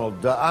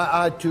 Donald.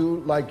 I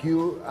too, like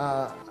you,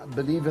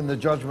 believe in the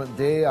judgment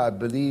day. I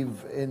believe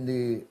in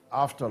the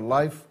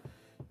afterlife.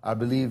 I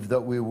believe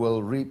that we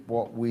will reap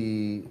what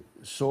we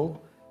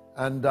sow.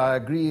 And I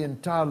agree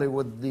entirely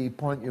with the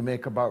point you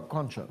make about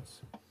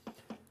conscience.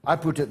 I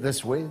put it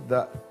this way,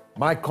 that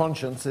my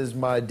conscience is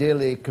my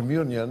daily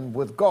communion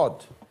with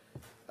God.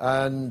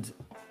 And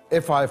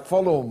if I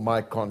follow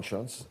my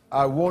conscience,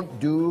 I won't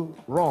do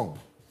wrong.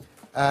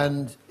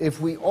 And if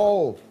we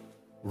all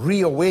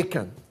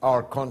reawaken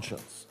our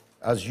conscience,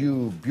 as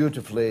you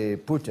beautifully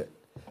put it,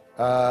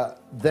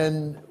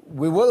 then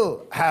we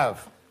will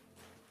have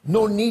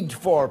no need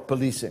for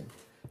policing.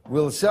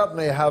 We'll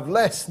certainly have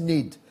less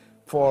need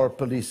for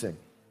policing.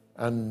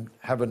 And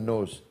heaven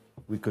knows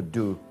we could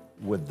do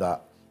with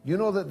that. You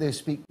know that they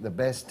speak the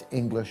best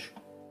English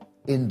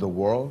in the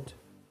world,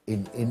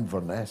 in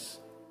Inverness,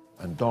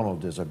 and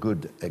Donald is a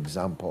good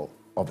example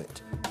of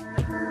it.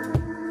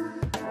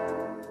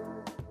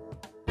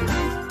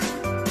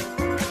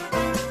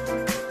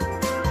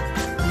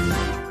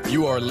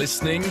 You are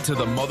listening to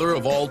the mother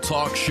of all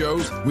talk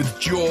shows with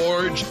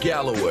George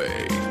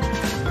Galloway.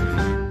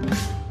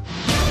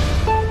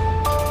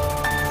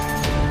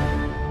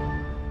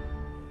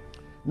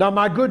 Now,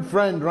 my good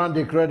friend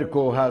Randy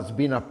Credico has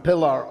been a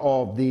pillar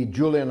of the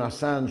Julian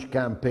Assange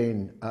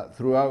campaign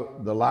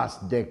throughout the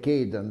last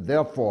decade, and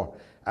therefore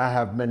I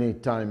have many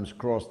times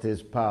crossed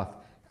his path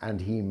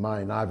and he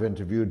mine. I've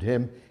interviewed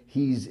him,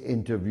 he's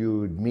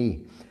interviewed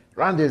me.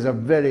 Randy is a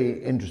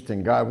very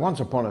interesting guy. Once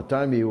upon a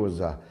time, he was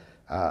a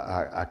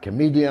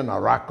comedian, a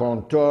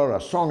raconteur,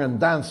 a song and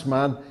dance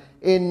man.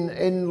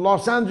 In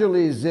Los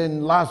Angeles,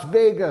 in Las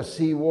Vegas,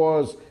 he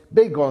was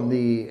big on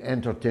the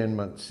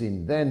entertainment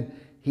scene. Then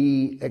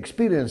he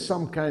experienced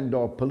some kind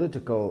of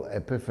political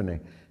epiphany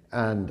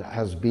and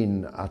has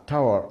been a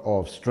tower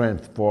of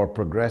strength for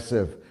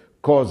progressive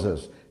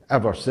causes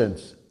ever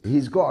since.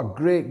 He's got a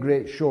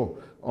great show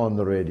on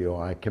the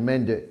radio. I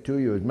commend it to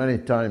you. Many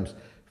times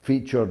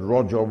featured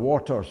Roger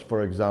Waters,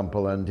 for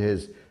example, and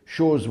his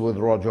shows with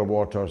Roger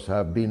Waters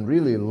have been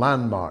really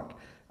landmark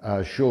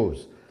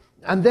shows.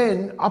 And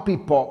then up he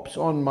pops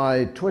on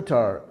my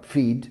Twitter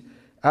feed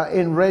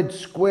in Red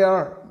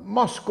Square,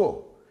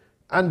 Moscow.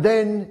 And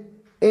then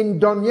in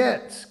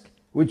Donetsk,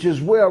 which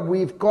is where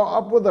we've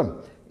caught up with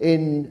him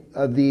in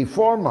the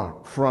former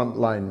front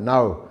line,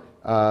 now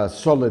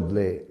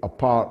solidly a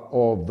part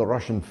of the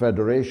Russian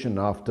Federation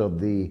after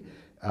the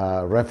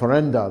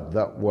referenda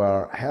that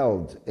were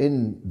held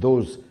in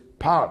those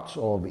parts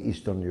of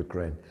eastern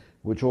Ukraine,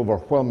 which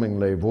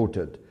overwhelmingly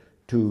voted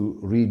to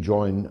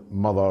rejoin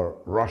Mother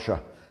Russia.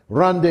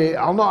 Randy,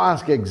 I'll not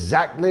ask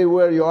exactly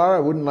where you are. I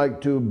wouldn't like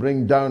to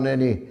bring down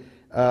any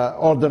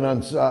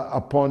ordnance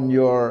upon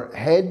your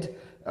head,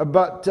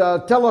 but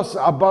tell us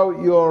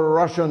about your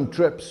Russian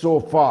trip so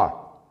far.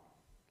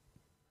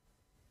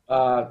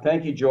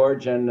 Thank you,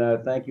 George,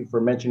 and thank you for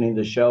mentioning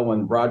the show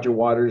and Roger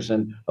Waters.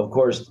 And of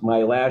course,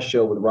 my last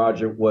show with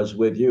Roger was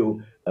with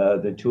you,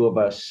 the two of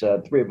us,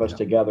 three of us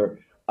together.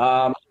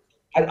 I'm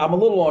a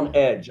little on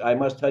edge, I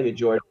must tell you,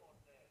 George.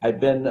 I've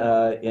been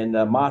in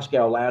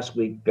Moscow last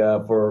week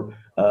for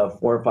 4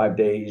 or 5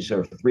 days,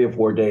 or 3 or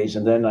 4 days,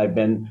 and then I've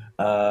been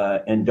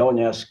in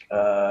Donetsk,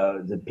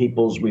 the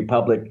People's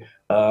Republic,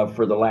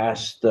 for the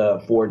last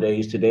 4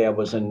 days. Today I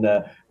was in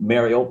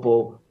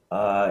Mariupol.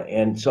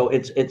 And so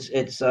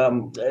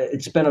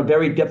it's been a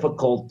very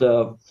difficult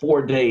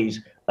 4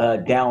 days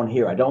down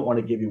here. I don't want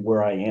to give you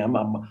where I am.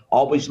 I'm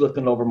always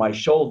looking over my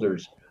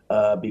shoulders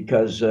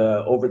because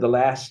over the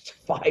last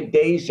 5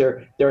 days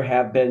there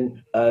have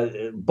been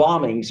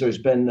bombings. There's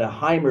been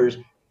HIMARS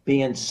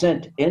being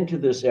sent into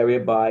this area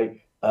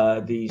by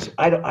these.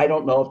 I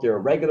don't know if they're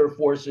regular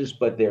forces,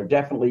 but they're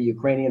definitely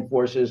Ukrainian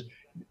forces.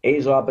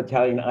 Azov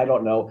Battalion. I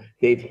don't know.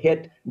 They've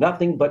hit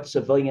nothing but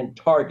civilian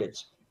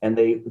targets. And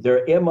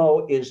their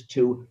MO is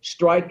to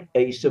strike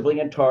a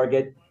civilian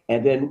target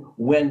And then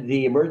when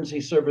the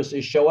emergency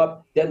services show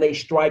up, then they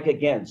strike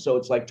again. So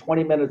it's like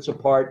 20 minutes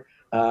apart.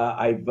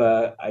 I've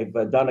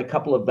done a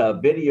couple of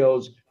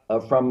videos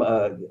from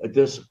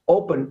this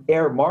open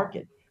air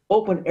market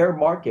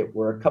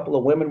where a couple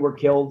of women were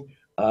killed.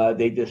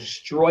 They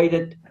destroyed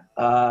it.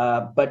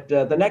 But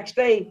the next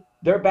day,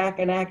 they're back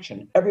in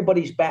action.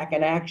 Everybody's back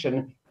in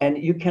action. And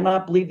you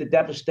cannot believe the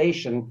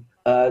devastation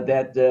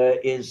that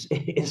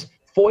is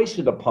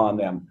foisted upon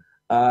them.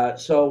 I'm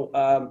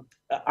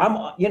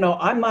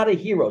not a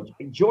hero.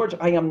 George,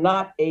 I am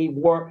not a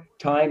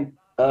wartime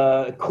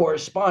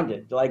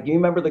correspondent. Like, you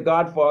remember The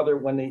Godfather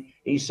when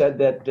he said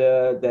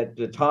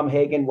that Tom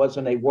Hagen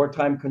wasn't a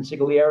wartime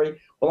consigliere?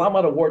 Well, I'm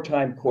not a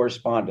wartime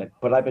correspondent,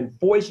 but I've been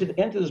foisted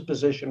into this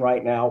position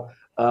right now.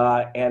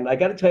 And I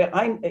got to tell you,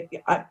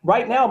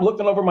 right now I'm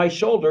looking over my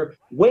shoulder,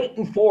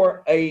 waiting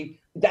for the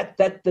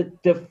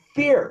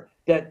fear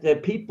that the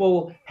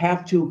people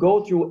have to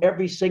go through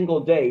every single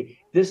day.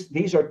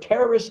 These are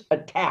terrorist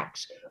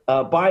attacks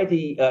by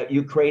the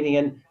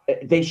Ukrainian.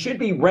 They should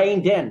be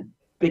reined in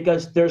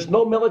because there's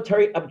no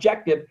military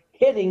objective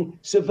hitting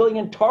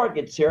civilian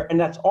targets here, and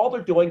that's all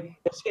they're doing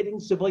is hitting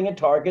civilian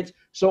targets.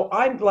 So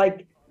I'm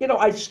like,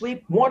 I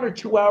sleep 1 or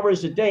 2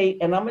 hours a day,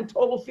 and I'm in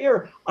total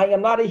fear. I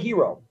am not a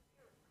hero.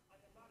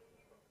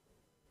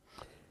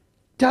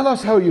 Tell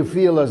us how you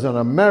feel as an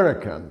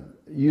American.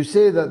 You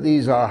say that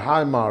these are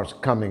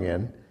HIMARS coming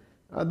in.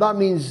 That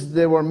means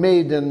they were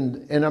made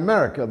in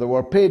America. They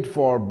were paid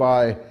for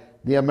by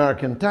the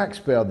American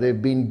taxpayer.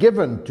 They've been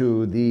given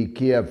to the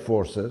Kiev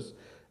forces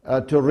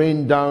to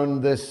rain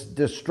down this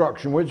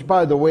destruction, which,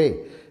 by the way,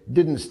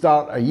 didn't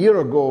start a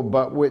year ago,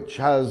 but which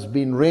has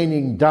been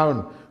raining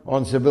down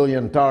on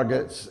civilian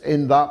targets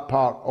in that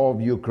part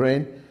of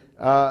Ukraine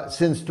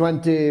since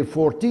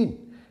 2014.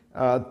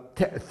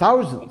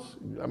 Thousands,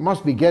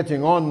 must be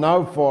getting on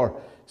now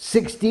for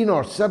 16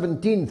 or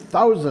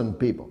 17,000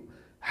 people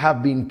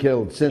have been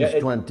killed since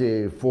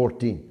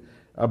 2014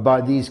 by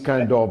these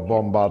kind of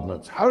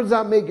bombardments. How does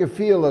that make you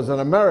feel as an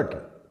American?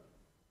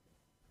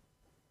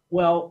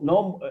 Well,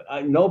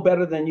 I know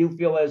better than you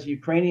feel as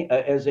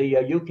as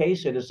a UK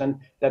citizen,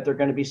 that they're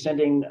going to be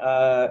sending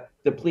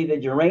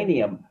depleted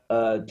uranium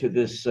to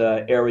this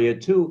area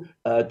to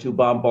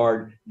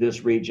bombard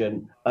this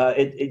region.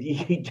 I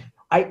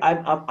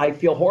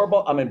feel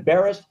horrible. I'm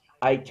embarrassed.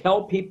 I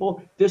tell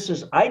people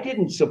I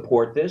didn't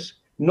support this.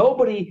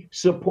 Nobody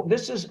support.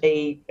 This is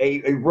a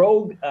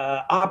rogue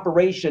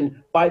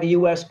operation by the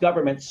U.S.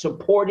 government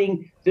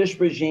supporting this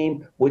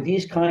regime with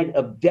these kind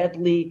of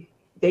deadly.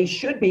 They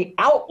should be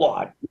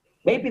outlawed.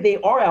 Maybe they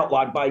are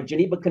outlawed by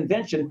Geneva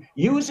Convention,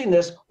 using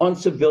this on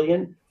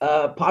civilian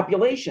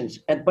populations.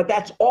 But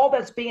that's all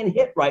that's being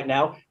hit right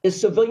now is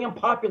civilian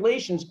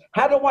populations.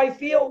 How do I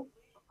feel?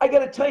 I got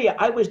to tell you,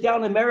 I was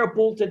down in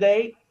Mariupol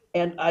today,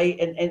 and I've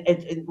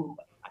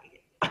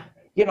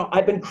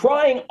been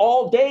crying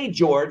all day,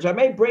 George. I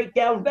may break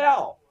down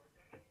now.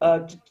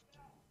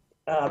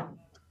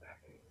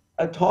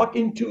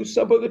 Talking to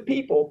some of the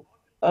people,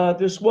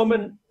 this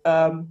woman,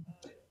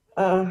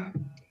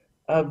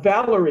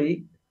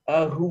 Valerie,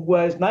 who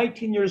was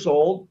 19 years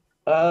old,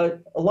 a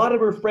lot of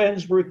her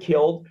friends were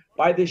killed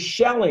by the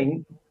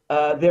shelling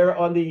there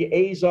on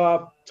the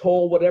Azov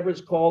toll, whatever it's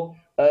called,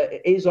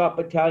 Azov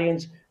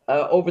battalions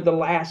over the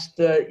last,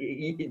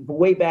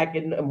 way back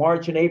in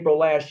March and April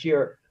last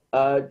year.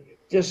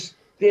 Just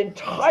the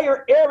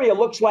entire area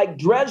looks like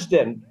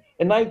Dresden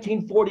in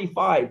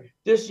 1945.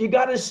 You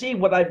got to see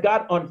what I've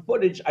got on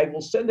footage. I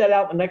will send that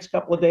out in the next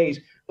couple of days.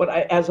 But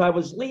as I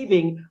was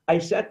leaving, I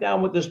sat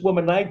down with this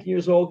woman, 19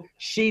 years old.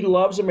 She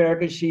loves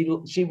America. She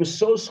was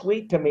so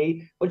sweet to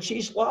me, but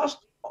she's lost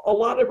a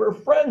lot of her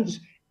friends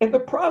in the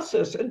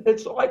process. And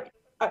it's like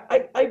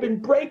I've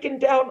been breaking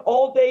down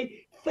all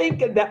day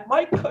thinking that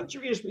my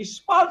country is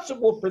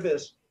responsible for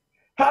this.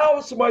 How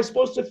else am I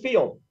supposed to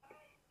feel?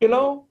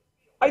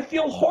 I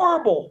feel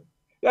horrible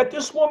that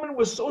this woman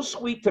was so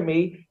sweet to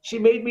me. She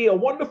made me a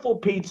wonderful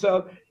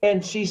pizza,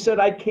 and she said,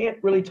 I can't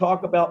really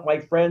talk about my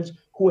friends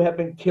who have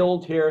been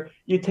killed here.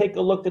 You take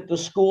a look at the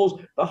schools,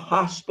 the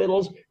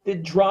hospitals, the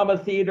drama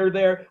theater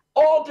there,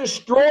 all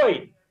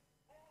destroyed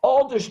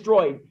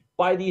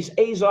by these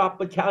Azov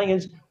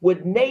battalions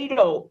with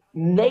NATO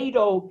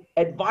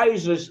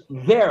advisors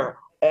there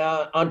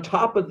on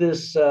top of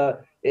this.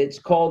 It's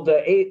called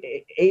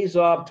the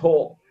Azov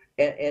toll.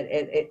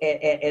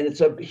 And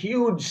it's a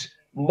huge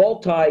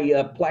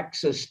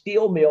multiplex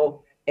steel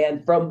mill.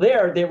 And from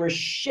there, they were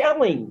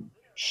shelling.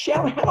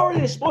 How are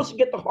they supposed to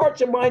get the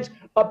hearts and minds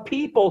of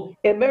people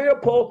in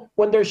Mariupol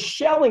when they're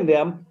shelling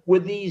them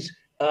with these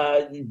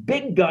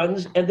big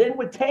guns and then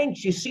with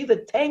tanks? You see the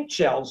tank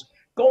shells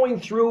going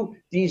through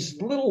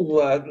these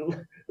little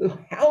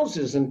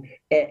houses and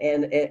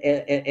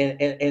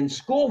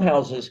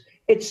schoolhouses.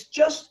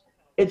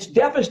 It's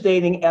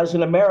devastating as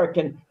an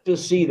American to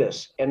see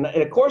this. And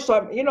of course,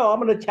 I'm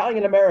an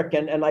Italian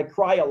American and I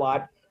cry a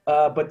lot.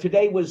 But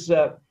today was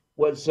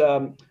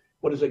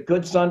what is it?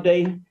 Good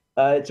Sunday.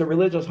 It's a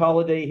religious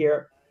holiday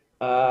here.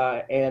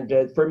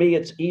 And for me,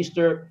 it's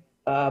Easter.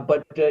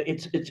 but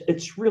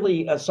it's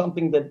really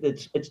something that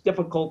it's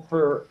difficult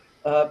for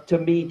to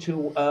me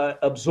to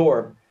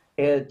absorb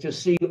and to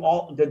see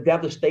all the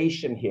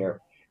devastation here.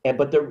 And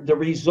but the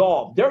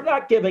resolve, they're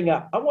not giving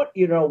up. I want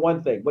you to know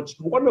one thing. What's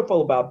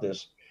wonderful about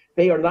this,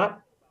 they are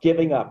not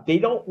giving up. They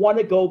don't want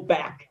to go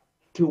back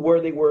to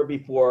where they were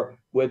before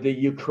with the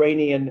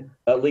Ukrainian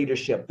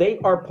leadership. They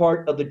are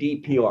part of the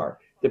DPR.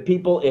 The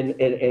people in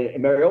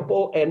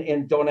Mariupol and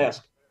in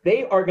Donetsk,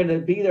 they are going to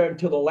be there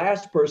until the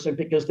last person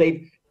because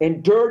they've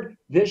endured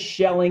this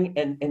shelling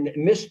and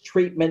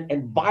mistreatment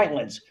and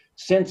violence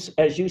since,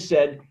 as you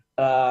said,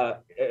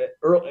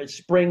 early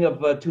spring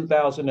of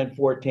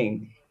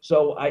 2014.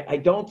 So I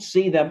don't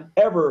see them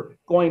ever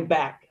going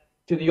back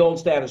to the old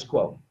status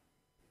quo.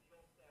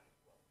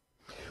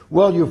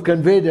 Well, you've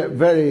conveyed it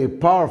very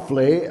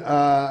powerfully.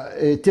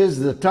 It is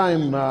the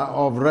time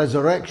of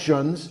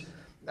resurrections,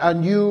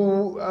 and you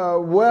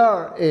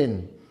were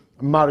in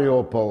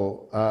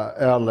Mariupol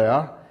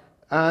earlier,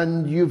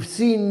 and you've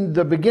seen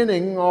the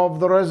beginning of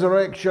the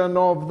resurrection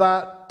of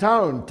that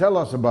town. Tell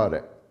us about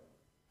it.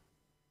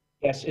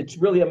 Yes, it's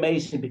really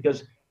amazing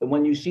because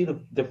when you see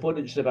the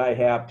footage that I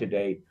have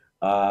today,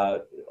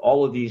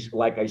 all of these,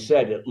 like I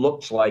said, it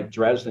looks like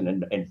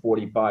Dresden in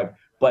 45,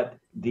 but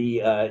the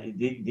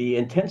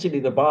intensity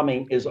of the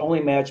bombing is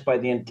only matched by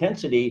the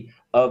intensity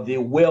of the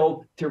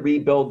will to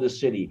rebuild the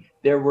city.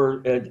 There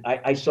were,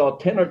 I saw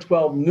 10 or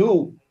 12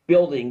 new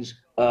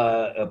buildings,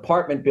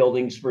 apartment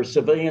buildings for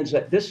civilians.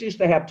 This used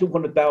to have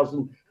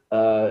 200,000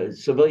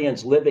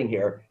 civilians living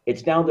here.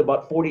 It's down to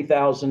about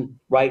 40,000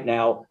 right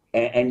now.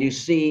 And you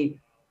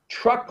see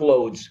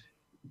truckloads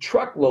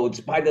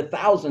by the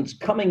thousands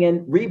coming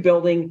in,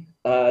 rebuilding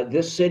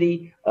this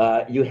city.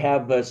 You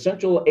have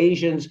Central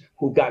Asians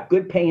who got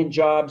good paying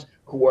jobs,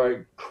 who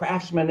are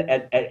craftsmen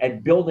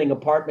at building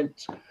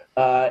apartments,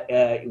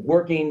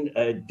 working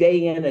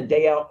day in and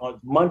day out on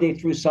Monday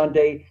through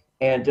Sunday.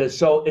 And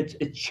so it's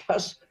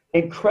just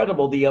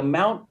incredible the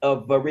amount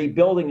of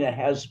rebuilding that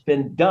has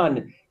been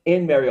done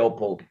in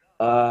Mariupol.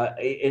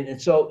 And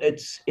so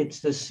it's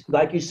this,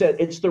 like you said,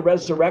 it's the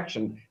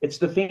resurrection. It's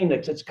the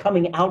phoenix. It's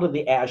coming out of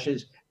the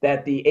ashes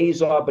that the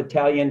Azov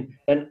battalion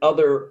and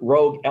other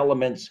rogue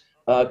elements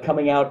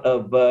coming out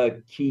of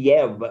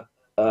Kiev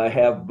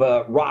have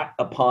wrought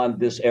upon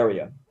this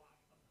area.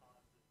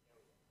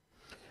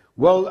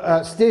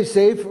 Well, stay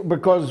safe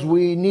because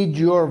we need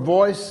your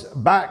voice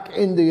back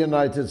in the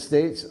United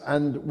States,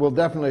 and we'll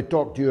definitely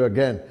talk to you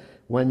again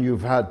when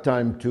you've had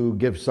time to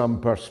give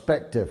some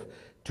perspective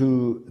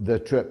to the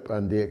trip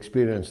and the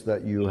experience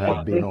that you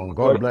have been on.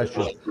 God bless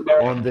you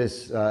on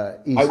this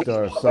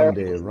Easter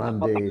Sunday.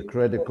 Randy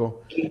Credico,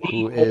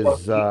 who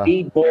is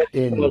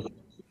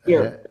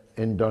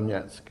in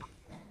Donetsk.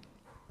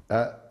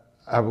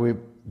 Have we,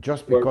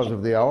 just because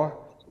of the hour,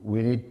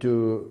 we need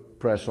to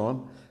press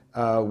on.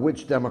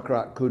 Which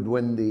Democrat could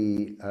win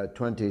the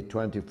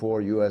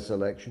 2024 U.S.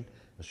 election?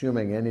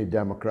 Assuming any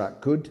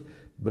Democrat could,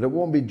 but it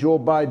won't be Joe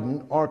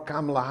Biden or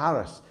Kamala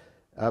Harris.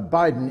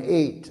 Biden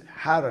 8,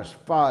 Harris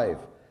 5,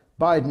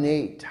 Biden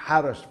 8,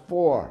 Harris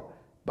 4,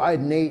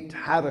 Biden 8,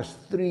 Harris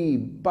 3,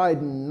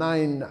 Biden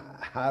 9,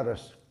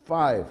 Harris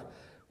 5,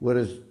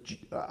 whereas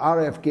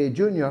RFK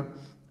Jr.,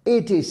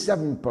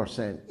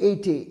 87%,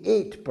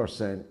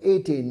 88%,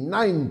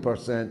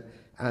 89%,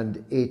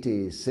 and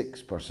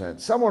 86%.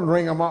 Someone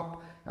ring him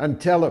up and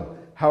tell him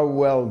how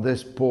well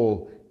this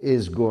poll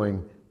is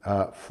going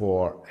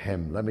for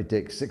him. Let me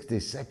take a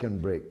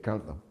 60-second break,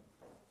 count them.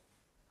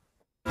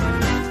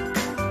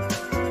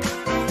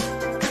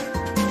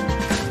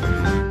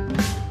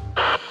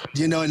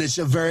 You know, and it's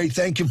a very,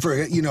 thank you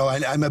for, you know,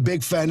 I'm a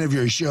big fan of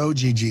your show,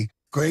 Gigi.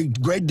 Great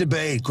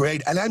debate,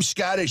 great. And I'm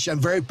Scottish. I'm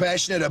very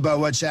passionate about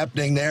what's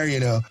happening there, you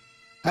know.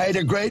 I had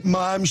a great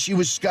mom. She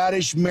was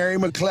Scottish, Mary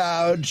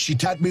McLeod. She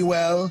taught me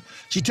well.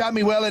 She taught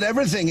me well at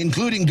everything,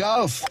 including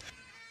golf.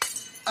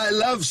 I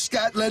love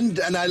Scotland,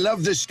 and I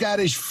love the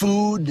Scottish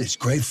food. It's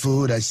great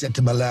food. I said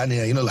to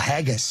Melania, you know,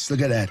 haggis, look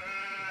at that.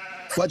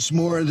 What's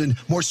more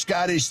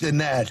Scottish than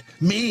that?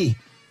 Me.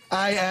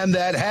 I am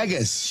that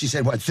haggis. She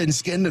said, what,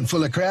 thin-skinned and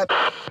full of crap?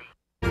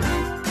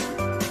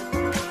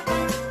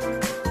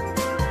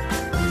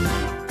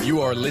 You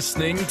are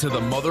listening to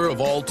the mother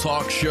of all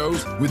talk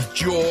shows with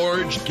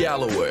George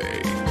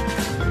Galloway.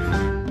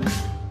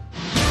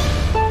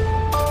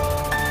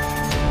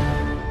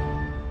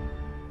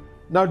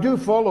 Now do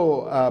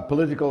follow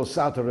political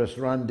satirist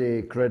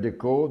Randy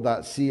Credico,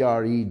 that's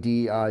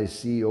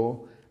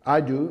Credico.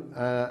 I do.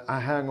 I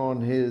hang on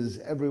his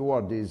every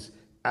word.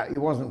 He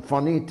wasn't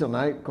funny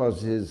tonight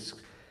because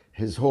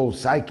his whole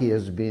psyche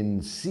has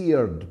been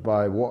seared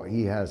by what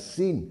he has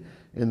seen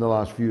in the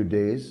last few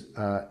days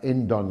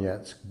in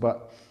Donetsk.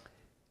 But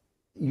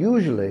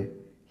usually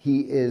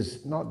he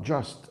is not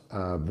just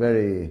a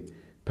very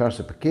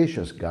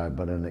perspicacious guy,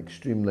 but an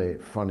extremely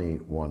funny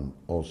one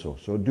also.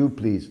 So do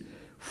please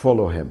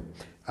follow him.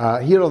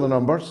 Here are the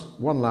numbers,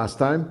 one last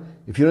time.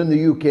 If you're in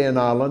the UK and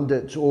Ireland,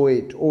 it's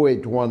 08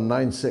 081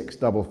 96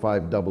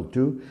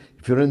 5522.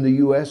 If you're in the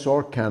US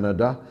or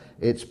Canada,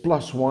 It's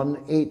 +1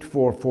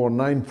 844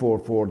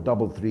 944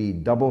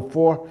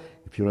 3344.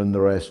 If you're in the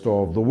rest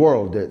of the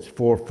world, it's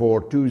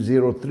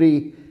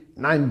 44203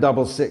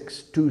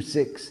 966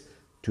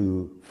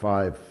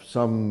 2625.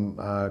 Some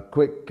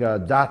quick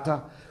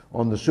data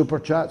on the super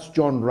chats.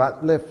 John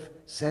Ratliff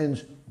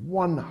sends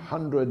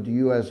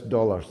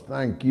 $100.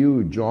 Thank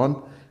you,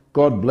 John.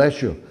 God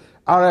bless you.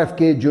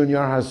 RFK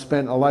Jr. has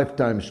spent a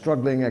lifetime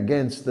struggling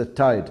against the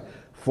tide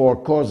for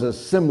causes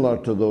similar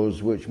to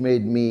those which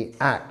made me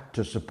act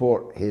to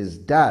support his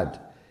dad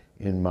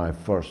in my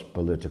first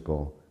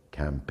political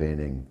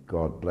campaigning.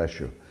 God bless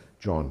you,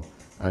 John,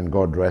 and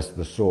God rest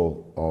the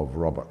soul of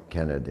Robert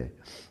Kennedy.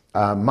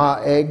 Ma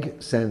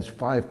Egg sends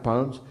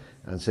 £5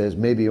 and says,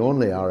 maybe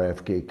only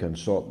RFK can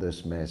sort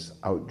this mess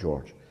out,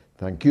 George.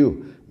 Thank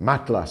you.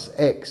 Matlas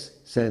X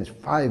sends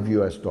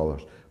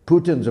 $5.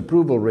 Putin's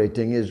approval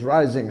rating is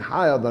rising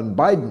higher than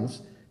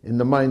Biden's in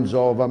the minds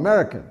of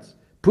Americans.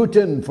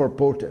 Putin for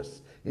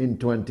POTUS in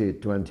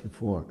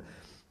 2024.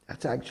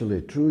 That's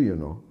actually true, you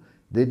know.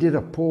 They did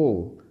a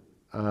poll,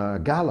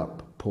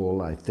 Gallup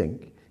poll, I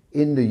think,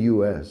 in the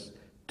US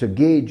to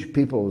gauge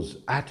people's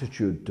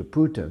attitude to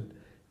Putin,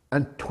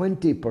 and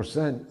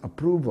 20%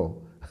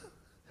 approval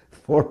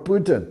for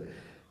Putin.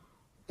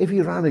 If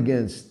he ran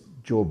against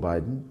Joe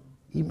Biden,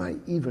 he might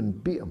even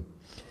beat him.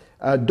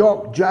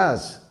 Doc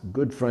Jazz,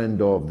 good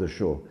friend of the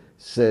show,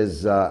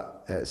 says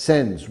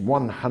sends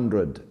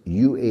 100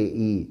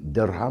 UAE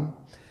dirham,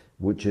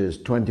 which is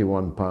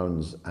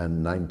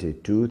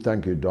 £21.92.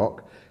 Thank you,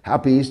 Doc.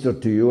 Happy Easter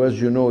to you. As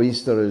you know,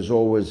 Easter is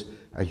always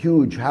a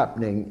huge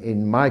happening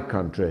in my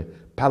country,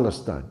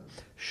 Palestine.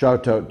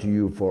 Shout out to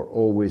you for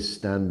always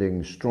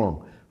standing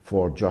strong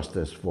for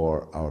justice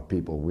for our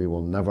people. We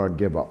will never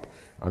give up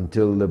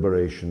until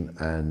liberation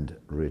and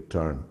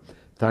return.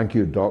 Thank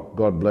you, Doc.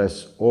 God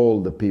bless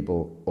all the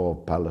people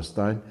of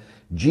Palestine.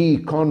 G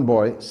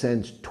Convoy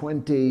sends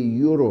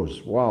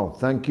 €20. Wow,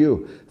 thank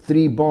you.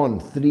 3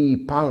 bond,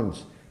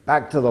 £3.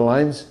 Back to the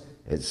lines.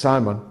 It's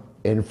Simon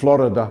in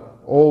Florida.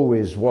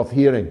 Always worth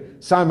hearing.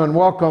 Simon,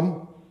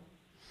 welcome.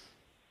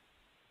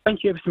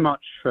 Thank you ever so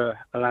much for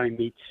allowing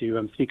me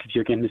to speak with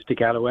you again, Mr.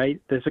 Galloway.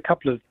 There's a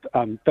couple of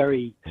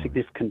very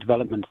significant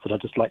developments that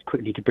I'd just like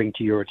quickly to bring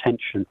to your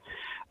attention.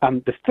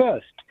 The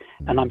first,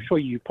 and I'm sure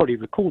you probably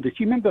recall this,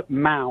 you remember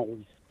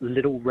Mao's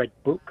little red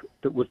book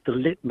that was the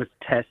litmus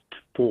test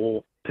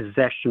for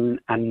possession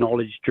and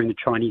knowledge during the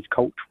Chinese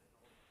culture?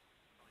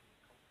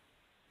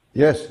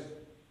 Yes.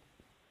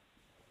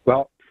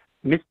 Well,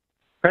 Mr.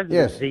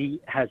 President Xi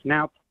has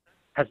now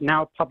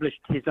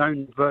published his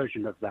own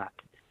version of that.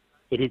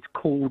 It is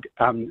called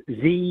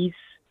Xi's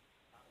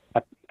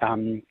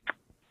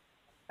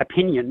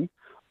opinion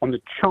on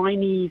the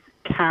Chinese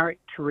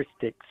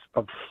characteristics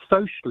of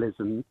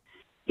socialism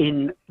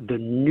in the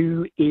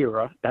new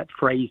era, that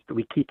phrase that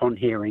we keep on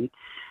hearing.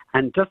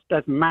 And just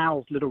as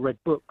Mao's little red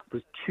book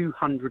was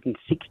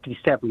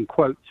 267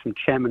 quotes from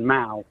Chairman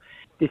Mao,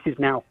 this is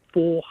now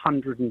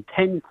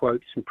 410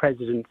 quotes from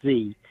President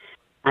Xi,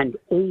 and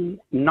all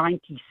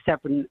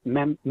 97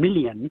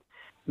 million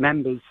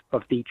members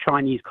of the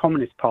Chinese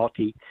Communist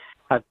Party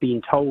have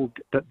been told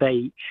that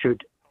they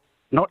should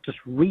not just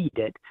read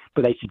it,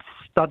 but they should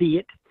study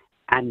it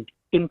and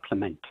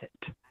implement it.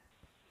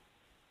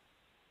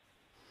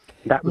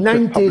 That was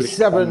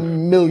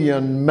 97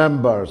 million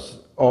members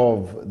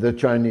of the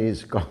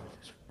Chinese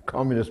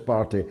Communist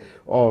Party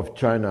of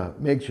China.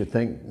 Makes you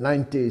think.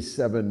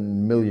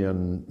 97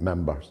 million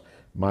members.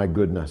 My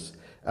goodness.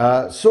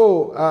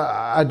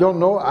 I don't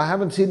know. I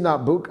haven't seen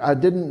that book. I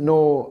didn't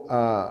know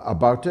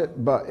about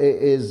it, but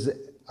it is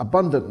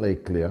abundantly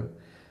clear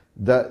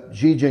that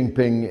Xi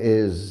Jinping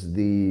is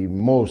the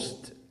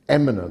most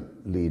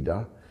eminent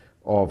leader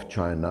of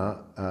China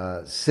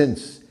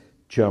since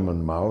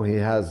Chairman Mao. He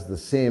has the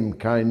same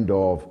kind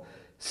of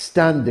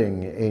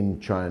standing in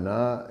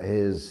China.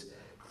 His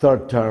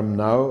third term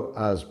now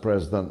as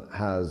president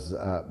has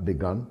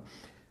begun,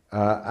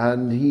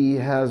 and he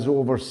has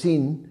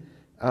overseen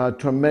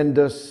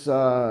tremendous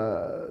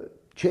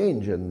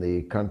change in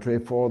the country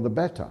for the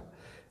better.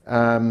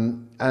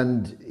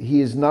 And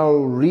he is now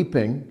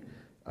reaping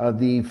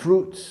the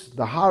fruits,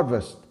 the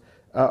harvest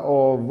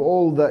of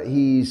all that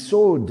he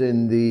sowed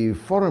in the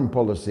foreign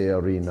policy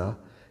arena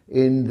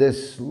in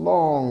this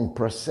long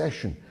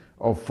procession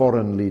of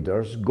foreign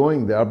leaders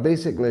going there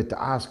basically to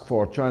ask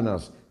for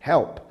China's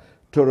help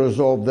to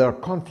resolve their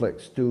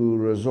conflicts, to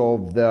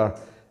resolve their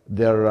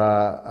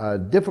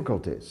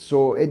difficulties.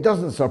 So it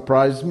doesn't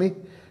surprise me.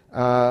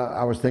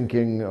 I was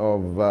thinking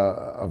of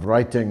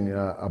writing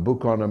a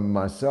book on him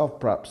myself.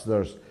 Perhaps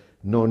there's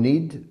no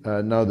need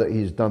now that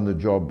he's done the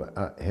job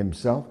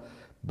himself.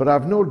 But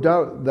I've no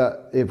doubt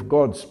that if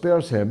God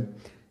spares him,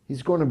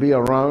 he's going to be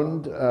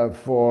around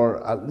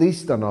for at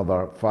least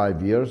another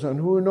 5 years, and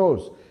who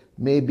knows,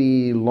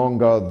 maybe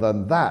longer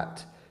than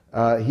that.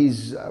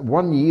 He's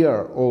 1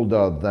 year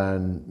older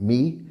than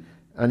me,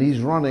 and he's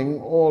running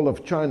all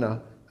of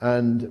China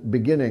and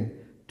beginning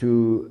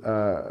to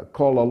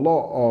call a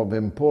lot of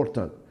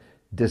important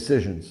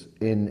decisions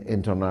in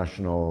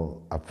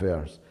international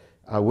affairs.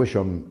 I wish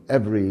him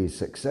every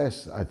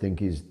success. I think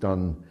he's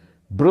done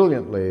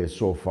brilliantly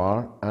so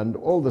far, and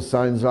all the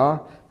signs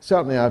are,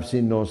 certainly I've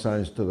seen no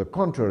signs to the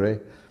contrary,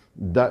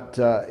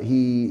 that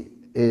he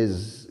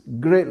is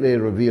greatly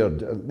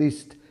revered, at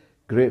least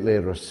greatly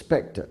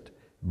respected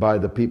by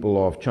the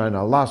people of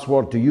China. Last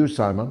word to you,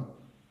 Simon.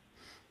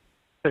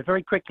 So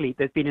very quickly,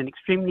 there's been an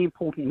extremely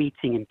important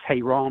meeting in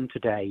Tehran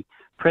today.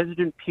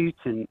 President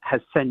Putin has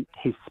sent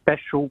his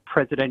special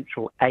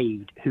presidential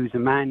aide, who's a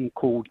man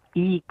called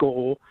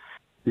Igor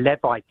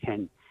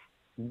Leviten.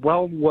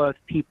 Well worth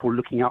people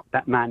looking up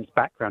that man's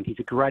background. He's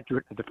a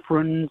graduate of the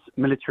Frunze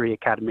Military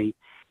Academy.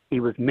 He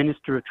was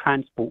Minister of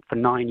Transport for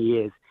 9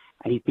 years,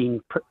 and he's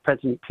been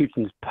President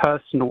Putin's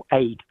personal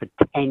aide for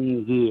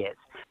 10 years.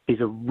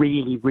 He's a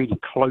really, really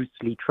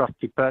closely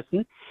trusted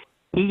person.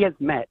 He has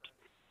met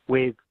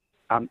with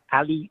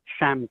Ali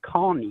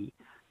Shamkhani,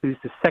 who's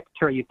the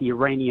Secretary of the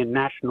Iranian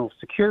National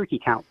Security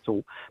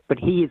Council, but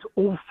he is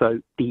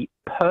also the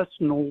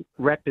personal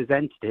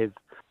representative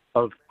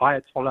of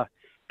Ayatollah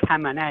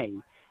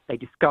Khamenei. They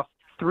discussed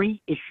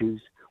 3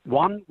 issues.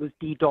 1 was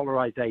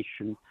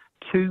de-dollarization.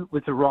 2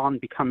 was Iran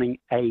becoming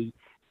a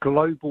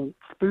global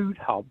food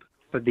hub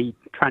for the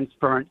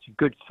transference of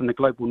goods from the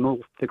global north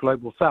to the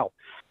global south.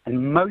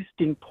 And most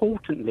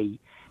importantly,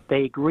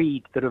 they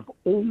agreed that of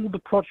all the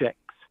projects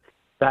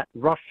that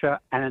Russia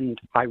and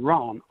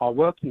Iran are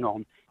working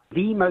on,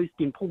 the most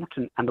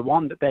important and the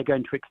one that they're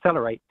going to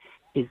accelerate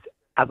is,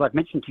 as I've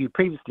mentioned to you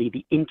previously,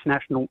 the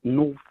international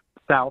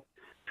north-south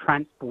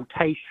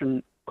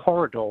transportation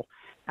corridor,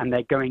 and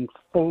they're going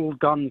full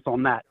guns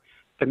on that.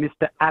 So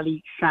Mr.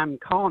 Ali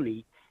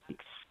Shamkhani,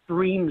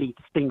 extremely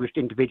distinguished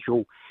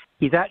individual,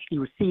 he's actually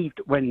received,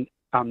 when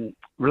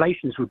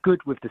relations were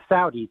good with the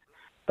Saudis,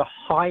 the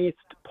highest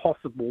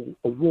possible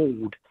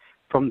award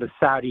from the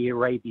Saudi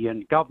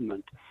Arabian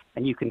government.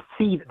 And you can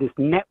see that this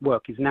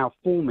network is now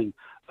forming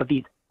of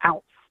these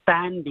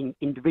outstanding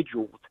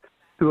individuals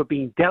who are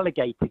being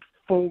delegated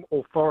full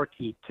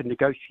authority to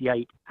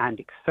negotiate and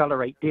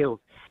accelerate deals.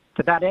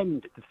 To that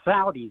end, the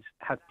Saudis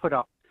have put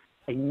up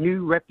a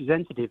new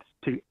representative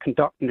to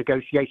conduct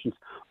negotiations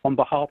on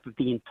behalf of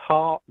the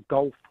entire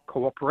Gulf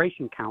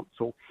Cooperation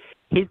Council.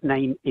 His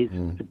name is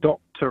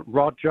Dr.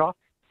 Raja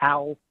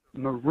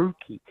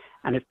Al-Maruki.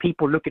 And if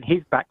people look at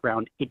his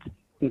background, it's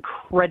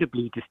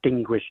incredibly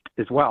distinguished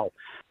as well.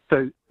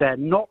 So they're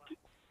not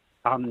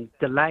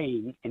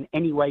delaying in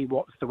any way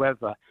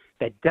whatsoever.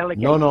 They're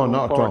delegating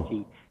not authority.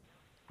 at all.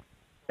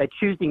 They're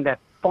choosing their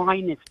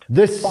finest.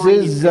 This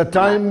is a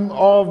time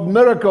of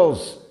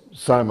miracles,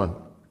 Simon.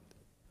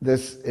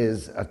 This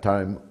is a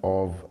time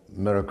of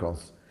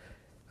miracles,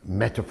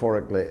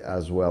 metaphorically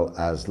as well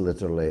as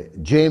literally.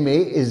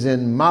 Jamie is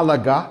in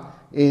Malaga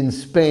in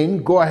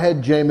Spain. Go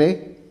ahead,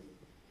 Jamie.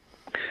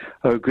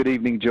 Oh, good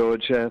evening,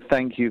 George.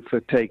 Thank you for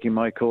taking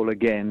my call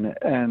again.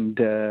 And,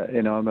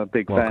 I'm a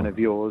big fan of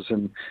yours.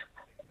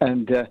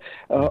 And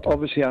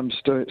obviously I'm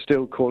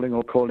still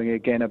calling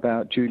again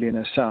about Julian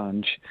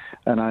Assange.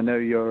 And I know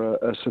you're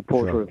a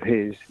supporter of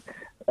his,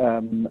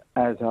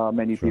 as are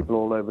many people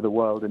all over the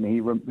world. And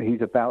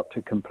he's about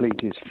to complete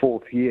his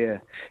 4th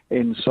year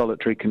in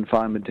solitary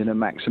confinement in a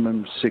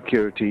maximum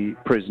security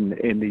prison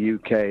in the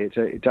UK.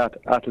 It's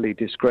utterly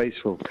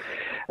disgraceful.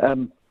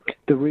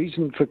 The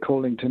reason for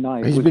calling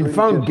tonight... He's been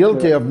found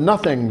guilty of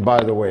nothing,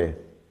 by the way.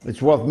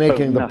 It's worth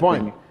making the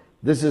point.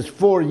 This is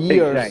 4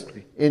 years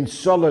in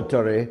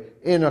solitary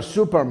in a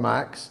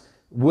supermax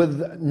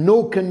with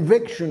no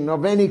conviction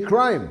of any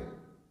crime.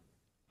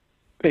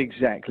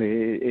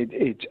 Exactly.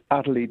 It's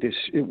utterly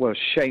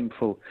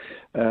shameful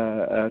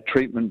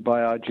treatment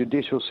by our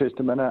judicial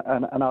system and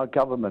our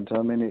government.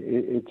 I mean,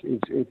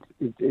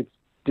 it's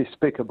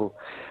despicable.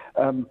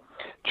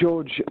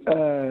 George,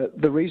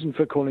 the reason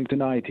for calling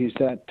tonight is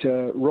that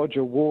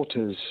Roger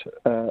Waters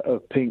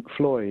of Pink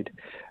Floyd,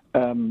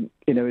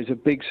 is a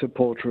big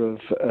supporter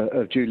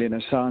of Julian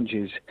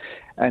Assange's,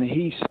 and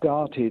he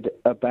started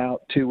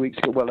about 2 weeks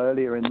ago,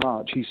 earlier in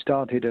March, he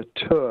started a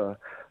tour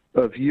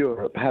of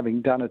Europe,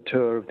 having done a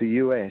tour of the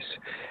US,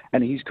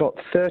 and he's got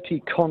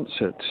 30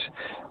 concerts,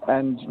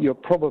 and you're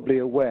probably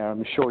aware,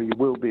 I'm sure you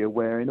will be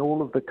aware, in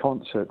all of the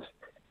concerts,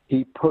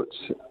 he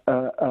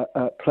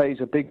plays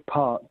a big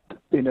part,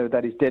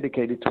 that is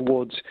dedicated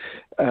towards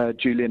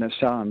Julian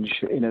Assange.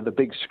 The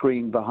big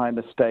screen behind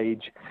the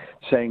stage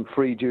saying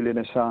 "Free Julian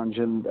Assange,"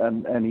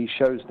 and he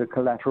shows the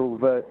collateral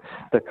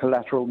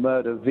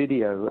murder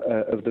video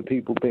of the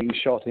people being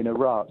shot in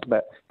Iraq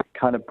that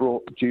kind of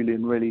brought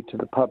Julian really to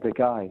the public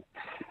eye.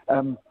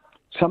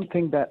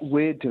 Something that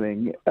we're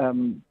doing,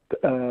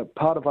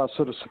 part of our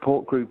sort of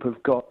support group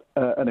have got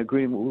an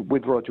agreement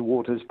with Roger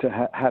Waters to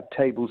have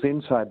tables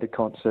inside the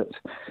concerts.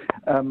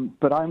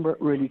 But I'm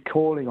really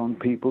calling on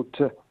people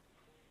to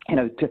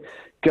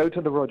go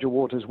to the Roger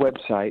Waters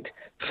website,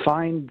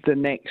 find the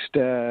next,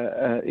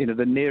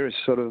 the nearest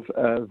sort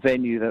of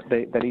venue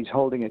that he's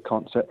holding a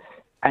concert,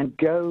 and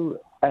go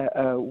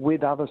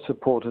with other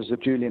supporters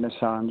of Julian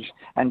Assange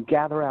and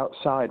gather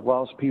outside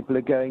whilst people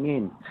are going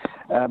in.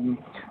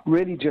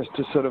 Really just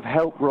to sort of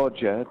help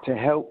Roger, to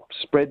help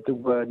spread the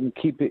word and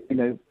keep it,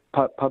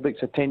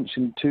 public's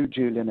attention to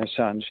Julian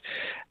Assange.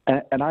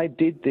 And I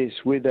did this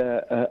with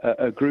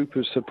a group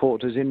of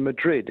supporters in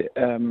Madrid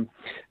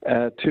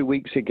 2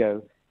 weeks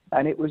ago.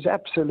 And it was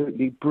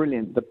absolutely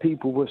brilliant. The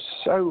people were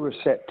so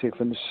receptive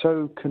and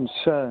so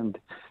concerned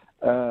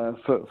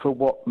for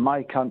what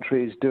my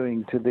country is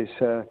doing to this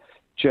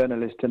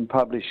journalist and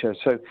publisher.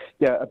 So,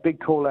 yeah, a big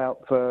call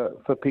out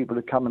for people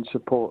to come and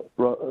support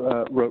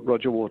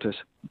Roger Waters.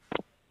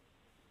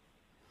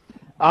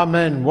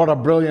 Amen. What a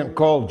brilliant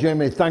call,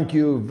 Jamie. Thank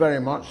you very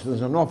much.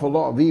 There's an awful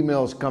lot of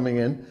emails coming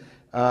in.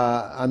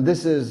 And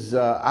this is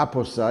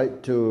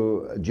apposite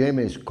to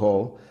Jamie's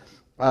call.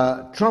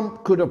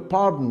 Trump could have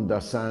pardoned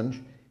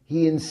Assange.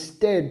 He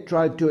instead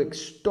tried to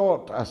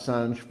extort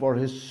Assange for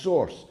his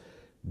source.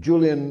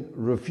 Julian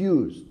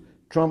refused.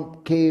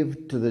 Trump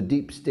caved to the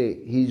deep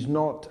state. He's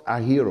not a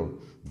hero,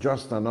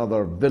 just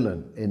another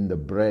villain in the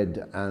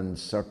bread and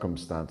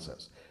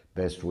circumstances.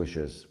 Best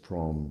wishes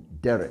from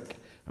Derek.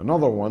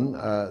 Another one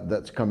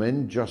that's come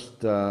in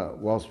just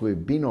whilst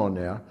we've been on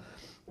air.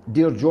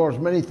 Dear George,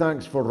 many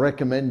thanks for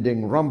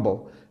recommending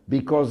Rumble,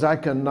 because I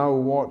can now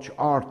watch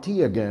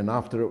RT again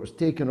after it was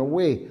taken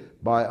away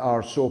by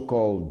our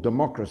so-called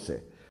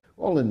democracy.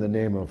 All in the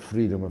name of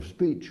freedom of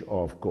speech,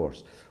 of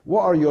course.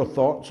 What are your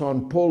thoughts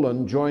on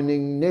Poland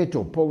joining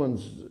NATO?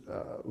 Poland's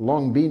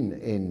long been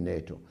in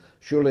NATO.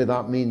 Surely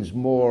that means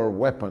more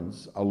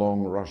weapons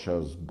along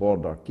Russia's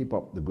border. Keep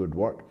up the good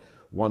work.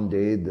 One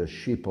day the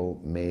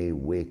sheeple may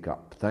wake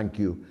up. Thank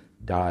you,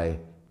 Di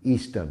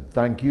Easton.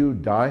 Thank you,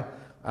 Di.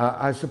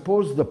 I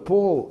suppose the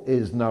poll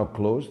is now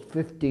closed.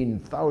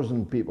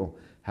 15,000 people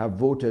have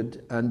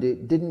voted, and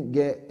it didn't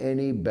get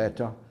any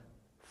better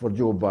for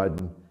Joe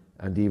Biden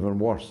and even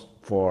worse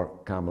for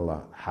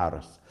Kamala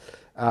Harris.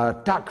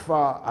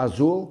 Takfa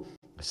Azul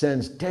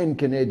sends 10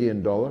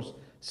 Canadian dollars,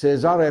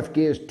 says RFK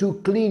is too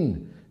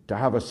clean to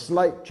have a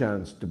slight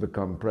chance to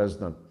become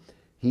president.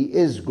 He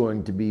is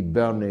going to be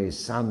Bernie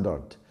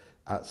Sanders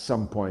at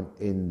some point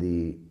in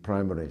the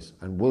primaries.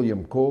 And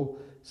William Cole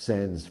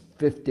sends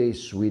 50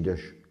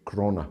 Swedish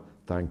krona.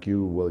 Thank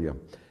you, William.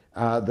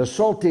 The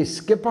Salty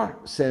Skipper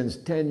sends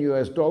 10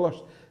 US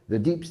dollars. The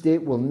deep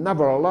state will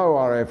never allow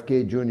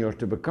RFK Jr.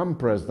 to become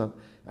president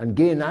and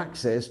gain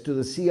access to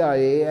the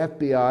CIA,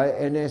 FBI,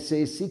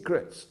 NSA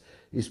secrets,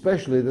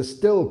 especially the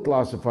still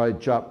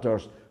classified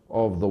chapters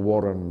of the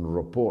Warren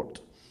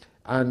Report.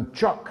 And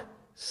Chuck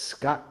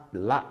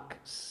Skakalak,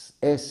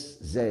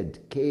 S-Z-K-A-L-A-K,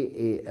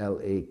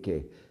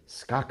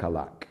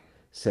 Skakalak,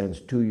 sends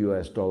 2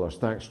 US dollars.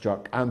 Thanks,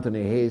 Chuck.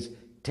 Anthony Hayes,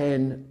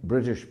 10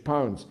 British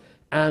pounds.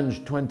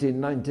 Ange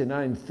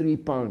 2099,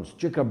 £3.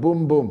 Chicka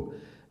Boom Boom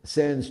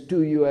sends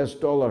 2 US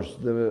dollars.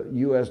 The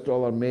US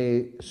dollar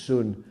may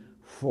soon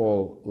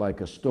fall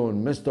like a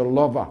stone. Mr.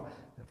 Lover,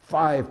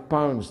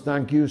 £5.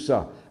 Thank you,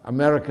 sir.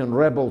 American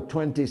Rebel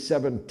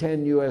 27,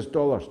 10 US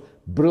dollars.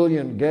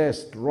 Brilliant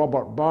guest,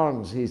 Robert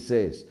Barnes, he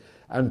says.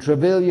 And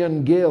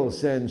Trevelyan Gale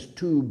sends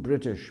 2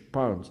 British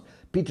pounds.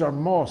 Peter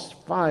Moss,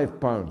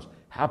 £5.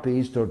 Happy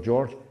Easter,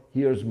 George.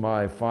 Here's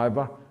my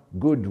fiver.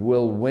 Good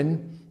will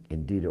win.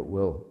 Indeed it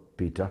will,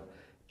 Peter.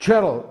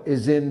 Cheryl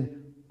is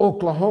in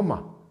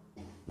Oklahoma.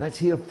 Let's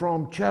hear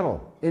from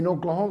Cheryl in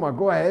Oklahoma.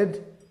 Go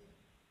ahead.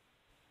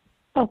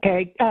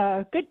 Okay.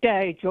 Good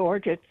day,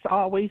 George. It's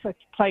always a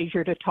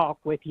pleasure to talk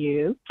with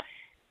you.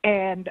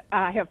 And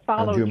I have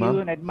followed you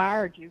and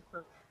admired you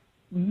for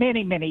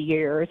many, many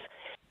years.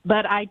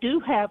 But I do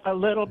have a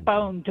little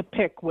bone to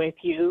pick with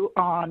you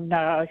on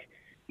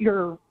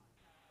your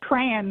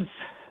trans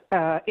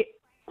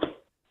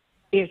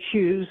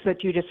issues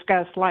that you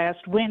discussed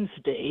last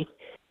Wednesday.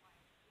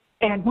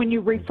 And when you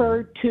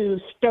referred to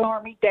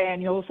Stormy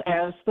Daniels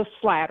as the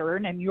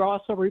slattern, and you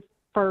also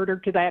referred her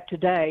to that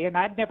today, and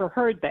I'd never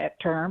heard that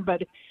term,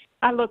 but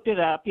I looked it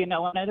up, and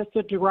it's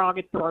a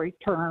derogatory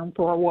term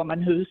for a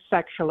woman who's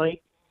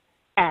sexually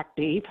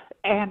active.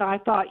 And I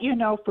thought,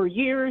 for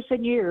years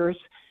and years,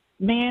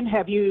 men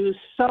have used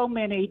so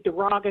many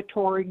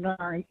derogatory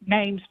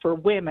names for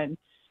women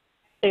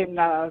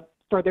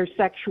for their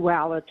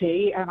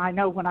sexuality. And I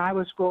know when I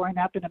was growing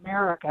up in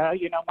America,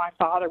 my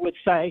father would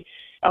say,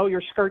 oh,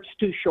 your skirt's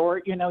too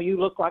short, you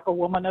look like a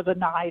woman of the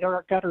night or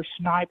a gutter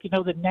snipe.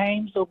 The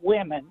names of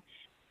women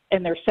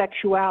and their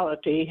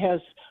sexuality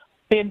has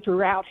been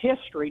throughout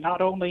history,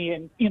 not only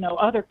in,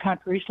 other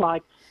countries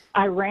like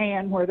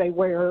Iran where they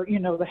wear,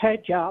 the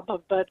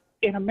hijab, but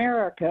in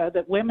America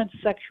that women's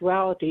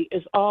sexuality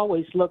is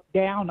always looked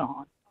down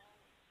on.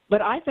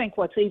 But I think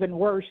what's even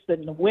worse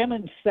than the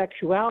women's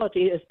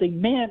sexuality is the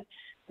men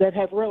that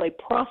have really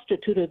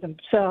prostituted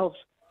themselves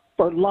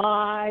for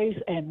lies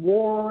and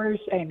wars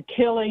and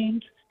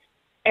killings.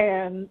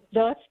 And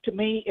that, to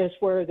me, is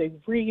where the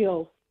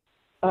real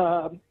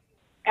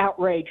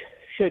outrage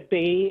should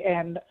be.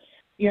 And,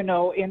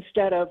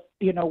 instead of,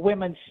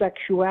 women's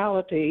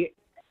sexuality.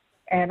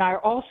 And I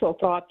also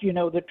thought,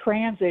 the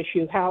trans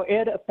issue, how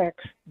it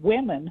affects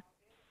women.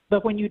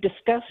 But when you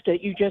discussed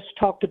it, you just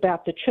talked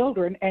about the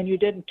children and you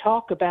didn't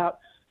talk about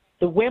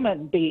the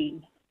women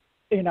being,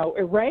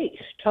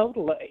 erased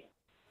totally.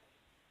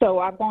 So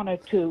I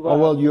wanted to. Oh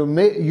well, you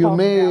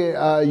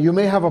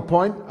may have a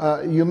point.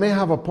 You may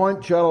have a point,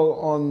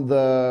 Cheryl, on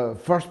the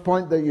first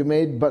point that you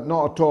made, but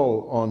not at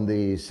all on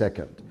the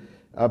second,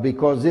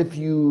 because if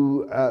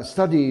you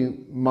study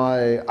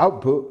my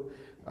output,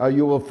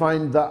 you will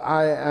find that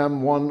I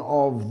am one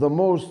of the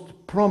most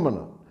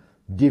prominent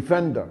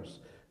defenders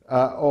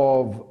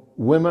of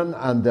women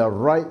and their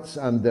rights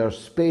and their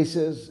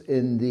spaces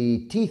in the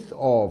teeth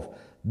of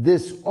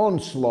this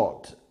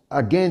onslaught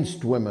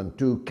against women,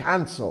 to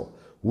cancel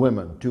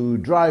women, to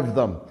drive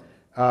them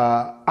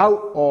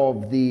out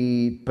of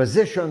the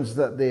positions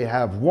that they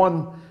have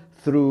won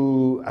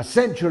through a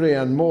century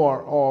and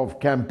more of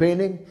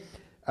campaigning.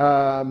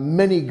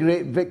 Many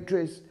great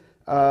victories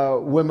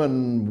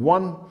women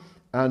won,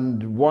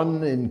 and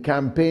won in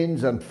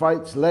campaigns and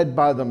fights led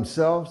by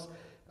themselves,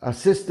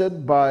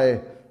 assisted by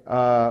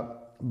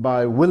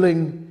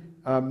willing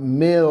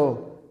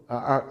male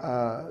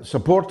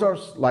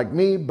supporters like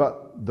me,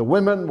 but the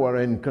women were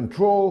in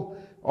control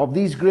of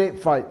these great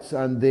fights,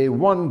 and they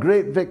won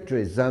great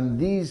victories, and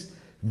these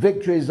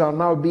victories are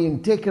now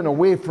being taken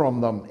away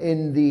from them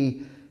in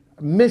the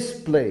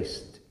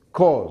misplaced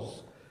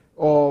cause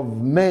of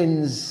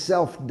men's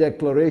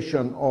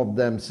self-declaration of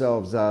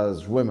themselves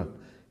as women.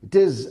 It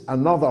is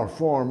another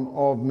form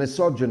of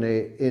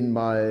misogyny in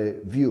my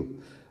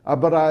view.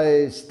 But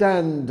I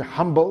stand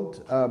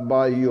humbled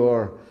by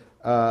your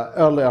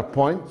earlier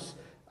points.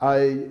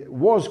 I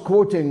was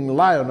quoting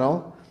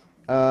Lionel,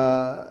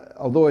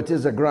 although it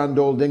is a grand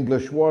old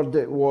English word.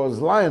 It was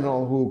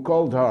Lionel who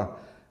called her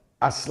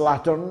a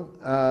slattern.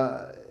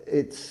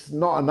 It's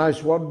not a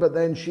nice word, but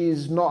then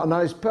she's not a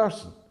nice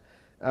person.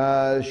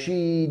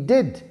 She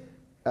did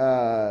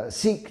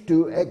seek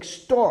to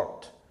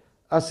extort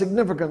a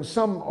significant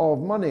sum of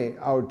money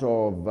out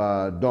of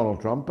Donald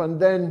Trump, and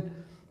then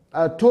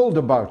told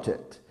about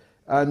it,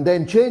 and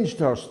then changed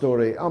her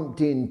story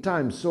umpteen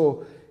times.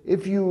 So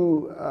if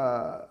you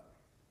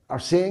are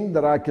saying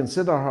that I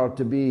consider her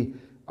to be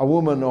a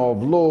woman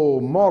of low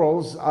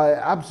morals, I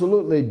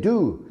absolutely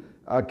do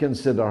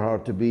consider her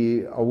to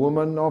be a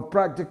woman of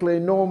practically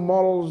no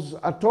morals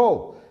at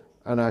all.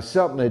 And I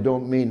certainly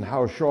don't mean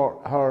how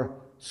short her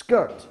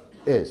skirt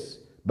is.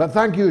 But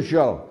thank you,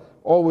 Cheryl.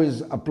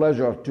 Always a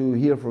pleasure to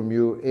hear from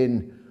you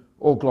in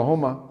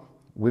Oklahoma.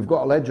 We've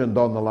got a legend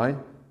on the line.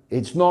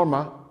 It's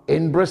Norma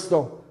in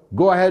Bristol.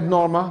 Go ahead,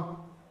 Norma.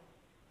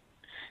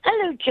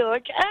 Hello,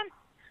 George.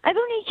 I've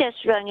only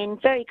just rung in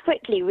very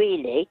quickly,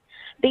 really,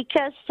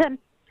 because the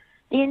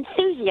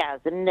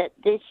enthusiasm that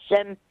this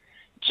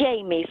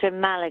Jamie from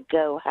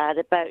Malago had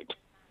about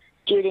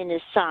Julian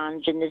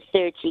Assange and the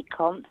 30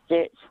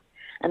 concerts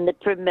and the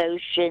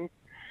promotion.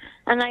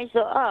 And I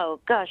thought, oh,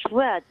 gosh,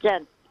 well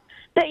done.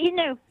 But, you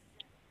know,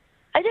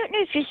 I don't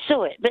know if you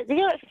saw it, but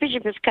the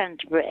Archbishop of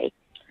Canterbury,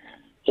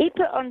 he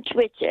put on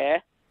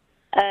Twitter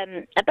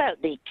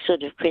about the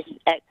sort of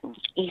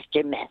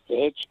Easter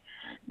message,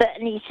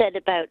 and he said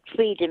about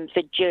freedom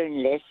for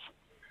journalists,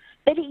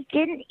 but he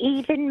didn't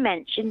even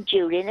mention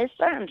Julian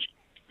Assange.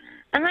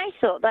 And I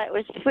thought that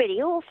was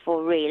pretty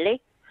awful,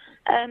 really,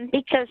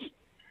 because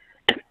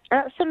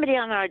that's somebody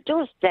on our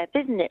doorstep,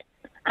 isn't it?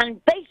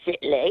 And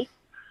basically,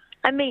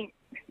 I mean,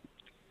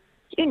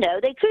 you know,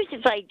 they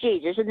crucified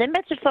Jesus and they're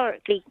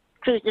metaphorically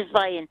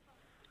crucifying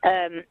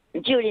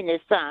Julian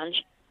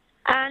Assange.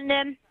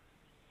 And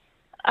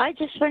I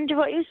just wonder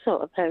what you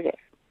thought about it.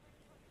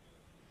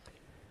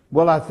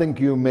 Well, I think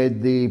you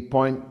made the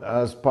point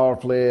as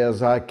powerfully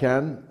as I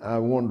can. I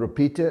won't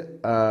repeat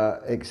it,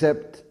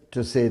 except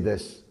to say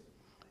this.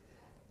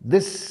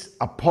 This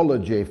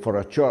apology for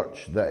a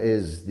church that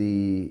is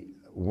the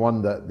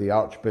one that the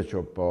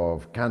Archbishop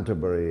of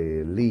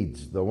Canterbury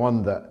leads, the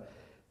one that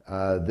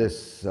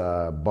this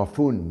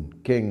buffoon,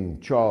 King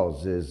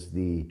Charles, is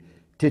the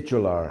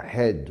titular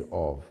head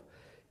of,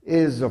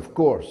 is, of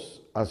course,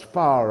 as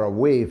far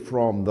away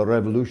from the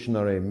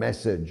revolutionary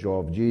message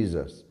of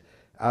Jesus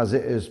as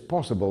it is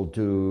possible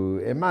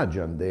to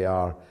imagine. They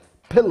are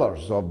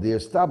pillars of the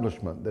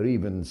establishment. They're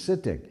even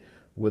sitting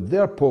with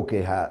their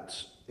pokey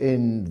hats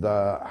in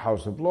the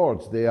House of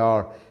Lords. They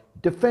are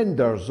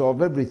defenders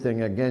of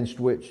everything against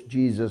which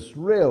Jesus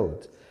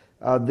railed.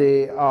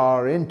 They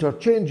are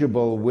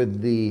interchangeable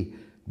with the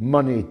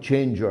money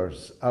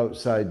changers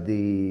outside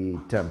the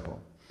temple.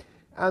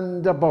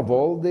 And above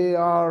all, they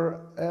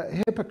are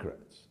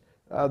hypocrites,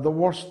 the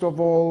worst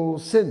of all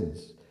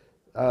sins,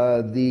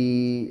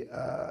 the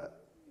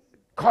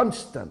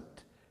constant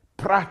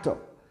prattle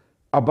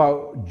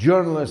about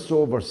journalists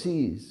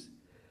overseas,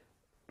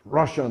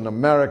 Russian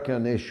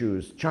American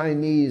issues,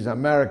 Chinese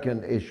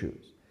American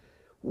issues,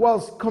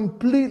 whilst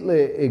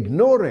completely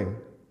ignoring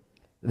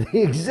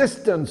the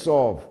existence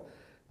of,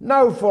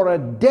 now for a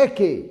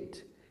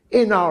decade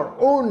in our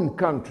own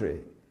country,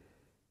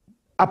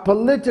 a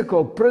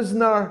political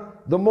prisoner,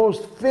 the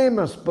most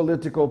famous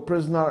political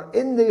prisoner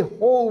in the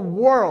whole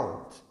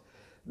world,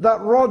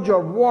 that Roger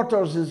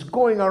Waters is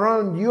going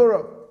around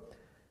Europe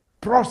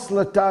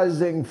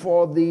proselytizing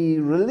for the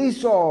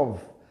release of,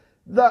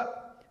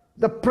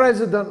 the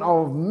president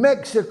of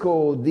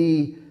Mexico,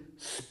 the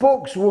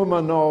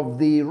spokeswoman of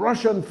the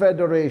Russian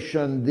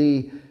Federation,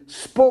 the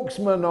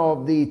spokesman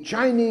of the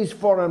Chinese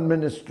Foreign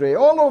Ministry,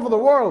 all over the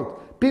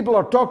world, people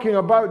are talking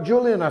about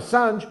Julian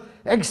Assange,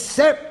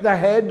 except the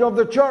head of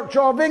the Church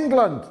of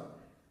England,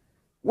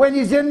 when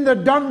he's in the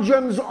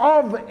dungeons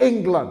of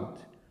England.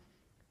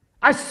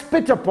 I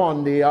spit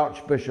upon the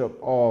Archbishop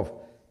of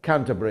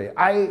Canterbury.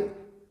 I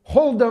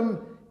hold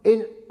him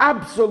in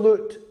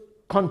absolute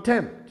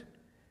contempt.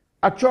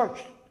 A church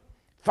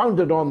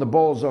founded on the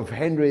balls of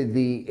Henry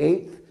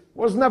VIII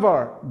was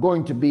never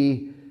going to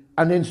be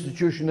an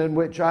institution in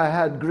which I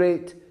had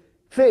great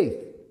faith.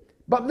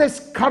 But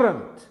this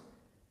current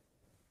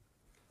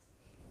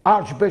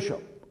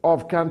Archbishop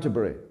of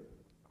Canterbury,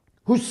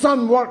 whose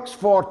son works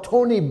for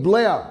Tony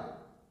Blair,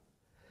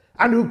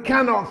 and who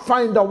cannot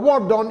find a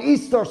word on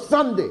Easter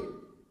Sunday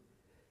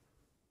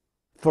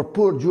for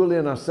poor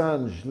Julian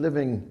Assange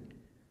living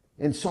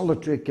in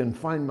solitary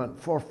confinement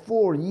for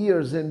 4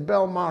 years in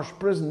Belmarsh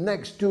prison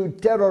next to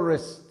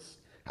terrorists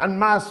and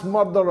mass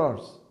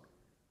murderers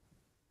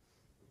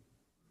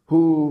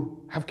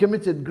who have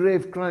committed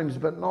grave crimes,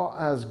 but not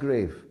as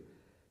grave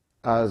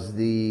as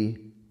the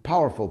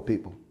powerful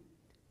people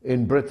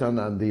in Britain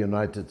and the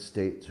United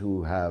States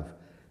who have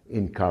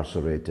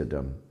incarcerated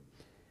him.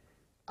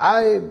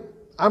 I'm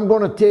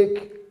going to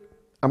take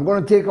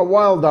a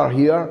wilder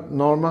here,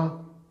 Norma.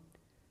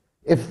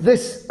 If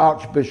this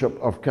Archbishop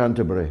of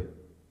Canterbury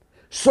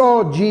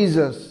saw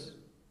Jesus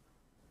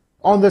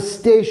on the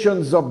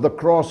Stations of the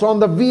Cross, on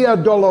the Via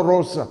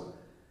Dolorosa,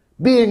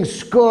 being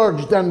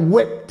scourged and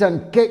whipped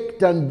and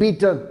kicked and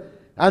beaten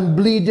and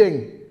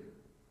bleeding,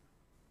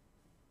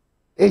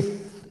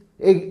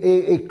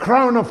 a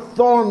crown of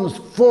thorns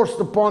forced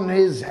upon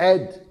his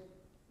head,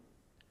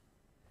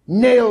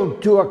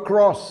 nailed to a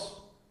cross,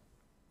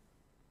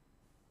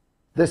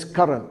 this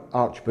current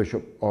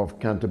Archbishop of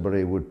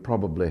Canterbury would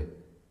probably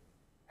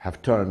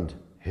have turned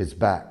his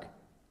back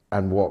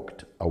and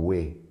walked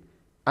away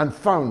and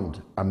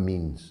found a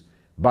means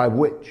by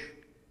which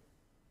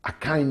a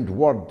kind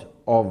word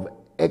of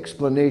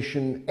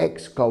explanation,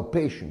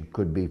 exculpation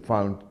could be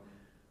found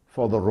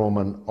for the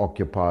Roman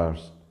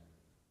occupiers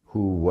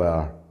who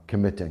were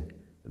committing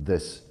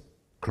this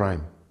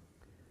crime.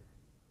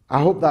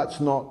 I hope that's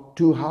not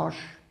too harsh,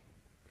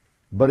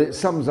 but it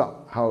sums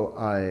up how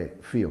I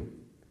feel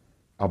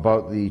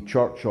about the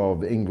Church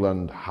of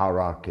England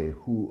hierarchy,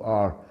 who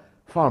are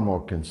far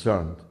more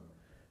concerned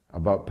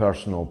about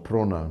personal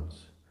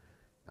pronouns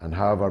and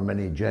however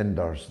many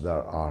genders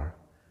there are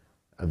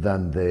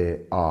than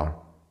they are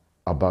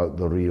about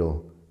the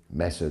real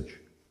message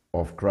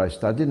of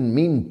Christ. I didn't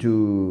mean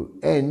to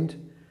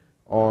end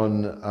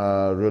on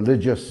a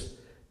religious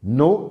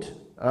note,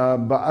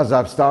 but as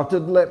I've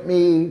started, let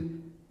me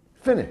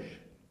finish.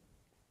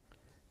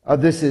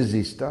 This is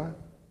Easter.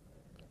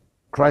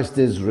 Christ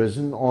is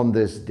risen on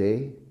this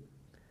day.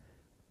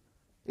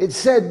 It's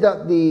said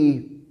that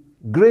the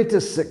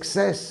greatest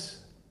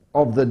success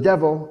of the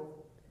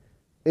devil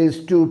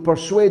is to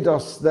persuade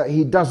us that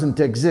he doesn't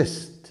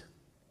exist.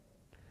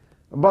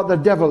 But the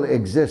devil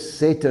exists,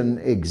 Satan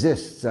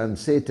exists, and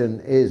Satan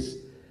is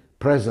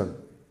present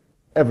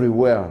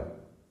everywhere.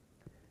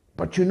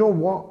 But you know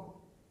what?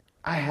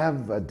 I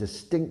have a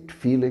distinct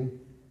feeling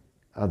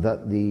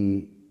that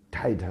the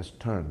tide has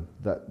turned,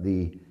 that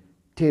the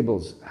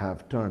tables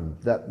have turned,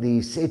 that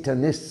the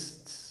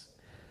Satanists,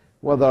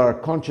 whether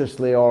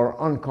consciously or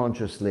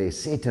unconsciously,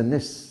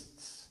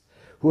 Satanists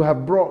who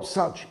have brought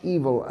such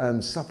evil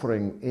and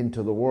suffering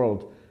into the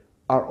world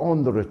are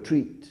on the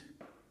retreat.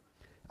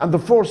 And the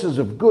forces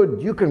of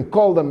good, you can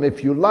call them,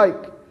 if you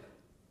like,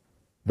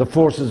 the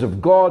forces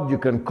of God, you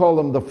can call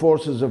them the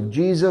forces of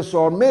Jesus,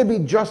 or maybe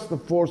just the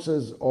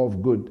forces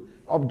of good,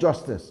 of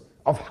justice,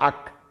 of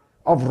haq,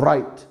 of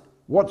right.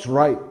 What's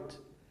right?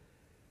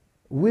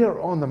 We're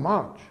on the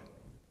march.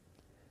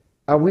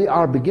 And we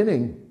are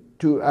beginning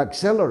to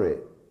accelerate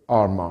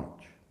our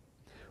march.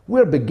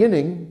 We're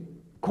beginning,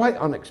 quite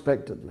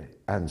unexpectedly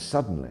and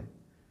suddenly,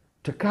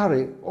 to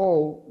carry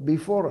all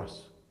before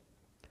us.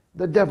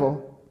 The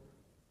devil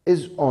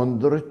is on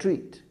the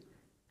retreat.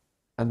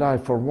 And I,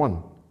 for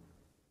one,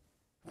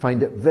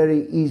 find it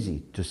very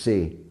easy to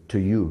say to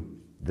you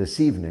this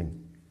evening,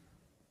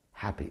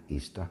 Happy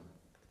Easter.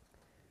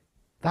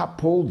 That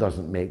poll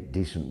doesn't make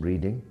decent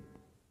reading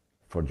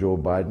for Joe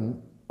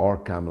Biden or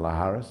Kamala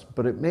Harris,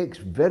 but it makes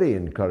very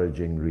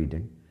encouraging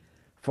reading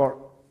for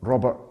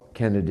Robert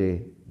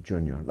Kennedy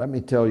Jr. Let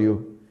me tell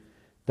you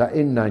that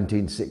in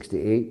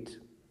 1968,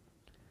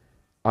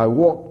 I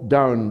walked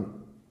down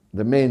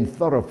the main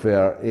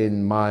thoroughfare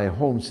in my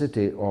home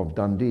city of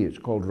Dundee. It's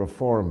called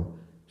Reform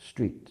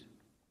Street.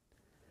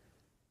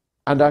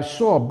 And I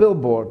saw a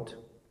billboard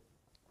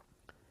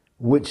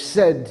which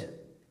said,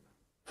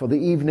 for the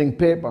evening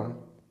paper,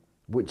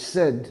 which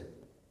said,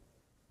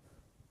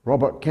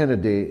 Robert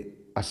Kennedy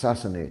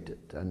assassinated.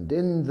 And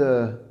in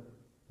the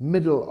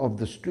middle of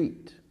the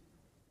street,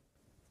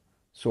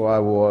 so I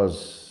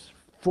was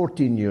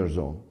 14 years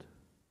old,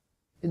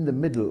 in the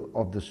middle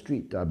of the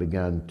street I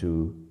began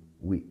to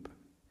weep,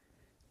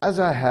 as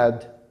I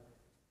had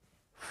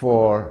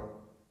for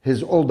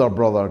his older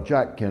brother,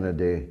 Jack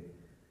Kennedy,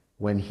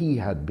 when he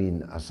had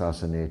been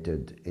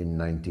assassinated in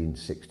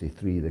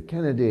 1963. The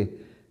Kennedy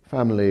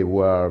family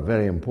were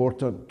very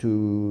important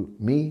to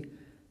me,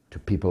 to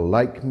people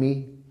like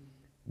me.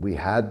 We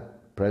had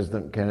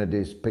President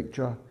Kennedy's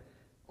picture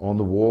on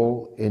the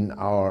wall in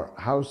our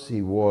house.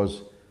 He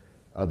was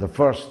the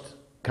first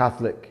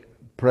Catholic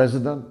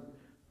president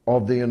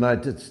of the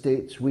United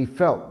States. We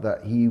felt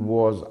that he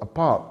was a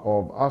part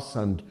of us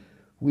and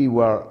we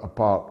were a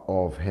part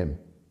of him.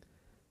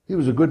 He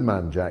was a good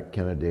man, Jack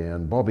Kennedy,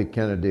 and Bobby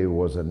Kennedy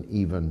was an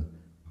even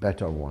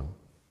better one.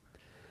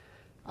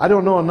 I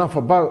don't know enough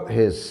about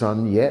his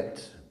son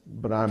yet,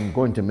 but I'm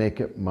going to make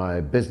it my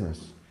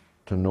business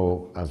to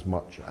know as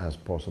much as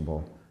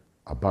possible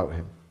about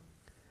him.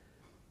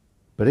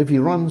 But if he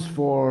runs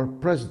for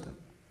president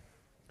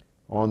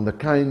on the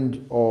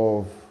kind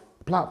of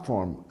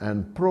platform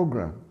and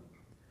program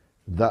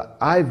that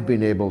I've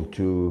been able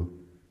to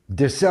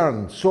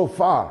discern so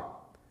far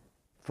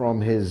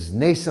from his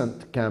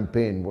nascent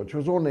campaign, which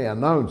was only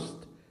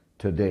announced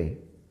today,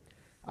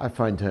 I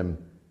find him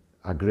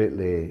a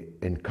greatly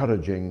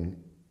encouraging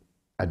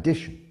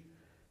addition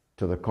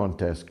to the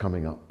contest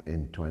coming up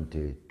in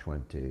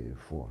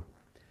 2024.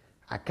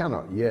 I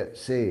cannot yet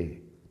say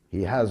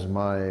he has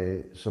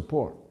my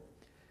support,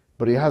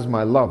 but he has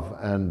my love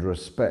and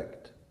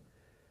respect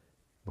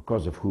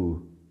because of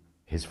who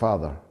his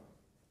father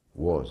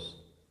was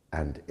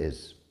and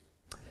is.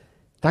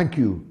 Thank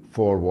you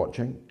for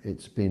watching.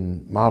 It's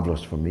been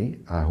marvelous for me.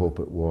 I hope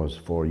it was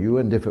for you.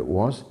 And if it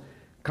was,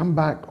 come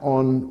back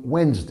on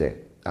Wednesday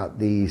at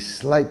the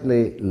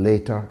slightly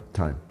later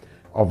time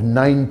of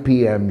 9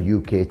 p.m.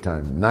 UK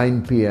time,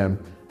 9 p.m.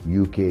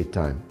 UK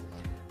time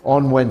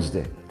on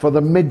Wednesday for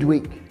the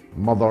midweek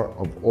mother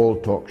of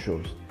all talk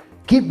shows.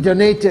 Keep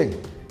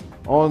donating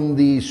on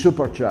the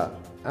Super Chat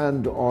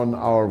and on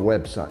our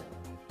website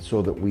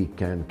so that we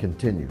can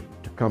continue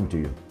to come to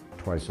you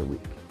twice a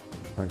week.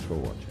 Thanks for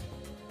watching.